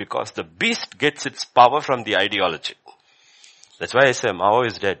beast because the beast gets its power from the ideology. That's why I say Mao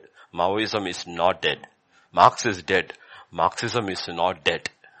is dead. Maoism is not dead. Marx is dead. Marxism is not dead.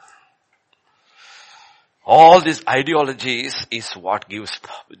 All these ideologies is what gives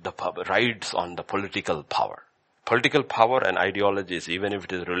the power, rides on the political power. Political power and ideologies, even if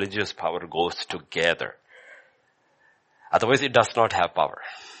it is religious power, goes together. Otherwise it does not have power.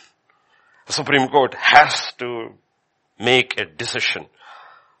 The Supreme Court has to make a decision.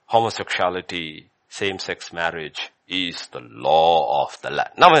 Homosexuality, same-sex marriage is the law of the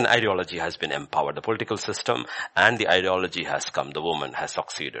land. Now an ideology has been empowered. The political system and the ideology has come. The woman has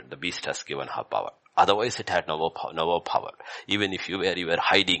succeeded. The beast has given her power. Otherwise it had no power. Even if you were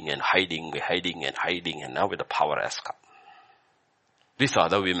hiding, and now with the power has come. These are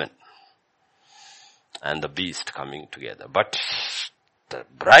the women and the beast coming together. But the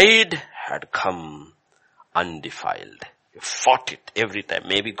bride had come undefiled. You fought it every time.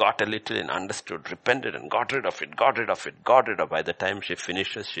 Maybe got a little and understood, repented and got rid of it. By the time she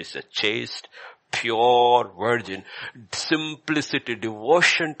finishes, she's a chaste, pure virgin. Simplicity,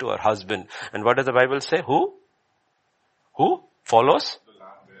 devotion to her husband. And what does the Bible say? Who follows?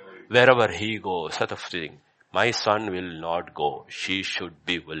 Wherever he goes, sort of thing. My son will not go. She should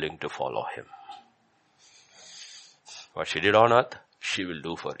be willing to follow him. What she did on earth, she will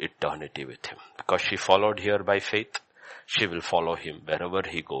do for eternity with him. Because she followed here by faith, she will follow him wherever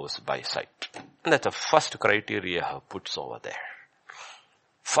he goes by sight. And that's the first criteria he puts over there.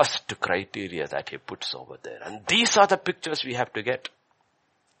 First criteria that he puts over there. And these are the pictures we have to get.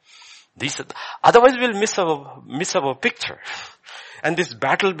 Otherwise we'll miss our picture. And this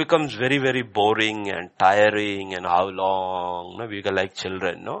battle becomes very, very boring and tiring, and how long? No, we are like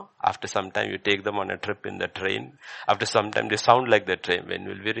children, no? After some time you take them on a trip in the train. After some time they sound like the train. When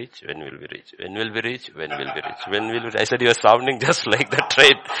will we reach? When will we reach? When will we reach? When will we reach? When will we reach? I said you are sounding just like the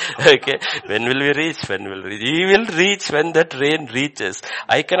train. Okay. When will we reach? When will we reach? He will reach when the train reaches.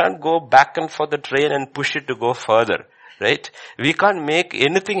 I cannot go back and forth the train and push it to go further. Right? We can't make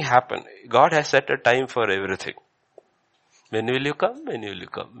anything happen. God has set a time for everything. When will you come? When will you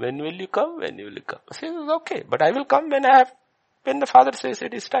come? When will you come? When will you come? I say, okay, but I will come when the Father says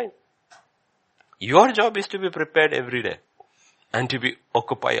it is time. Your job is to be prepared every day and to be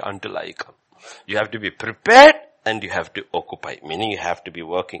occupied until I come. You have to be prepared and you have to occupy, meaning you have to be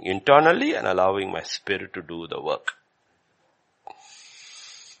working internally and allowing my spirit to do the work.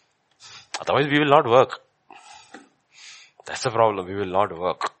 Otherwise we will not work. That's the problem. We will not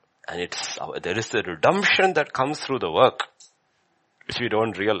work. And there is the redemption that comes through the work, which we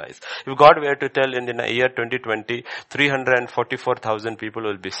don't realize. If God were to tell in the year 2020, 344,000 people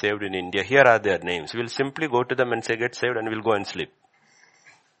will be saved in India, here are their names. We'll simply go to them and say, get saved, and we'll go and sleep.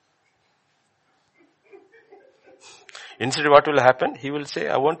 Instead, what will happen? He will say,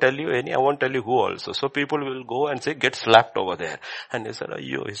 I won't tell you who also. So people will go and say, get slapped over there. And he said,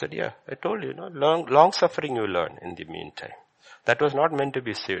 he said, yeah, I told you, long suffering you learn in the meantime. That was not meant to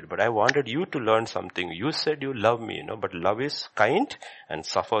be saved, but I wanted you to learn something. You said you love me, but love is kind and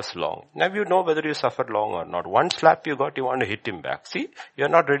suffers long. Now you know whether you suffered long or not. One slap you got, you want to hit him back. See, you're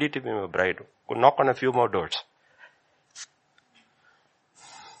not ready to be my bride. Go knock on a few more doors.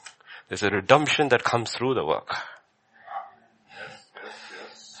 There's a redemption that comes through the work.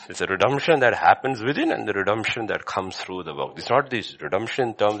 It's a redemption that happens within and the redemption that comes through the work. It's not this redemption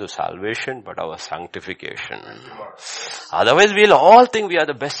in terms of salvation, but our sanctification. Otherwise we'll all think we are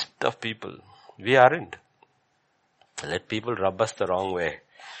the best of people. We aren't. Let people rub us the wrong way.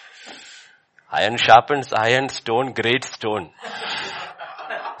 Iron sharpens iron, stone great stone.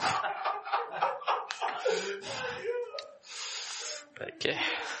 Okay.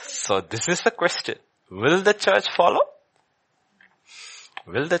 So this is the question. Will the church follow?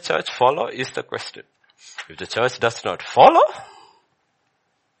 Will the church follow is the question. If the church does not follow,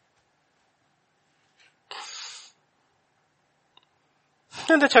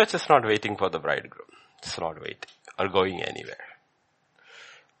 then the church is not waiting for the bridegroom. It's not waiting or going anywhere.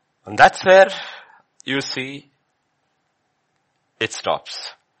 And that's where you see it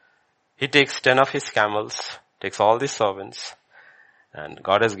stops. He takes 10 of his camels, takes all the servants, and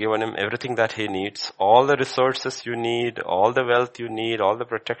God has given him everything that he needs, all the resources you need, all the wealth you need, all the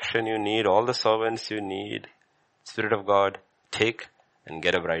protection you need, all the servants you need. Spirit of God, take and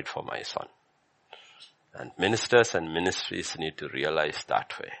get a bride for my son. And ministers and ministries need to realize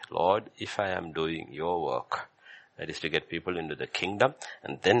that way. Lord, if I am doing your work, that is to get people into the kingdom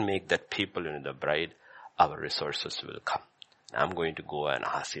and then make that people into the bride, our resources will come. I'm going to go and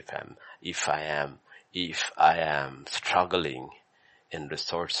ask if I am struggling in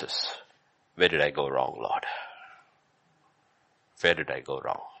resources, where did I go wrong, Lord? Where did I go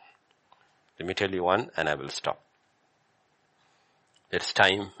wrong? Let me tell you one and I will stop. It's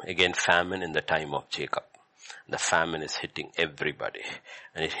time, again, famine in the time of Jacob. The famine is hitting everybody.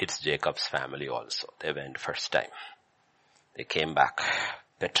 And it hits Jacob's family also. They went first time. They came back,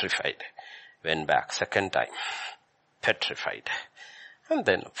 petrified. Went back second time, petrified. And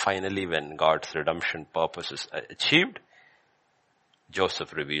then finally when God's redemption purpose is achieved,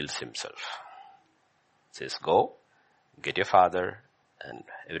 Joseph reveals himself. Says, go, get your father and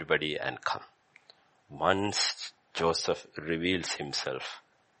everybody and come. Once Joseph reveals himself,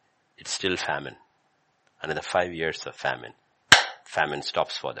 it's still famine. Another 5 years of famine. Famine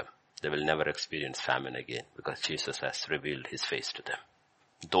stops for them. They will never experience famine again because Jesus has revealed his face to them.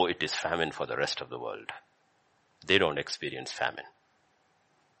 Though it is famine for the rest of the world, they don't experience famine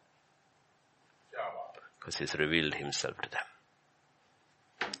because he's revealed himself to them.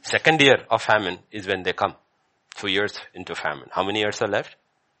 Second year of famine is when they come. 2 years into famine. How many years are left?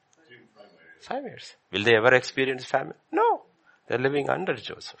 5 years. Will they ever experience famine? No. They're living under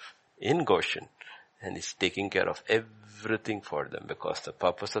Joseph in Goshen. And he's taking care of everything for them because the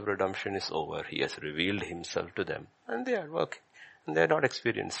purpose of redemption is over. He has revealed himself to them and they are working. And they are not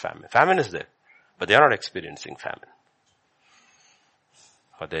experiencing famine. Famine is there, but they are not experiencing famine.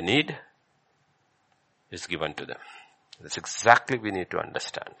 What they need is given to them. That's exactly we need to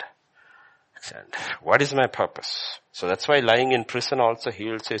understand. And what is my purpose? So that's why lying in prison also he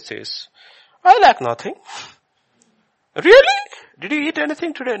also says, I lack nothing. Really? Did you eat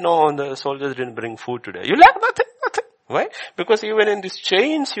anything today? No, the soldiers didn't bring food today. You lack nothing, nothing. Why? Because even in these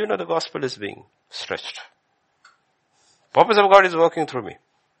chains, the gospel is being stretched. Purpose of God is working through me.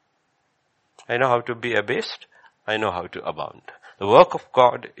 I know how to be abased. I know how to abound. The work of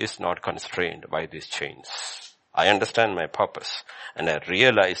God is not constrained by these chains. I understand my purpose and I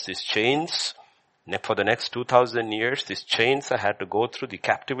realize these chains for the next 2,000 years, these chains I had to go through, the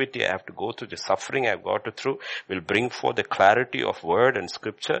captivity I have to go through, the suffering I've got to through will bring forth the clarity of word and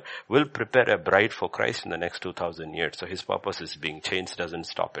scripture, will prepare a bride for Christ in the next 2,000 years. So his purpose is being changed, doesn't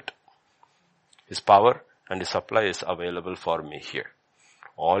stop it. His power and his supply is available for me here.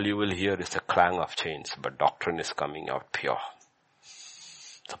 All you will hear is the clang of chains, but doctrine is coming out pure.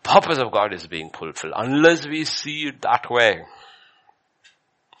 The purpose of God is being fulfilled. Unless we see it that way,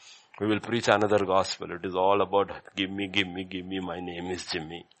 we will preach another gospel. It is all about give me, my name is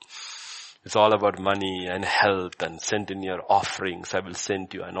Jimmy. It's all about money and health and send in your offerings. I will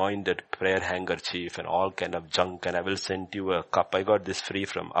send you anointed prayer handkerchief and all kind of junk, and I will send you a cup. I got this free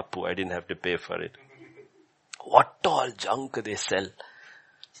from Appu. I didn't have to pay for it. What all junk they sell.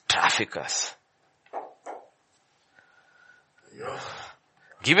 Traffickers.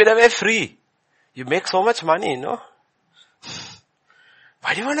 Give it away free. You make so much money, Why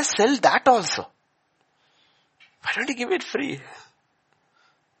do you want to sell that also? Why don't you give it free?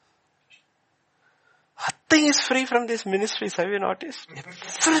 Nothing is free from these ministries, have you noticed?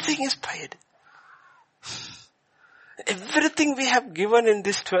 Everything is paid. Everything we have given in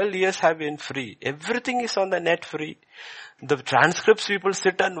these 12 years have been free. Everything is on the net free. The transcripts people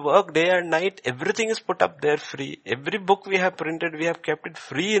sit and work day and night, everything is put up there free. Every book we have printed, we have kept it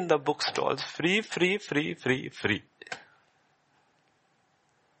free in the bookstalls. Free.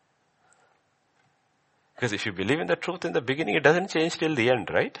 Because if you believe in the truth in the beginning, it doesn't change till the end,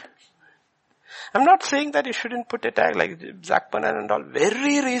 right? I'm not saying that you shouldn't put a tag like Zachman and all.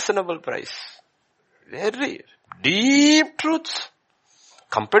 Very reasonable price. Very deep truths.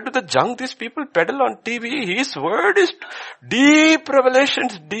 Compared to the junk these people peddle on TV, his word is deep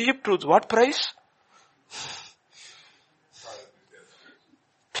revelations, deep truths. What price?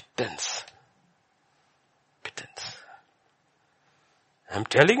 Pittance. I'm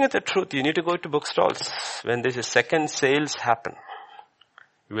telling you the truth. You need to go to bookstalls. When there's a second sales happen,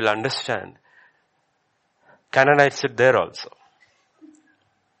 you will understand. Canaanites sit there also.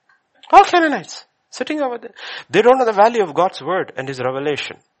 All Canaanites sitting over there. They don't know the value of God's word and his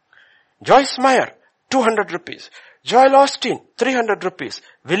revelation. Joyce Meyer, 200 rupees. Joel Osteen, 300 rupees.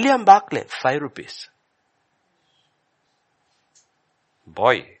 William Barclay, 5 rupees.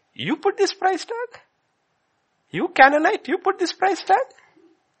 Boy, you put this price tag? You Canaanite, you put this price tag?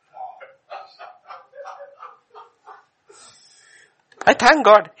 I thank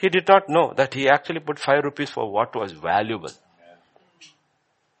God he did not know that he actually put 5 rupees for what was valuable.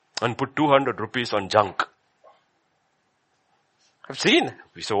 And put 200 rupees on junk. I've seen.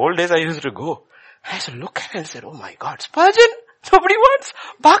 So old days I used to go. I used to look at it and said, oh my God, Spurgeon, nobody wants.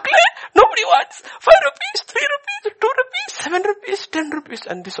 Barclay, nobody wants. 5 rupees, 3 rupees, 2 rupees, 7 rupees, 10 rupees.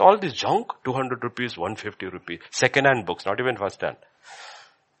 And all this junk, 200 rupees, 150 rupees. Second-hand books, not even first-hand.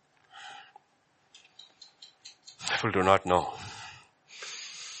 People do not know.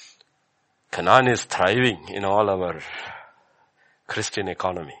 Canaan is thriving in all our Christian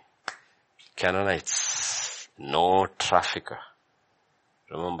economy. Canaanites, no trafficker.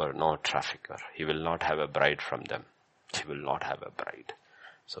 Remember, no trafficker. He will not have a bride from them. He will not have a bride.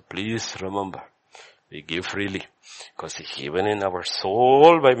 So please remember, we give freely. Because even in our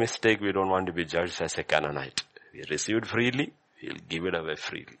soul, by mistake, we don't want to be judged as a Canaanite. We received freely, we'll give it away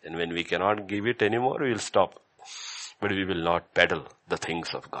freely. And when we cannot give it anymore, we'll stop. But we will not peddle the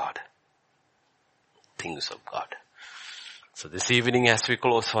things of God. Things of God. So this evening as we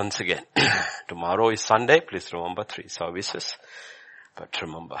close once again, tomorrow is Sunday, please remember 3 services. But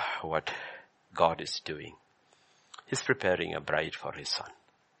remember what God is doing. He's preparing a bride for his son.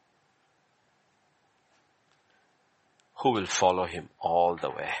 Who will follow him all the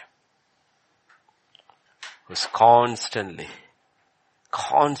way. Who's constantly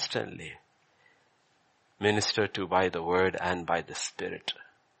ministered to by the word and by the Spirit.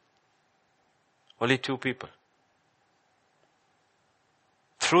 Only 2 people.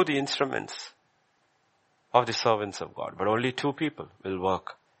 Through the instruments of the servants of God. But only 2 people will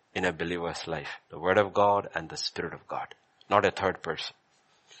work in a believer's life. The Word of God and the Spirit of God. Not a third person.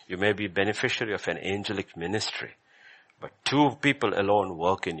 You may be beneficiary of an angelic ministry. But 2 people alone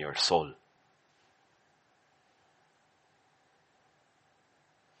work in your soul.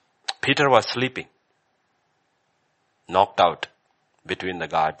 Peter was sleeping. Knocked out between the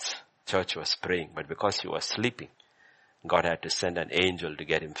guards. Church was praying. But because he was sleeping, God had to send an angel to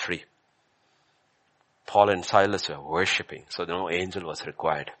get him free. Paul and Silas were worshipping, so no angel was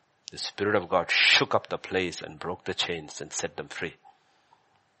required. The Spirit of God shook up the place and broke the chains and set them free.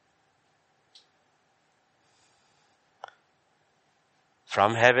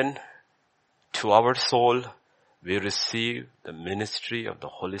 From heaven to our soul, we receive the ministry of the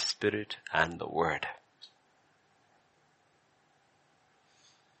Holy Spirit and the Word.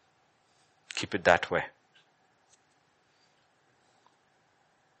 Keep it that way.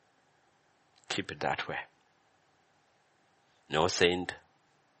 Keep it that way. No saint.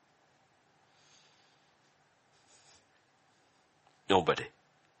 Nobody.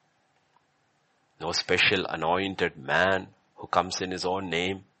 No special anointed man who comes in his own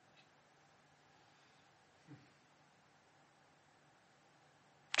name.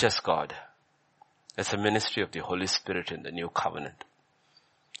 Just God. It's a ministry of the Holy Spirit in the new covenant.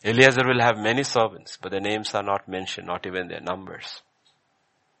 Eliezer will have many servants, but their names are not mentioned, not even their numbers.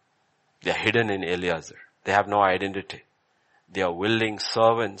 They are hidden in Eliezer. They have no identity. They are willing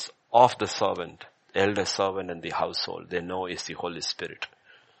servants of the servant, elder servant in the household. They know is the Holy Spirit,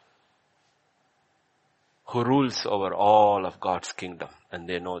 who rules over all of God's kingdom, and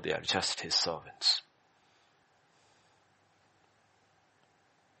they know they are just his servants.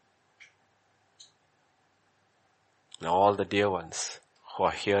 Now all the dear ones who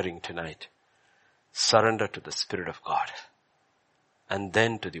are hearing tonight, surrender to the Spirit of God, and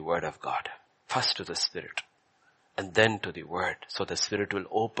then to the Word of God. First to the Spirit, and then to the Word, so the Spirit will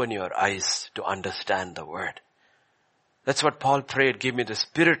open your eyes to understand the Word. That's what Paul prayed, give me the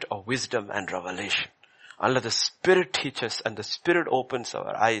spirit of wisdom and revelation. Unless the Spirit teaches and the Spirit opens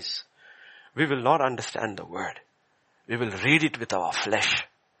our eyes, we will not understand the Word. We will read it with our flesh.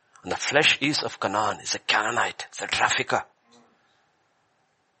 And the flesh is of Canaan, it's a Canaanite, it's a trafficker.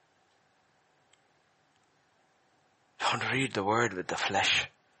 Don't read the Word with the flesh.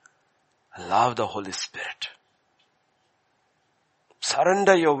 Allow the Holy Spirit.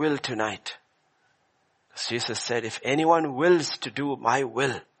 Surrender your will tonight. As Jesus said, if anyone wills to do my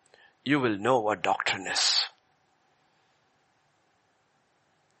will, you will know what doctrine is.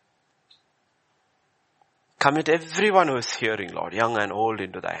 Commit everyone who is hearing, Lord, young and old,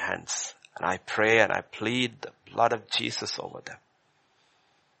 into thy hands. And I pray and I plead the blood of Jesus over them.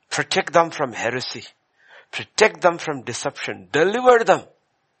 Protect them from heresy. Protect them from deception. Deliver them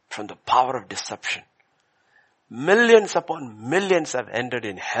from the power of deception. Millions upon millions have ended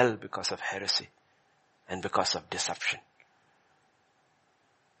in hell because of heresy and because of deception.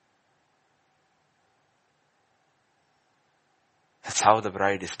 That's how the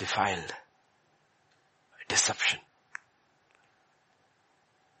bride is defiled. Deception.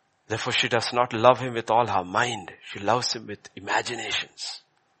 Therefore she does not love him with all her mind. She loves him with imaginations.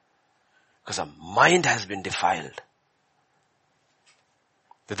 Because her mind has been defiled.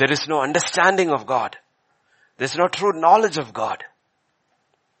 That there is no understanding of God. There is no true knowledge of God.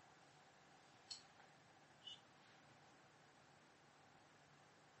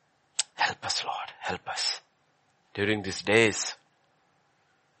 Help us, Lord. Help us. During these days,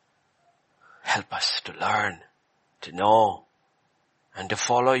 help us to learn, to know, and to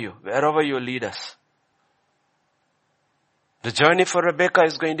follow you wherever you lead us. The journey for Rebecca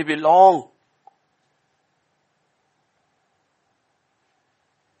is going to be long.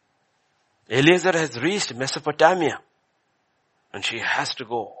 Eliezer has reached Mesopotamia, and she has to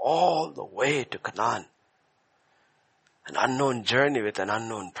go all the way to Canaan. An unknown journey with an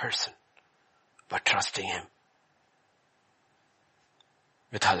unknown person, but trusting him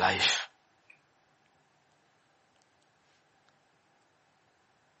with her life.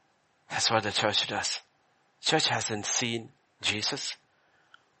 That's what the church does. Church hasn't seen Jesus,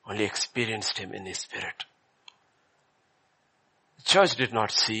 only experienced him in his spirit. The church did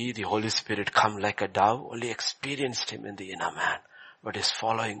not see the Holy Spirit come like a dove, only experienced him in the inner man, but is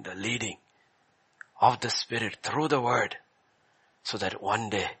following the leading of the Spirit through the Word, so that one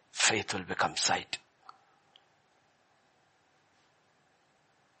day faith will become sight.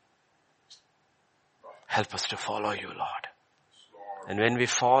 Help us to follow you, Lord. And when we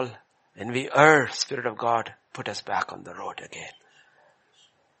fall, when we err, Spirit of God, put us back on the road again.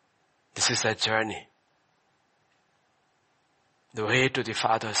 This is a journey. The way to the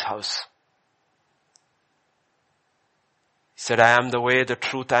Father's house. He said, I am the way, the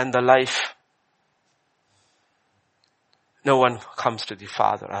truth, and the life. No one comes to the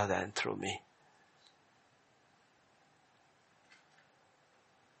Father other than through me.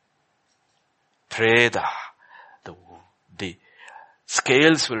 Pray the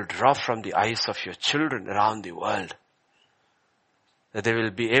scales will drop from the eyes of your children around the world. That they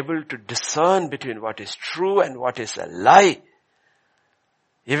will be able to discern between what is true and what is a lie.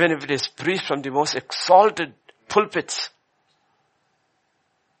 Even if it is preached from the most exalted pulpits.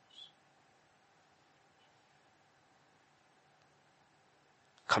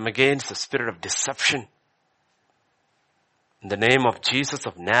 Come against the spirit of deception. In the name of Jesus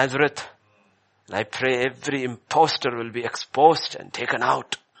of Nazareth, and I pray every impostor will be exposed and taken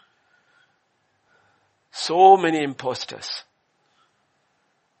out. So many impostors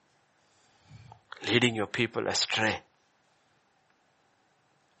leading your people astray,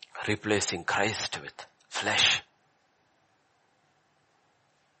 replacing Christ with flesh,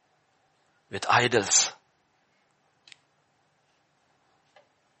 with idols.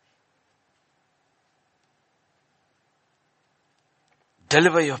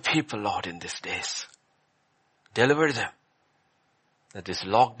 Deliver your people, Lord, in these days. Deliver them. That this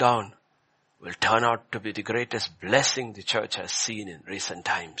lockdown will turn out to be the greatest blessing the church has seen in recent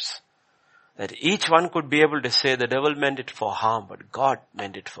times. That each one could be able to say the devil meant it for harm, but God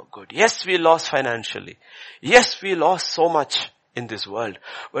meant it for good. Yes, we lost financially. Yes, we lost so much in this world,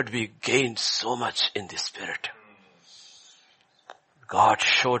 but we gained so much in the spirit. God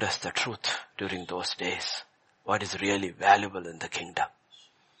showed us the truth during those days. What is really valuable in the kingdom.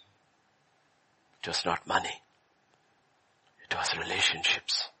 It was not money. It was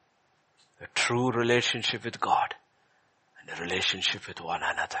relationships. A true relationship with God and a relationship with one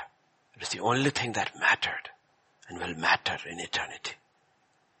another. It is the only thing that mattered and will matter in eternity.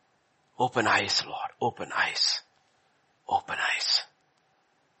 Open eyes, Lord. Open eyes. Open eyes.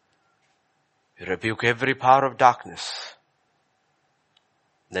 We rebuke every power of darkness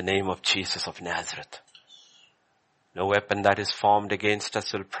in the name of Jesus of Nazareth. No weapon that is formed against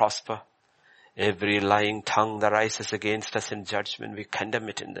us will prosper. Every lying tongue that rises against us in judgment, we condemn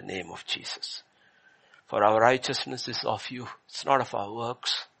it in the name of Jesus. For our righteousness is of you. It's not of our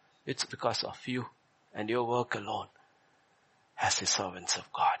works. It's because of you and your work alone as the servants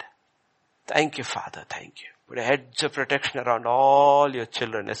of God. Thank you, Father. Thank you. Put a hedge of protection around all your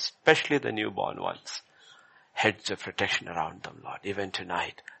children, especially the newborn ones. Hedge of protection around them, Lord. Even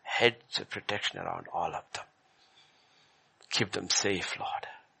tonight, hedge of protection around all of them. Keep them safe, Lord.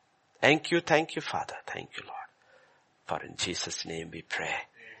 Thank you, Father. Thank you, Lord. For in Jesus' name we pray.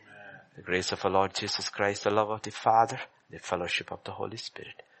 Amen. The grace of our Lord Jesus Christ, the love of the Father, the fellowship of the Holy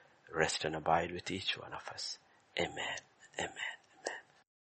Spirit, rest and abide with each one of us. Amen. Amen.